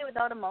to play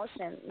without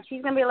emotion.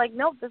 She's going to be like,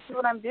 nope, this is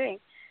what I'm doing.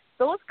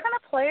 Those kind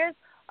of players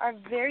are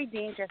very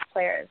dangerous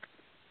players.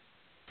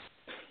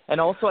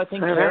 And also, I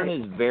think Karen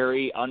is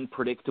very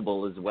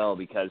unpredictable as well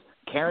because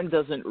Karen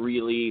doesn't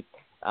really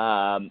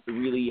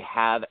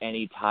have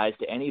any ties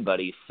to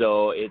anybody.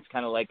 So it's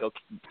kind of like, okay,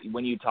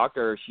 when you talk to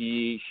her,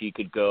 she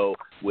could go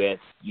with,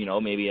 you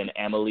know, maybe an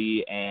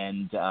Emily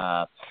and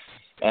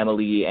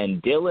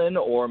Dylan,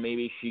 or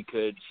maybe she's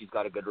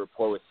got a good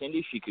rapport with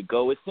Cindy. She could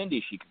go with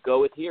Cindy. She could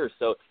go with here.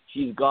 So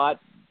she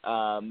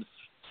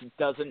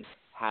doesn't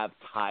have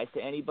ties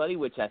to anybody,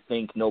 which I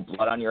think no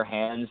blood on your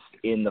hands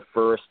in the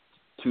first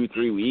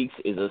 2-3 weeks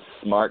is a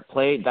smart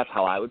play. That's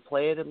how I would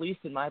play it, at least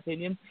in my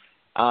opinion.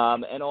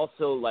 And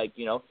also, like,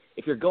 you know,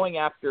 if you're going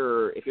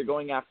after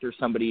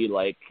somebody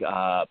like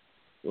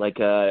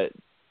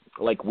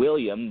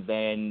William,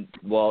 then,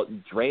 well,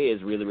 Dre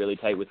is really, really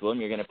tight with William.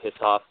 You're going to piss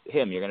off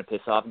him. You're going to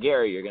piss off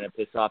Gary. You're going to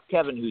piss off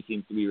Kevin, who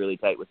seems to be really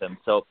tight with him.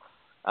 So,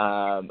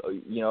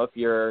 you know, if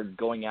you're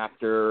going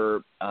after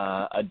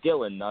a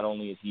Dylan, not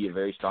only is he a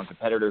very strong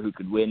competitor who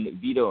could win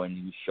veto and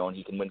he's shown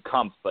he can win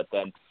comps, but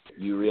then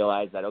you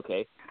realize that,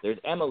 okay, there's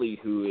Emily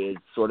who is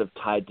sort of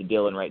tied to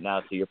Dylan right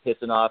now, so you're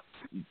pissing off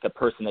the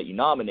person that you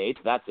nominate.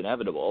 That's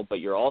inevitable, but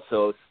you're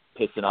also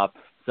pissing off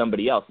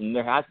somebody else. And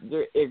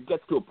it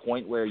gets to a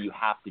point where you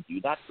have to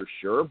do that for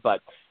sure,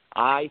 but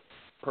I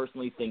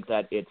personally think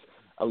that it's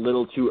a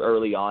little too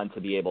early on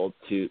to be able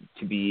to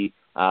be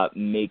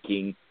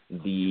making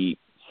the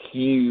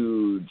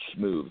huge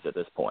moves at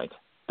this point.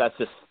 That's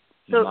just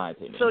my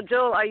opinion. So,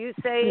 Joel, are you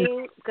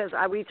saying, because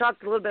we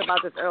talked a little bit about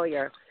this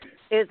earlier,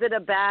 is it a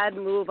bad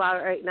move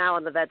right now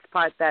on the vets'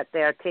 part that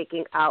they're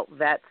taking out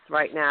vets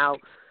right now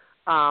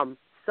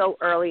so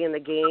early in the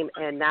game,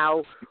 and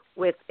now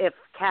if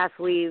Cass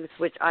leaves,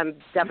 which I'm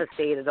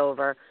devastated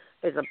over,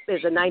 is a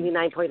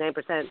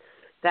 99.9%,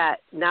 that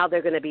now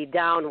they're going to be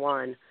down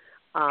one.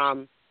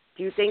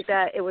 Do you think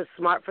that it was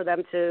smart for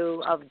them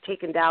to have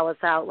taken Dallas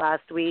out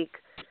last week,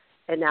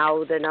 and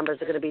now their numbers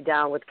are going to be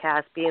down with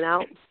Cass being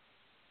out?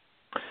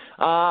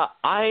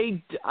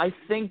 I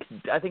think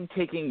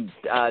taking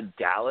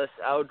Dallas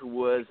out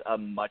was a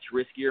much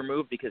riskier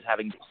move because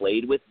having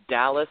played with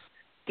Dallas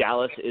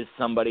is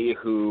somebody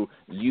who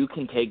you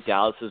can take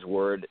Dallas's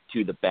word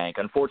to the bank.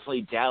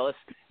 Unfortunately, Dallas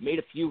made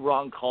a few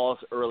wrong calls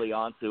early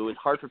on, so it was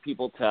hard for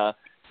people to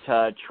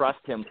trust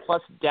him.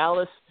 Plus,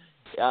 Dallas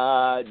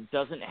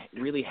doesn't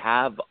really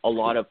have a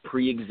lot of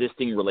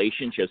pre-existing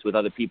relationships with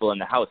other people in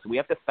the house. So we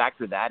have to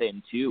factor that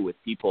in too with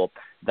people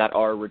that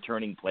are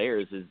returning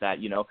players, is that,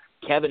 you know,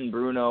 Kevin,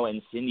 Bruno,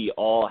 and Cindy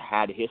all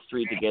had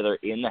history together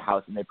in the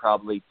house, and they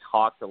probably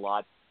talked a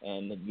lot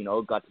and, you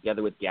know, got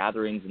together with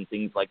gatherings and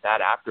things like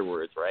that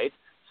afterwards, right?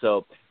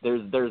 So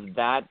there's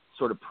that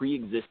sort of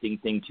pre-existing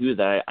thing too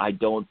that I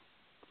don't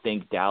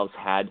think Dallas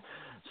had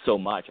so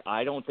much.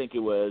 I don't think it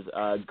was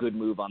a good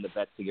move on the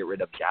vets to get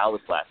rid of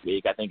Dallas last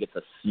week. I think it's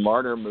a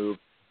smarter move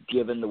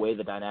given the way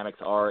the dynamics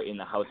are in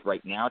the house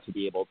right now to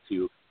be able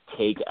to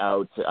take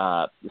out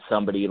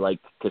somebody like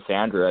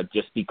Cassandra,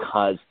 just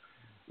because,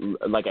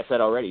 like I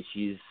said already,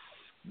 she's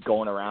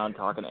going around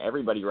talking to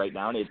everybody right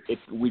now, and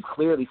we've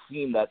clearly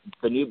seen that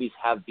the newbies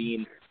have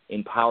been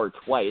in power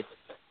twice,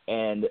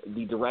 and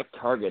the direct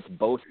targets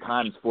both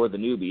times for the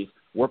newbies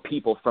were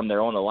people from their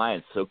own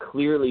alliance. So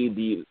clearly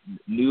the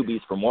newbies,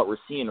 from what we're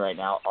seeing right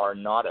now, are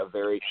not a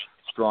very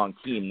strong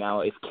team.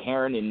 Now, if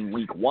Karen in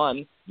week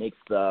one makes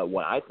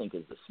what I think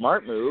is the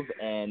smart move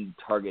and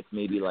targets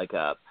maybe like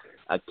a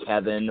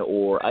Kevin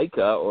or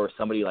Ika or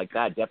somebody like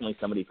that, definitely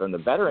somebody from the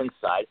veterans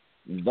side,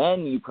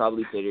 then you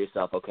probably say to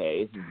yourself,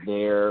 okay,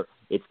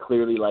 it's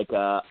clearly like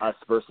a us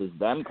versus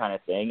them kind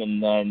of thing,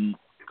 and then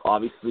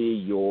obviously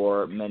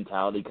your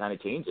mentality kind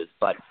of changes.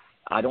 But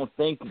I don't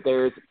think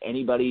there's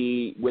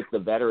anybody with the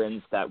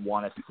veterans that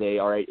want to say,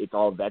 all right, it's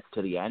all vets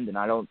to the end,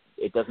 and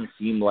it doesn't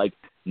seem like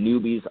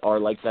newbies are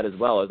like that as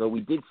well, although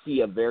we did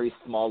see a very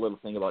small little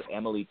thing about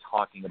Emily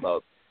talking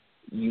about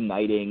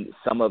uniting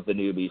some of the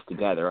newbies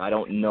together. I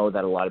don't know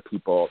that a lot of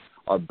people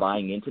are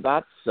buying into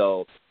that.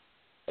 So,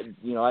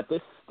 you know, at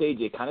this stage,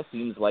 it kind of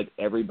seems like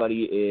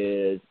everybody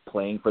is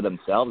playing for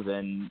themselves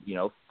and, you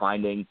know,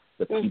 finding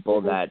the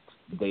people that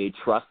they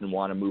trust and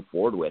want to move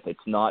forward with. It's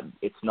not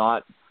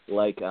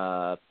like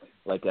a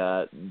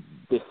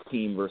this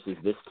team versus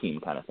this team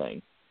kind of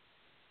thing.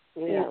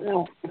 Yeah,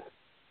 no,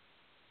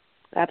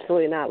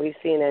 absolutely not. We've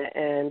seen it,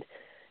 and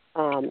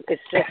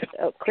it's just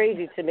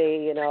crazy to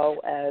me, you know,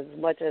 as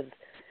much as,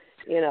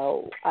 you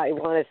know, I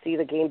want to see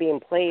the game being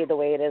played the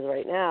way it is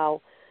right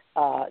now,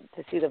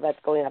 to see the vets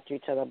going after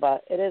each other.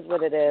 But it is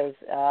what it is.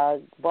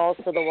 Balls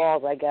to the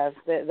walls, I guess.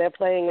 They're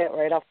playing it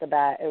right off the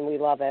bat, and we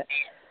love it.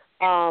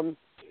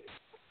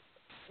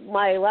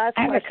 my last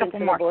I have a question couple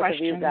for more both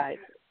questions. of you guys.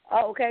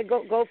 Oh, okay,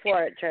 go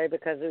for it, Cherry,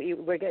 because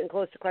we're getting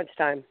close to crunch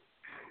time.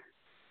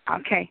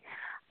 Okay.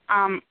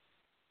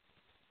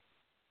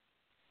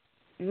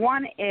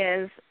 One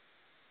is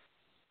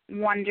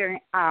wondering,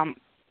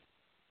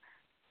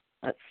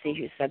 let's see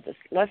who said this.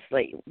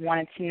 Leslie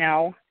wanted to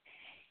know,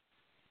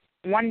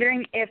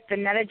 wondering if the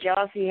Netta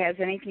jealousy has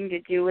anything to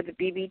do with the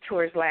BB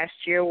tours last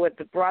year with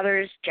the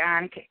brothers,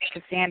 John,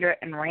 Cassandra,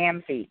 and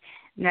Ramsey.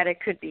 Netta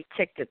could be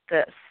ticked at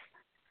this.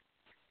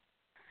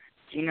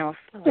 Do you know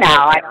if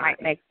that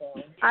might make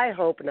sense? I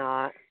hope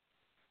not.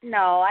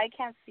 No, I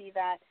can't see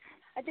that.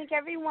 I think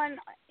everyone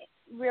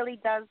really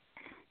does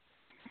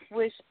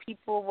wish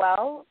people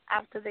well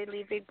after they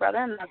leave Big Brother,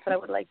 and that's what I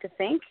would like to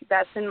think.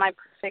 That's in my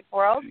perfect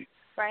world,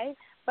 right?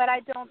 But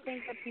I don't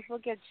think that people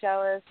get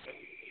jealous.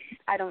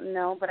 I don't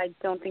know, but I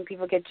don't think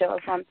people get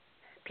jealous on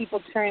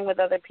people cheering with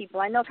other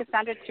people. I know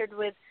Cassandra cheered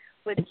with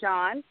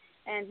John,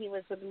 and he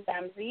was with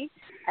Ramsey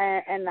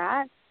and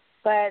that.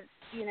 But,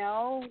 you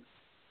know,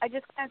 I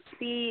just can't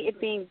see it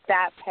being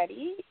that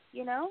petty,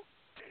 you know?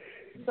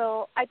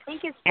 So I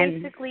think it's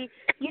basically,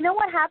 you know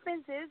what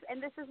happens is,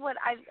 and this is what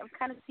I've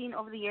kind of seen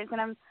over the years,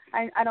 and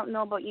I don't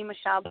know about you,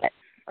 Michelle,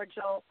 or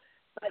Joel,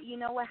 but you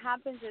know what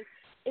happens is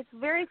it's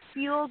very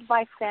fueled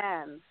by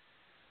fans.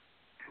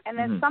 And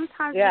then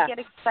sometimes we get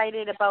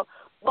excited about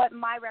what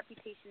my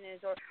reputation is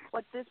or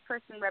what this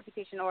person's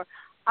reputation, or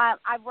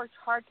I've worked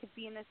hard to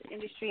be in this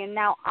industry, and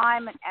now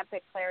I'm an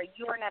epic player.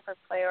 You're an epic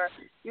player.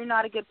 You're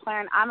not a good player,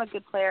 and I'm a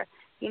good player.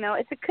 You know,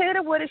 it's a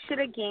coulda, woulda,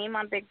 shoulda game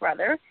on Big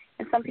Brother,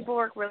 and some people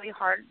work really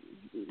hard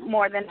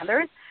more than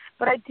others.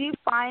 But I do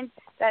find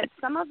that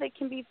some of it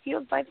can be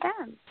fueled by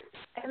fans.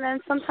 And then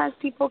sometimes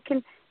people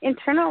can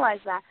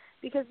internalize that,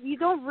 because you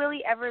don't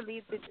really ever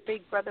leave this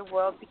Big Brother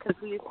world, because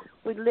we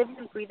live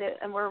and breathe it,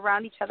 and we're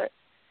around each other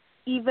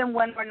even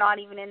when we're not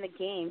even in the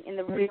game, in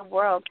the real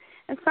world.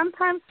 And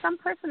sometimes some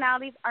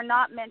personalities are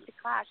not meant to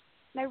clash.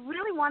 And I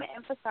really want to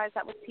emphasize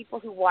that with people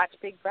who watch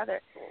Big Brother.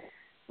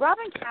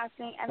 Robin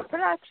Casting and the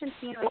production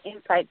team of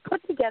Inside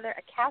put together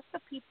a cast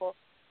of people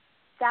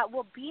that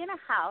will be in a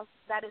house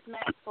that is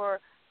meant for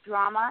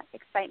drama,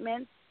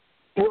 excitement,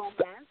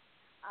 romance.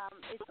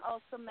 It's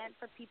also meant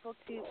for people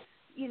to,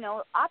 you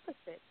know,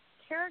 opposite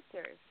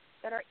characters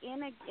that are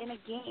in a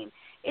game.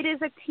 It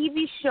is a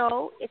TV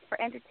show. It's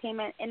for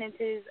entertainment, and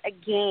it is a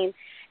game.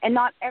 And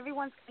not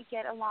everyone's going to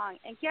get along.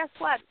 And guess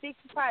what? Big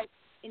surprise.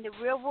 In the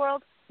real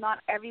world, not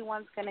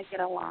everyone's going to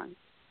get along.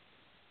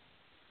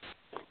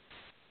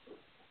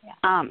 Yeah.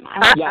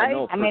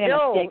 I made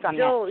a mistake on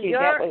that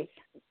too.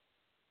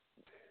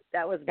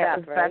 That was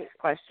Beth, right? Beth's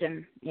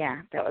question.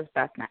 Yeah, that was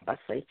Beth, not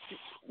Leslie.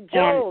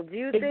 Joel, do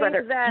you think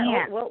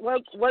that?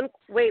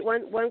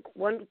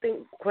 One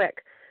thing,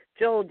 quick.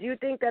 Joel, do you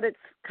think that it's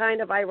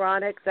kind of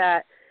ironic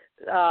that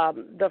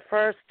the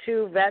first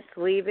two vets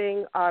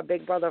leaving are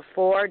Big Brother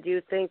 4? Do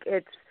you think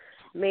it's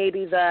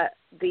maybe that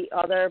the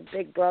other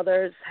Big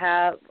Brothers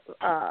have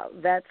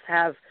vets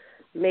have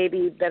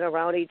maybe been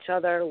around each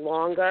other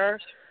longer?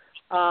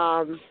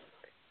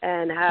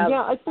 And have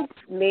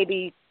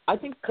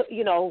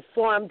you know,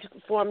 formed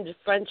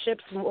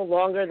friendships more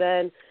longer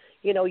than,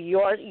 you know,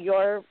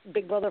 your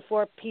Big Brother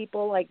 4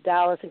 people like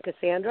Dallas and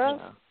Cassandra?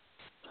 Yeah.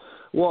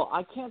 Well,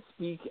 I can't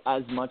speak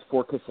as much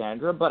for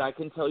Cassandra, but I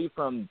can tell you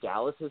from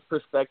Dallas's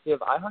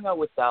perspective, I hung out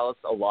with Dallas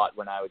a lot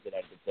when I was in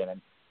Edmonton,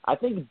 and I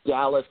think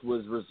Dallas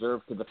was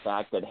reserved to the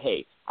fact that,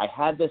 hey, I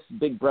had this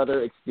Big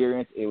Brother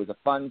experience, it was a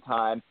fun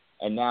time,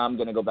 and now I'm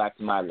going to go back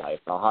to my life.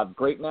 I'll have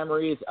great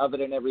memories of it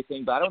and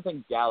everything, but I don't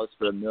think Dallas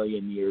for a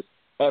million years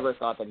ever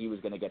thought that he was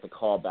going to get the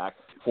call back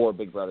for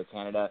Big Brother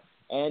Canada.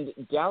 And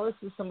Dallas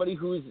is somebody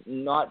who's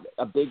not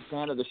a big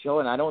fan of the show,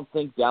 and I don't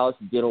think Dallas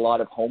did a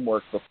lot of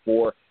homework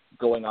before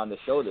going on the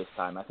show this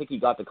time. I think he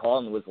got the call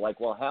and was like,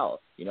 well,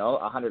 hell, you know,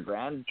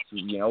 $100,000,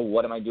 you know,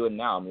 what am I doing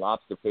now? I'm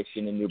lobster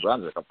fishing in New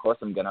Brunswick. Of course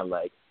I'm going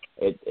to,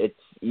 it's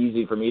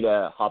easy for me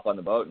to hop on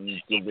the boat and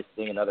give this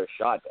thing another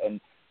shot.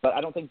 But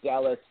I don't think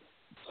Dallas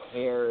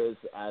cares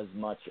as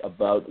much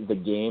about the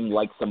game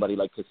like somebody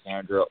like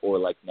Cassandra or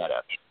like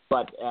Netta.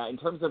 But in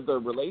terms of the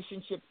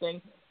relationship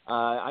thing,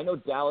 I know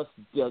Dallas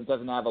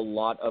doesn't have a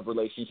lot of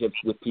relationships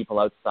with people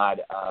outside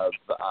of,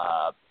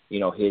 you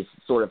know, his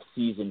sort of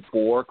season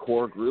 4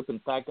 core group. In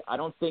fact, I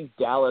don't think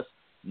Dallas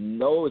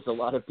knows a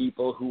lot of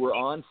people who were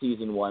on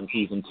season 1,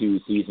 season 2,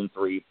 season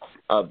 3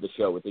 of the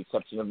show, with the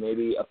exception of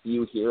maybe a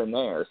few here and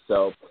there.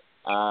 So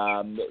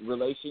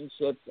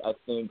relationships, I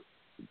think,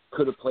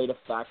 could have played a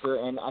factor.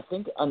 And I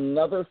think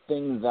another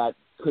thing that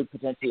could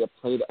potentially have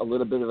played a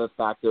little bit of a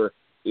factor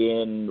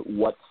in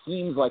what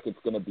seems like it's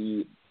going to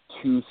be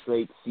 2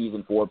 straight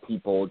season 4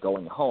 people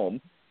going home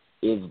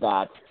is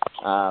that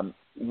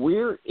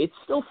it's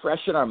still fresh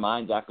in our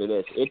minds after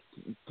this.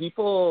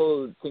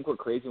 People think we're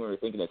crazy when we're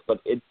thinking this, but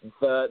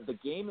the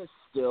game is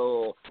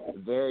still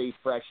very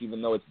fresh,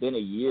 even though it's been a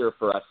year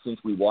for us since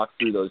we walked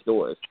through those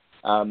doors.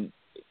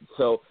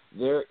 So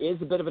there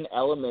is a bit of an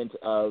element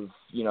of,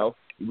 you know,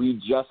 we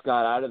just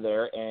got out of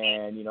there,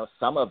 and, you know,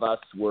 some of us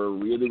were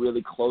really,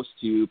 really close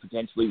to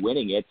potentially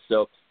winning it.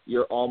 So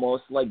you're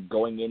almost like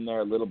going in there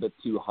a little bit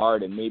too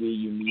hard, and maybe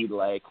you need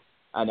like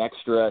an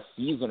extra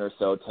season or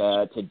so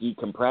to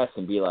decompress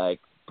and be like,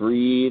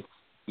 breathe,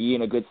 be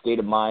in a good state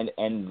of mind,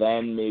 and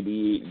then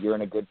maybe you're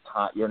in a good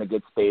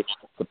space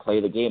to play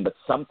the game. But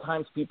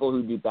sometimes people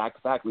who do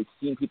back-to-back, we've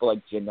seen people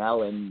like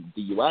Janelle in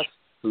the U.S.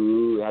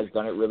 who has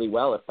done it really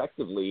well,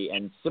 effectively,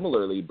 and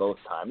similarly both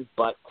times.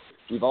 But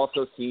we've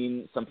also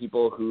seen some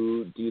people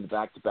who do the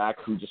back-to-back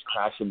who just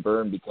crash and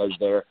burn because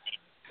they're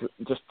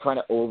just trying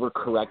to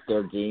overcorrect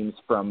their games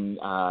from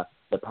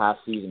the past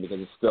season because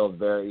it's still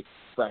very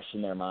fresh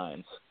in their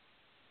minds.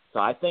 So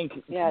I think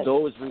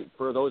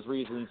for those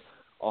reasons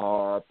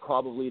are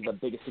probably the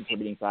biggest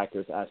contributing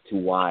factors as to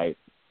why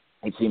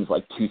it seems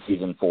like 2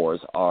 season 4s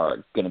are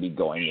going to be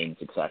going in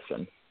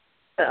succession.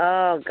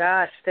 Oh,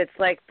 gosh, it's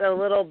like the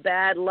little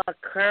bad luck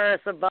curse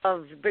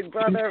above Big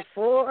Brother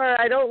 4.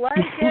 I don't like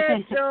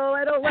it, Joe.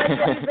 I don't like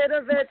any bit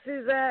of it,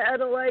 Suzette. I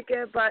don't like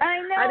it, but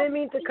I didn't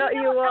mean to cut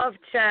you off,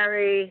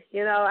 Cherry.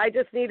 You know, I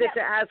just needed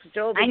to ask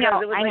Joe because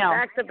it was like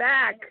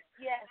back-to-back.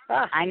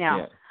 Yes. I know.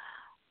 Yeah.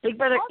 Big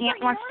Brother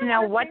Ant wants to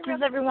know, what does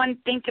everyone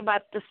think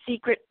about the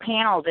secret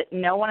panel that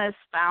no one has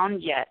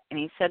found yet? And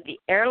he said the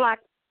airlock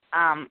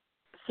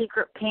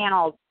secret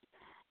panel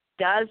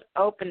does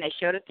open. They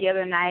showed it the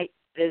other night.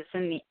 It's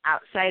in the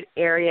outside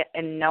area,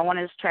 and no one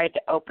has tried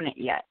to open it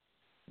yet.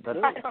 That's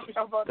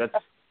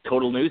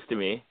total news to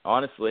me,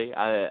 honestly.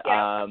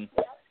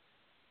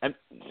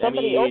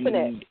 Somebody open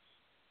it.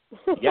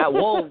 Yeah,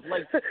 well,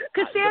 like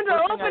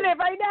Cassandra, open it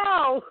right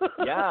now.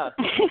 Yeah,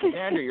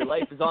 Cassandra, your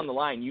life is on the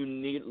line. You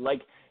need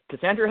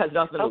Cassandra has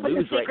nothing to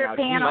lose right now.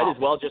 Panel. She might as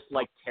well just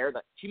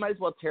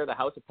tear the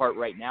house apart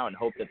right now and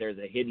hope that there's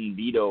a hidden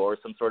veto or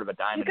some sort of a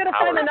diamond power.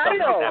 Find an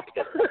idol. Like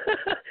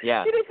that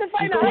yeah, she needs to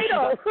find an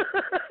idol.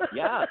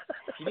 Yeah,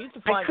 she needs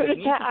to find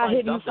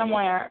hidden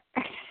somewhere.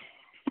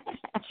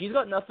 She's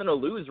got nothing to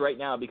lose right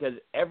now because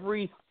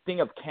everything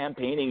of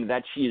campaigning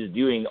that she is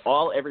doing,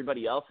 all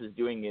everybody else is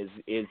doing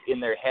is in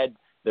their head.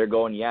 They're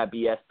going, yeah,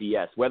 BS,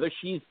 BS. Whether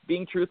she's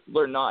being truthful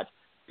or not,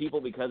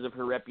 people, because of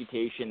her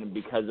reputation and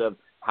because of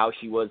how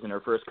she was in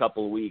her first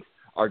couple of weeks,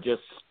 are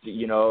just,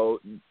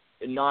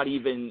 not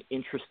even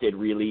interested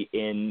really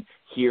in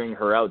hearing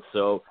her out.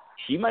 So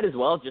she might as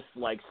well just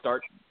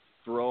start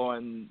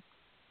throwing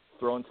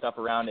stuff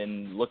around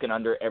and looking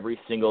under every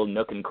single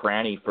nook and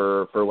cranny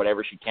for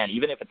whatever she can,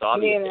 even if it's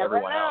obvious to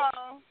everyone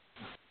else.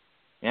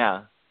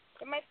 Yeah.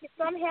 There might be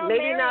some Hail Maybe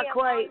Mary not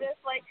quite. This,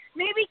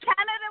 maybe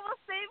Canada will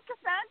save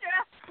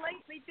Cassandra like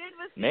they did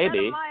with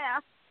Maybe. SUZETTE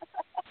AMAYA.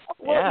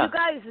 Well, you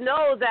guys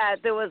know that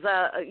there was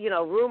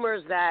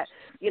rumors that,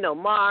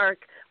 Mark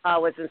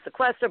was in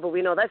sequester, but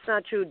we know that's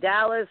not true.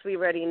 Dallas, we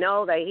already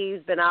know that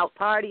he's been out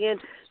partying.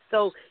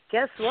 So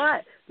guess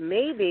what?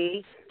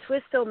 Maybe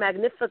Twisto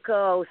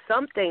Magnifico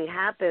something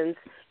happens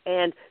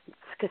and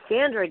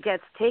Cassandra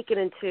gets taken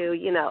into,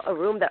 a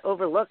room that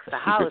overlooks the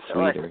house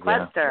or a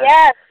sequester.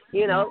 Yeah.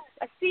 Yes.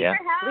 A secret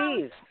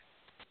house.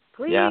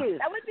 Please. Yeah.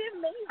 That would be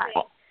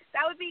amazing.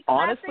 That would be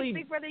honestly, classic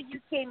Big Brother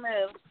UK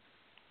move.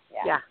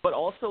 Yeah. But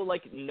also,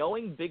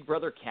 knowing Big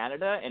Brother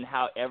Canada and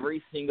how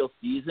every single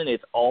season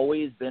it's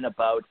always been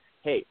about,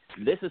 hey,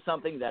 this is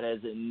something that has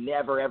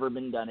never, ever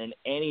been done in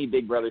any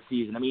Big Brother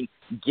season. I mean,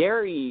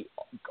 Gary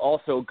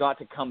also got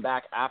to come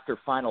back after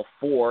Final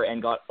Four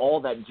and got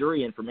all that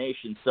jury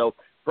information. So,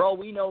 for all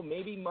we know,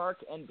 maybe Mark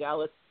and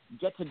Dallas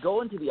get to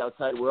go into the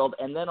outside world,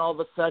 and then all of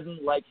a sudden,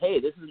 hey,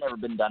 this has never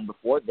been done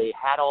before. They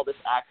had all this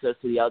access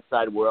to the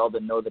outside world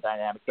and know the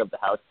dynamics of the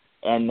house,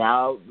 and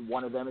now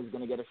one of them is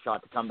going to get a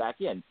shot to come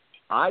back in.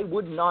 I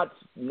would not,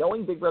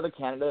 knowing Big Brother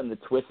Canada and the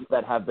twists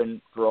that have been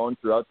thrown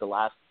throughout the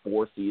last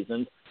 4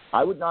 seasons,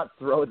 I would not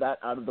throw that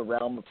out of the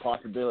realm of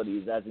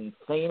possibilities, as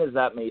insane as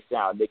that may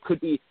sound. It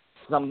could be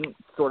some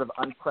sort of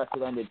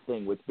unprecedented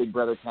thing, which Big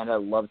Brother Canada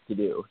loves to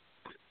do.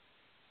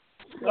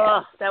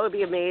 Oh, that would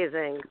be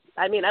amazing.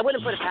 I mean, I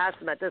wouldn't put it past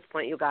them at this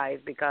point, you guys,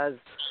 because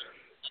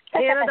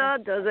Canada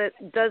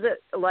does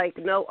it like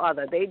no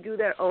other. They do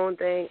their own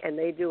thing, and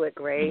they do it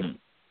great.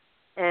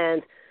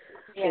 And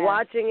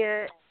watching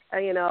it,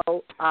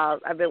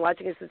 I've been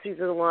watching it since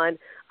season 1.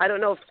 I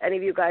don't know if any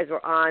of you guys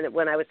were on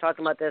when I was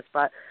talking about this,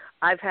 but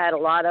I've had a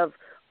lot of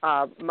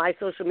my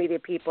social media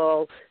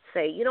people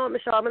say, you know what,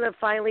 Michelle, I'm going to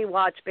finally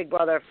watch Big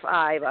Brother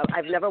 5.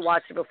 I've never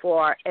watched it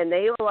before. And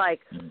they were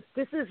like,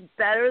 this is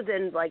better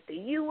than, the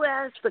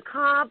U.S., the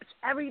comps,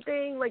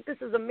 everything. This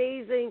is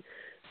amazing.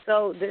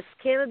 So this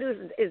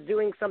Canada is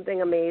doing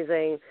something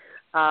amazing.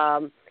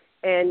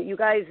 And you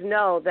guys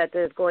know that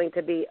there's going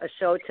to be a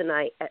show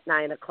tonight at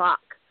 9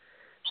 o'clock.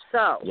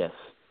 So, yes.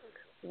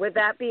 With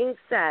that being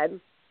said,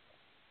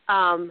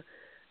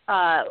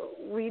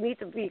 we need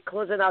to be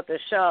closing out the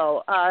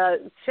show.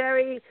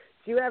 Cherry,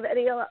 do you have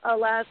any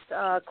last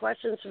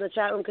questions from the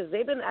chat room? Because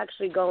they've been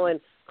actually going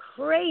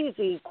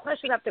crazy,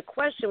 question after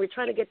question. We're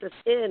trying to get this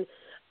in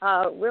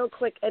real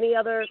quick. Any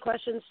other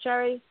questions,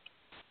 Cherry?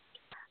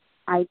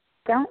 I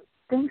don't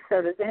think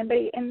so. Does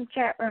anybody in the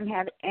chat room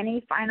have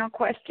any final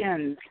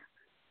questions?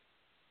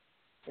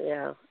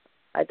 Yeah.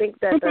 I think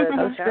that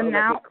the chat room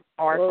now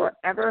or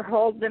forever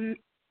hold them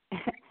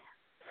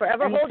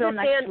Forever hold Until your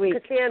next hand, week.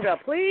 Cassandra,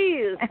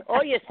 please.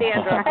 Or your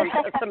Sandra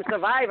from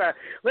Survivor.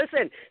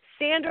 Listen,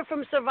 Sandra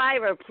from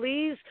Survivor,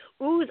 please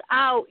ooze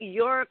out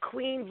your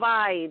queen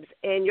vibes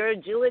and your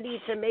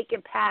agility to make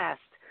it past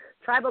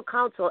Tribal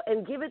Council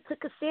and give it to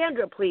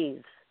Cassandra,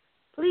 please.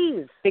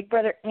 Please. Big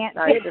Brother Aunt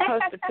did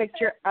post a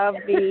picture of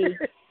the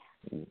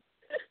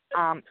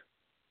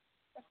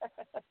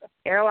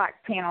airlock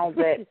panel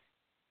that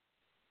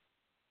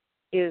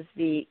is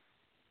the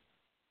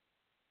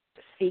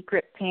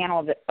secret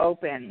panel that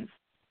opens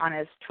on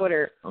his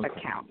Twitter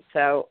account.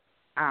 So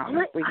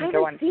we can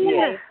go and see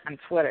it on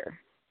Twitter.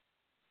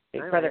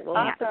 Big Brother We'll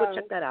have Aunt. to go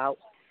check that out.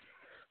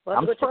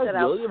 I'm surprised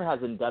William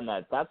hasn't done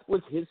that. That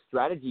was his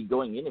strategy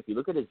going in. If you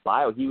look at his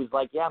bio, he was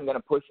like, yeah, I'm going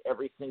to push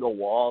every single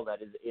wall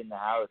that is in the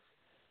house,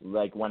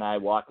 like when I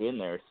walk in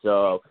there.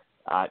 So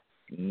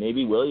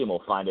maybe William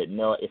will find it.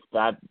 No, if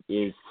that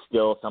is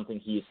still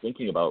something he is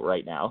thinking about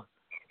right now.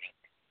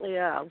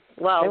 Yeah.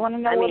 Well, I want to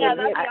know what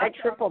I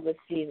triple this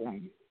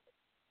season.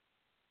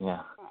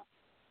 Yeah.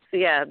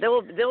 Yeah,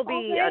 there'll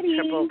be a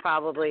triple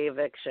probably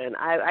eviction.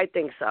 I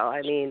think so.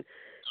 I mean,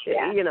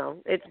 you know,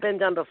 it's been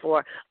done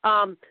before.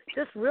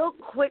 Just real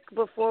quick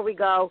before we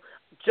go,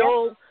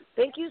 Joel,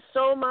 thank you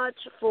so much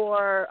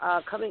for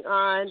coming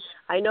on.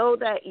 I know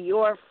that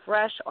you're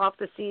fresh off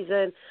the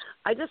season.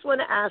 I just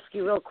want to ask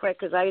you real quick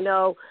because I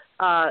know,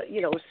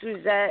 you know,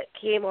 Suzette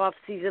came off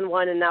season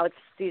 1 and now it's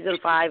season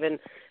 5, and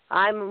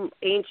I'm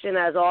ancient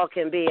as all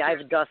can be. I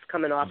have dust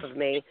coming off of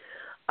me.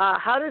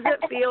 How does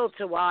it feel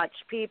to watch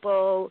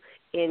people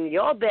in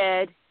your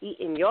bed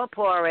eating your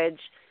porridge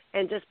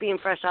and just being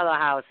fresh out of the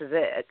house? Is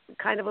it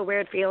kind of a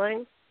weird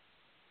feeling?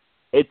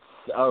 It's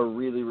a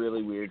really,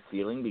 really weird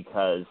feeling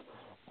because,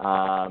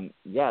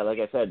 like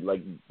I said,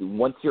 like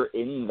once you're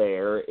in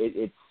there,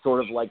 it's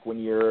sort of like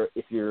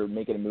if you're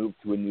making a move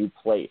to a new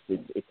place.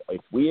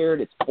 It's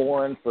weird. It's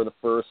foreign for the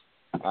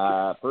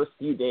first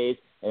few days,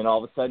 and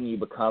all of a sudden you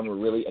become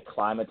really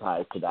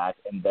acclimatized to that,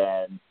 and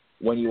then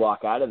when you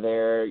walk out of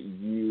there,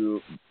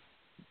 you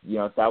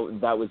know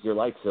that was your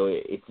life. So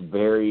it's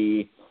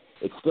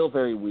still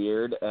very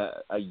weird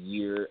a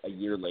year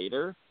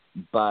later,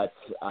 but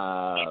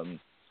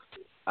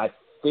I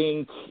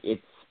think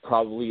it's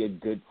probably a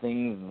good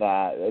thing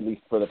that, at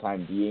least for the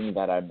time being,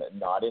 that I'm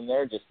not in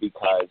there, just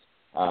because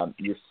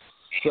you're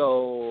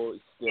so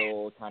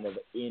still kind of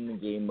in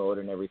game mode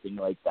and everything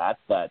like that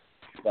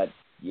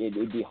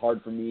it'd be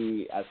hard for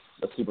me as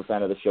a super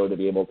fan of the show to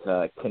be able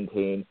to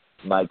contain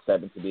my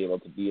excitement, to be able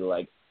to be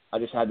like, I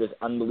just had this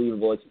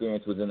unbelievable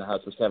experience, was in the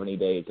house for 70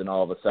 days, and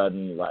all of a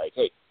sudden, like,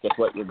 hey, guess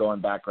what, you're going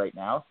back right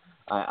now.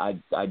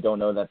 I don't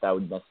know that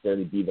would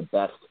necessarily be the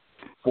best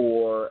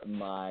for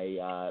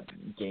my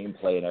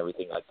gameplay and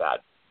everything like that.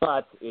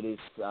 But it is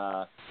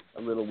a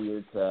little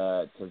weird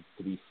to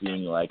be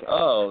seeing, like,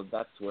 oh,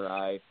 that's where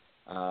I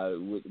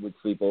would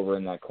sleep over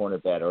in that corner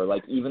bed, or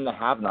like even the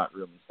have-not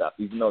room and stuff.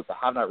 Even though the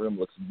have-not room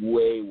looks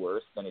way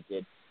worse than it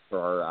did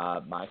for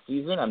my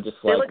season, I'm just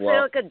like, it looks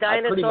like a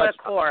dinosaur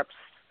corpse.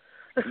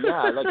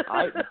 Yeah,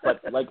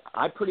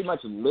 I pretty much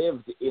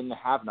lived in the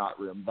have-not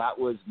room. That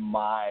was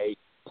my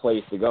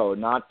place to go.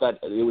 Not that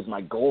it was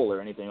my goal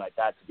or anything like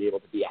that to be able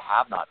to be a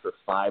have-not for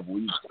 5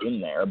 weeks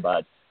in there,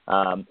 but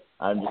I'm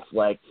just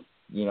like,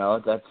 you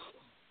know,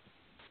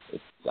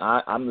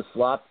 I'm the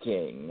slop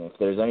king. If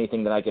there's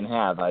anything that I can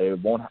have, I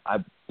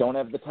don't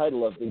have the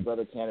title of Big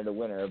Brother Canada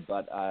winner,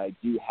 but I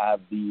do have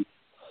the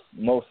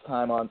most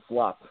time on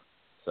slop.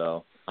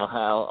 So I'll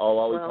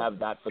always have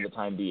that for the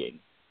time being.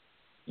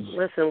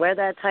 Listen, wear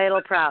that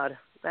title proud.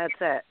 That's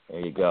it. There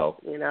you go.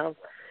 You know.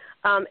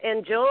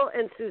 And Joel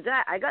and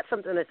Suzette, I got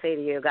something to say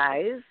to you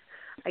guys.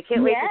 I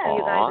can't wait to see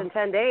you guys in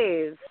 10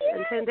 days.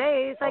 In 10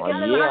 days, I get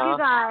to love you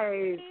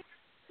guys.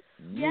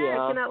 Yeah.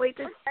 I cannot wait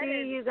to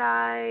see you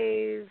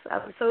guys.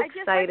 I'm so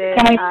excited.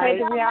 Can we play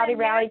the Reality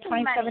Rally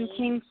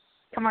 2017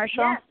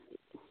 commercial? Yes.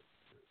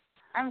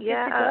 I'm good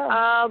to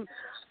go.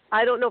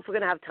 I don't know if we're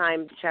going to have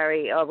time,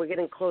 Cherry. We're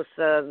getting close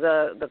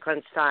to the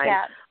crunch time.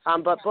 Yeah.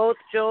 But both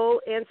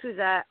Joel and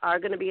Suzette are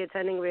going to be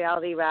attending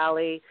Reality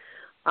Rally.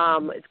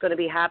 It's going to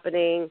be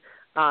happening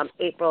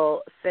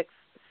April 6th.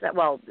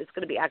 Well, it's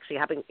going to be actually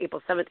happening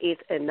April 7th, 8th,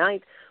 and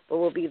 9th, but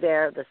we'll be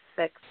there the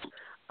 6th.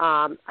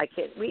 I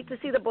can't wait to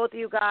see the both of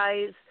you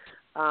guys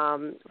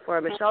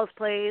for Michelle's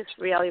Place,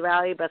 Reality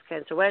Rally, Breast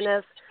Cancer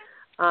Awareness.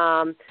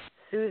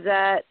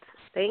 Suzette,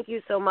 thank you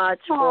so much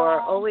for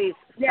always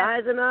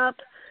sizing up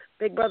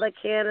Big Brother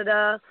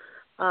Canada.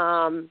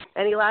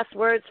 Any last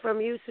words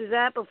from you,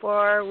 Suzette,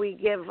 before we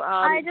give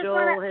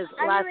Joel his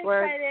last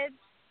words? Excited.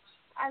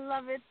 I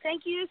love it.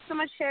 Thank you so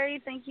much,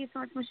 Sherry. Thank you so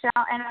much,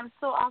 Michelle. And I'm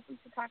so awesome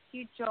to talk to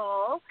you,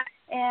 Joel.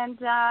 And,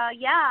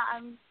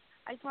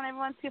 I just want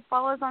everyone to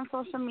follow us on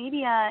social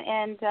media.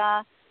 And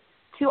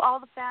to all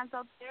the fans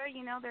out there,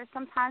 you know, there's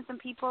sometimes some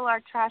people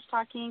are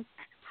trash-talking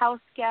house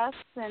guests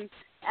and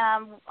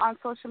on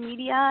social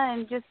media.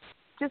 And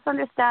just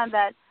understand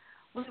that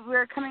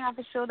we're coming off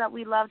a show that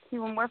we love,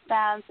 too, and we're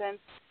fans. And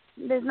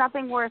there's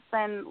nothing worse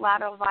than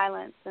lateral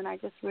violence. And I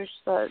just wish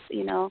that,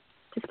 you know,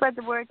 to spread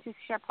the word, to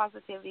share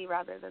positivity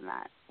rather than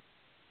that.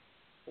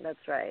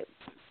 That's right.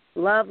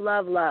 Love,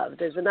 love, love.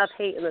 There's enough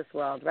hate in this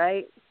world,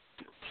 right?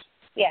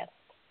 Yes.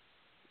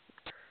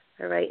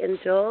 All right. And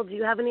Joel, do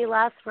you have any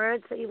last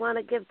words that you want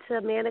to give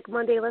to Manic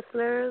Monday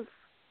listeners?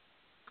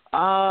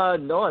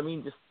 No, I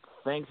mean, just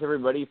thanks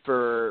everybody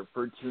for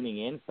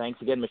tuning in.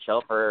 Thanks again,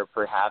 Michelle, for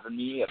having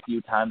me a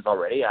few times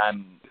already.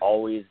 I'm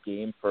always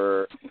game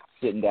for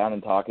sitting down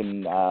and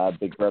talking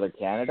Big Brother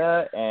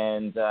Canada.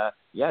 And,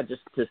 yeah,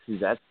 just to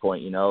Suzette's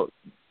point, you know,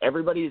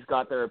 everybody's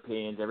got their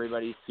opinions.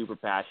 Everybody's super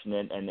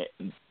passionate, and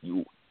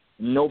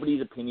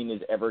nobody's opinion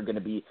is ever going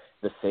to be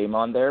the same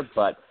on there.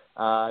 But,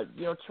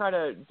 you know, try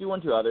to do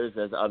unto others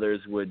as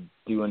others would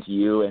do unto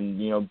you, and,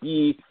 you know,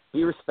 be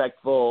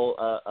respectful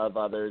of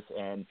others.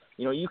 And,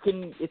 you know,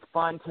 it's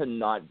fine to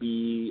not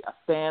be a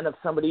fan of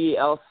somebody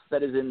else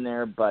that is in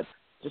there, but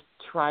just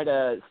try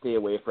to stay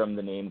away from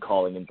the name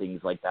calling and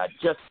things like that.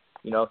 Just,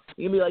 you know,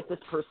 you can be like, this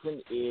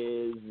person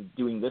is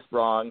doing this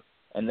wrong,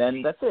 and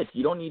then that's it.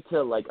 You don't need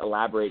to, like,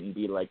 elaborate and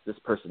be like, this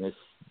person is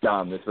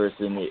dumb, this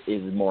person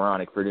is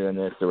moronic for doing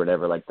this or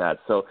whatever like that.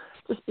 So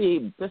just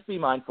be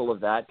mindful of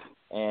that.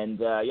 And,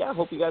 yeah, I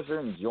hope you guys are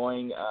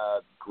enjoying a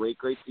great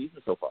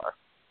season so far.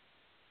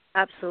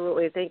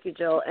 Absolutely. Thank you,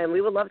 Joel. And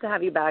we would love to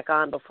have you back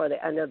on before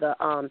the end of the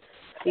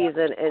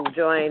season and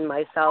join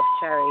myself,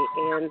 Cherry,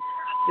 and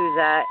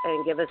Suzette,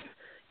 and give us,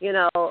 you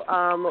know,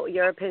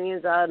 your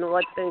opinions on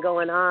what's been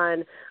going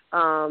on,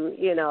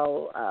 you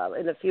know,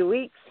 in a few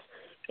weeks.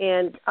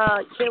 And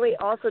can't wait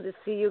also to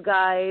see you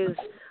guys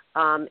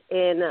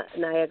in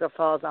Niagara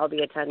Falls. I'll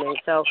be attending.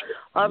 So,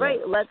 all right,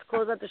 let's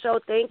close out the show.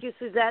 Thank you,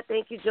 Suzette.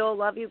 Thank you, Joel.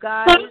 Love you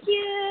guys. Thank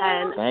you.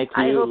 And Thank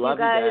you. I hope Love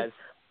you guys.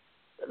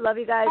 Love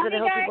you guys, Love and I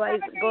you hope you guys.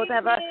 guys both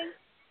have a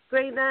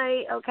great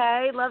night,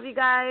 okay? Love you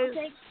guys.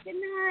 Okay, good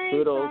night.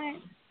 Toodles.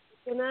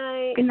 Good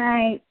night. Good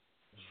night.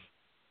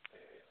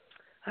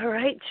 All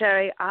right,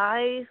 Cherry,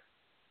 I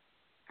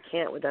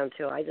can't with them,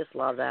 too. I just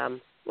love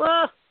them.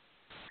 Whoa.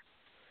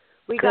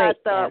 We got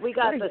the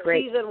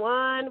season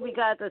 1, we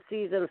got the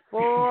season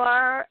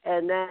 4,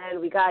 and then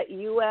we got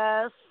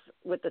U.S.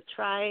 with the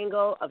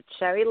triangle of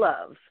Cherry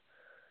Love.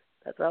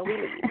 That's all we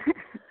need.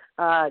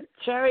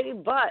 Cherry,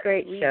 but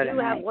we do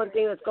have one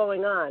thing that's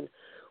going on.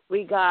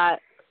 We got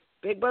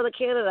Big Brother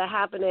Canada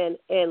happening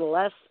in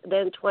less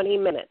than 20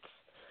 minutes.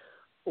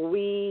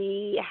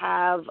 We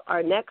have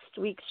our next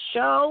week's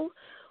show,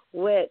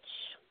 which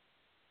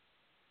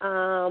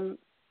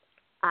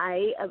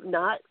I have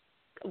not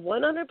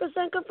 100%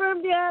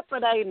 confirmed yet,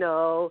 but I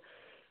know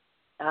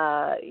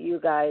you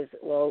guys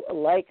will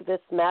like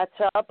this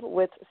matchup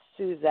with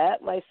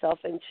Suzette, myself,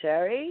 and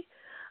Cherry.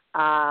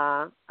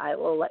 I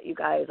will let you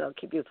guys, I'll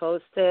keep you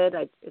posted.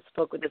 I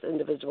spoke with this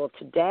individual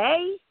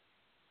today,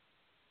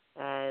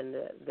 and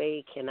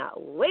they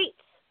cannot wait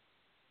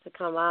to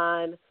come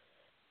on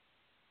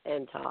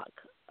and talk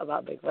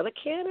about Big Brother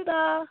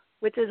Canada,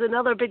 which is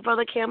another Big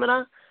Brother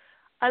Canada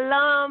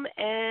alum,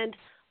 and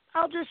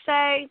I'll just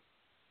say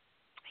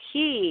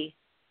he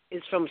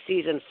is from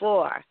season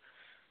 4.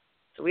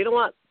 So we don't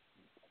want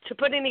to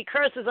put any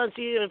curses on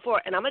season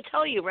 4, and I'm going to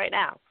tell you right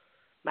now,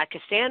 my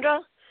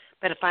Cassandra,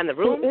 better find the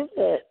room. Who is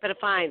it? Better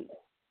find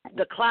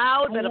the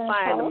cloud. Better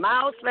find the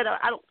mouse.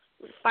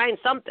 Find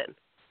something.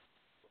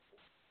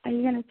 Are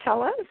you going to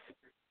tell us?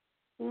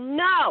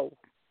 No.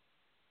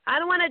 I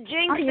don't want to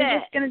jinx it. You're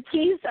just going to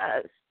tease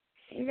us.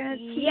 You're going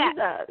to tease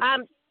us.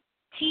 I'm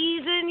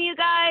teasing you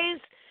guys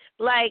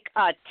like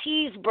a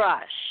tease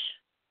brush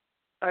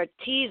or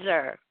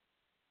teaser.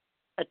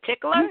 A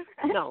tickler?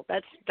 No,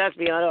 that's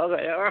beyond.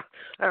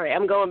 All right,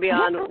 I'm going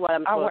beyond what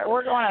I'm supposed to.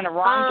 We're going in the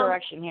wrong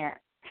direction here.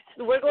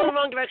 We're going the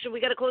wrong direction.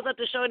 We got to close out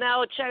the show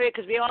now, Cherry,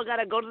 because we all got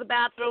to go to the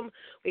bathroom.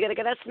 We got to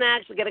get our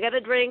snacks. We got to get our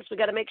drinks. We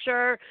got to make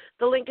sure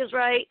the link is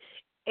right.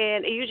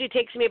 And it usually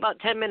takes me about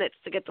 10 minutes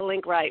to get the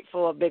link right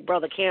for Big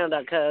Brother Canada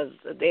because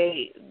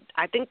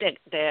I think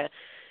they're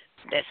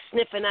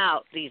sniffing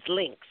out these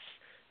links,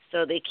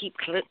 so they keep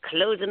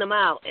closing them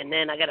out, and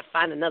then I got to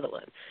find another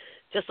one,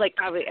 just like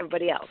probably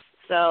everybody else.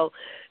 So,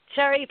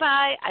 Cherry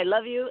Pie, I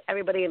love you.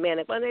 Everybody in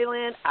Manic Monday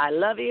Land, I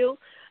love you.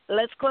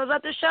 Let's close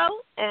out the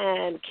show,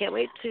 and can't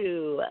wait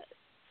to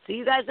see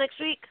you guys next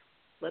week.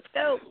 Let's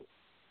go.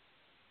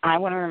 I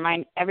want to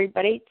remind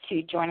everybody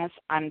to join us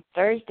on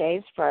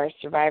Thursdays for our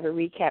Survivor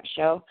Recap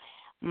show,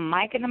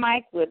 Mike and the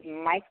Mic with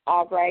Mike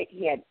Albright.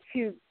 He had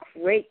 2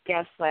 great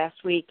guests last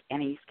week,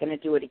 and he's going to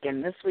do it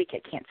again this week. I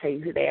can't tell you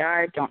who they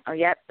are. Don't know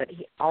yet, but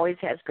he always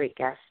has great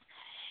guests.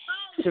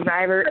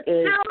 Survivor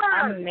is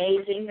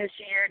amazing this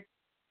year,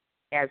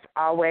 as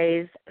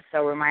always.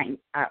 So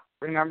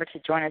remember to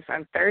join us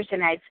on Thursday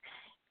nights.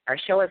 Our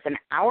show is an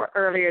hour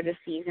earlier this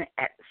season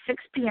at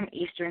 6 p.m.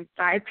 Eastern,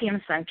 5 p.m.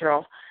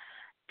 Central.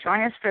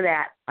 Join us for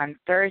that on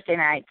Thursday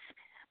nights,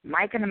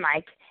 Mike and the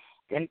Mic.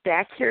 Then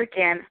back here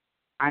again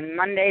on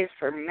Mondays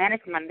for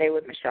Manic Monday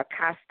with Michelle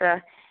Costa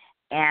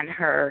and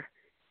her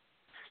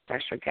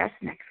special guest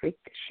next week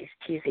that she's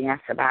teasing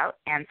us about.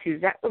 And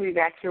Suzette will be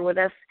back here with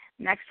us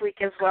next week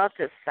as well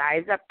to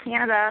Size Up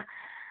Canada.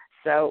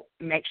 So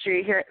make sure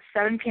you're here at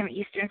 7 p.m.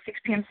 Eastern, 6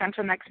 p.m.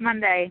 Central next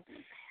Monday.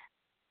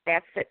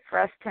 That's it for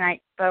us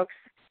tonight, folks.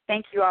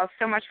 thank you all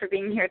so much for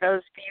being here. Those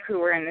of you who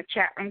were in the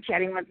chat room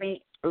chatting with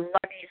me, love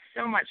you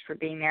so much for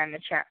being there in the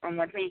chat room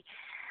with me.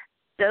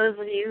 Those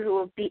of you who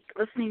will be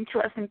listening to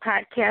us in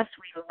podcast,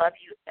 we love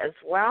you as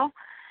well.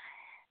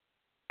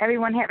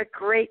 Everyone have a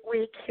great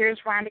week. Here's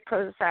Ron to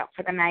close us out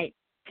for the night.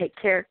 Take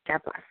care.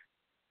 God bless.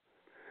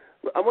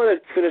 I want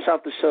to finish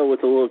off the show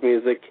with a little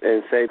music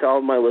and say to all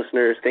of my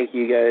listeners, thank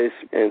you guys,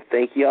 and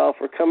thank you all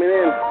for coming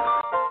in.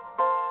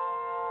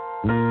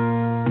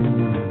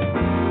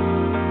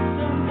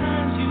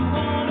 Sometimes you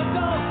want to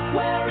go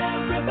where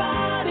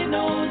everybody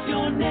knows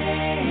your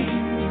name,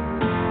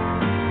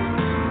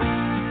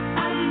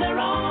 and they're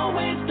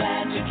always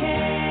glad you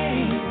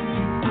came.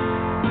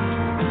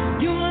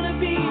 You want to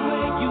be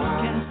where you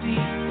can see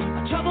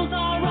our troubles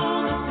are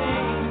all the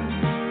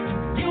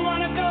same. You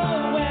want to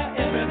go where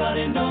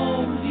everybody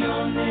knows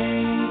your name.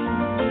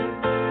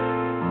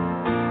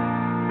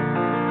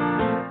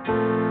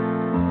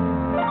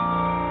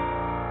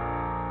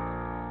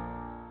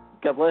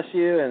 God bless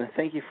you, and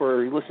thank you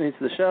for listening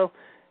to the show.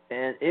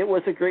 And it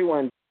was a great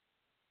one.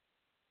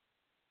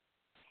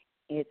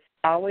 It's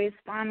always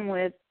fun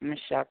with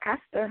Michelle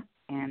Costa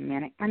and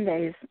Manic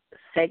Mondays.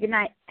 Say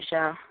goodnight,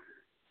 Michelle.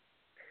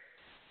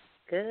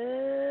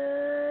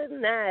 Good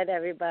night,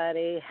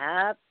 everybody.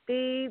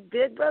 Happy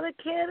Big Brother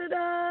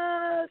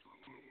Canada.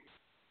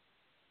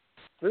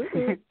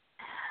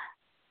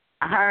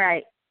 All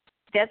right.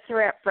 That's a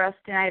wrap for us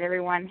tonight,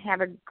 everyone.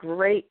 Have a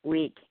great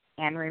week.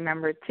 And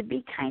remember to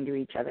be kind to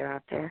each other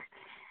out there.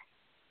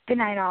 Good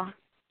night, all.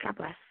 God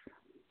bless.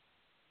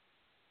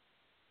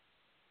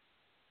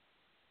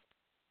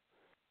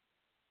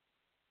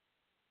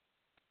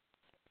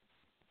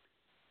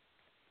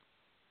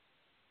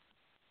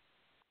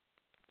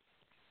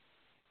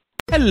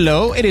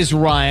 Hello, it is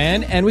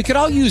Ryan, and we could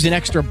all use an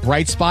extra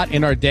bright spot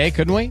in our day,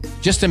 couldn't we?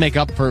 Just to make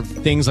up for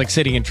things like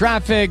sitting in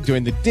traffic,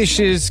 doing the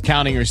dishes,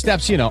 counting your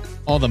steps, you know,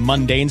 all the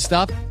mundane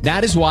stuff.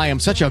 That is why I'm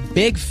such a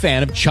big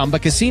fan of Chumba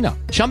Casino.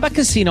 Chumba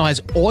Casino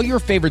has all your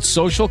favorite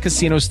social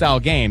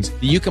casino-style games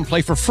that you can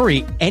play for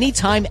free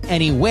anytime,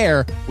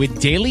 anywhere with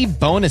daily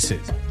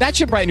bonuses. That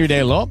should brighten your day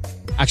a little.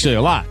 Actually,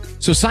 a lot.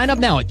 So sign up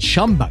now at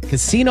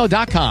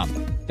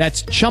ChumbaCasino.com.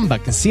 That's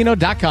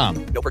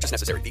ChumbaCasino.com. No purchase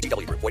necessary.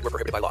 VGW Group. Void where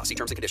prohibited by law. See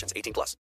terms and conditions. 18+.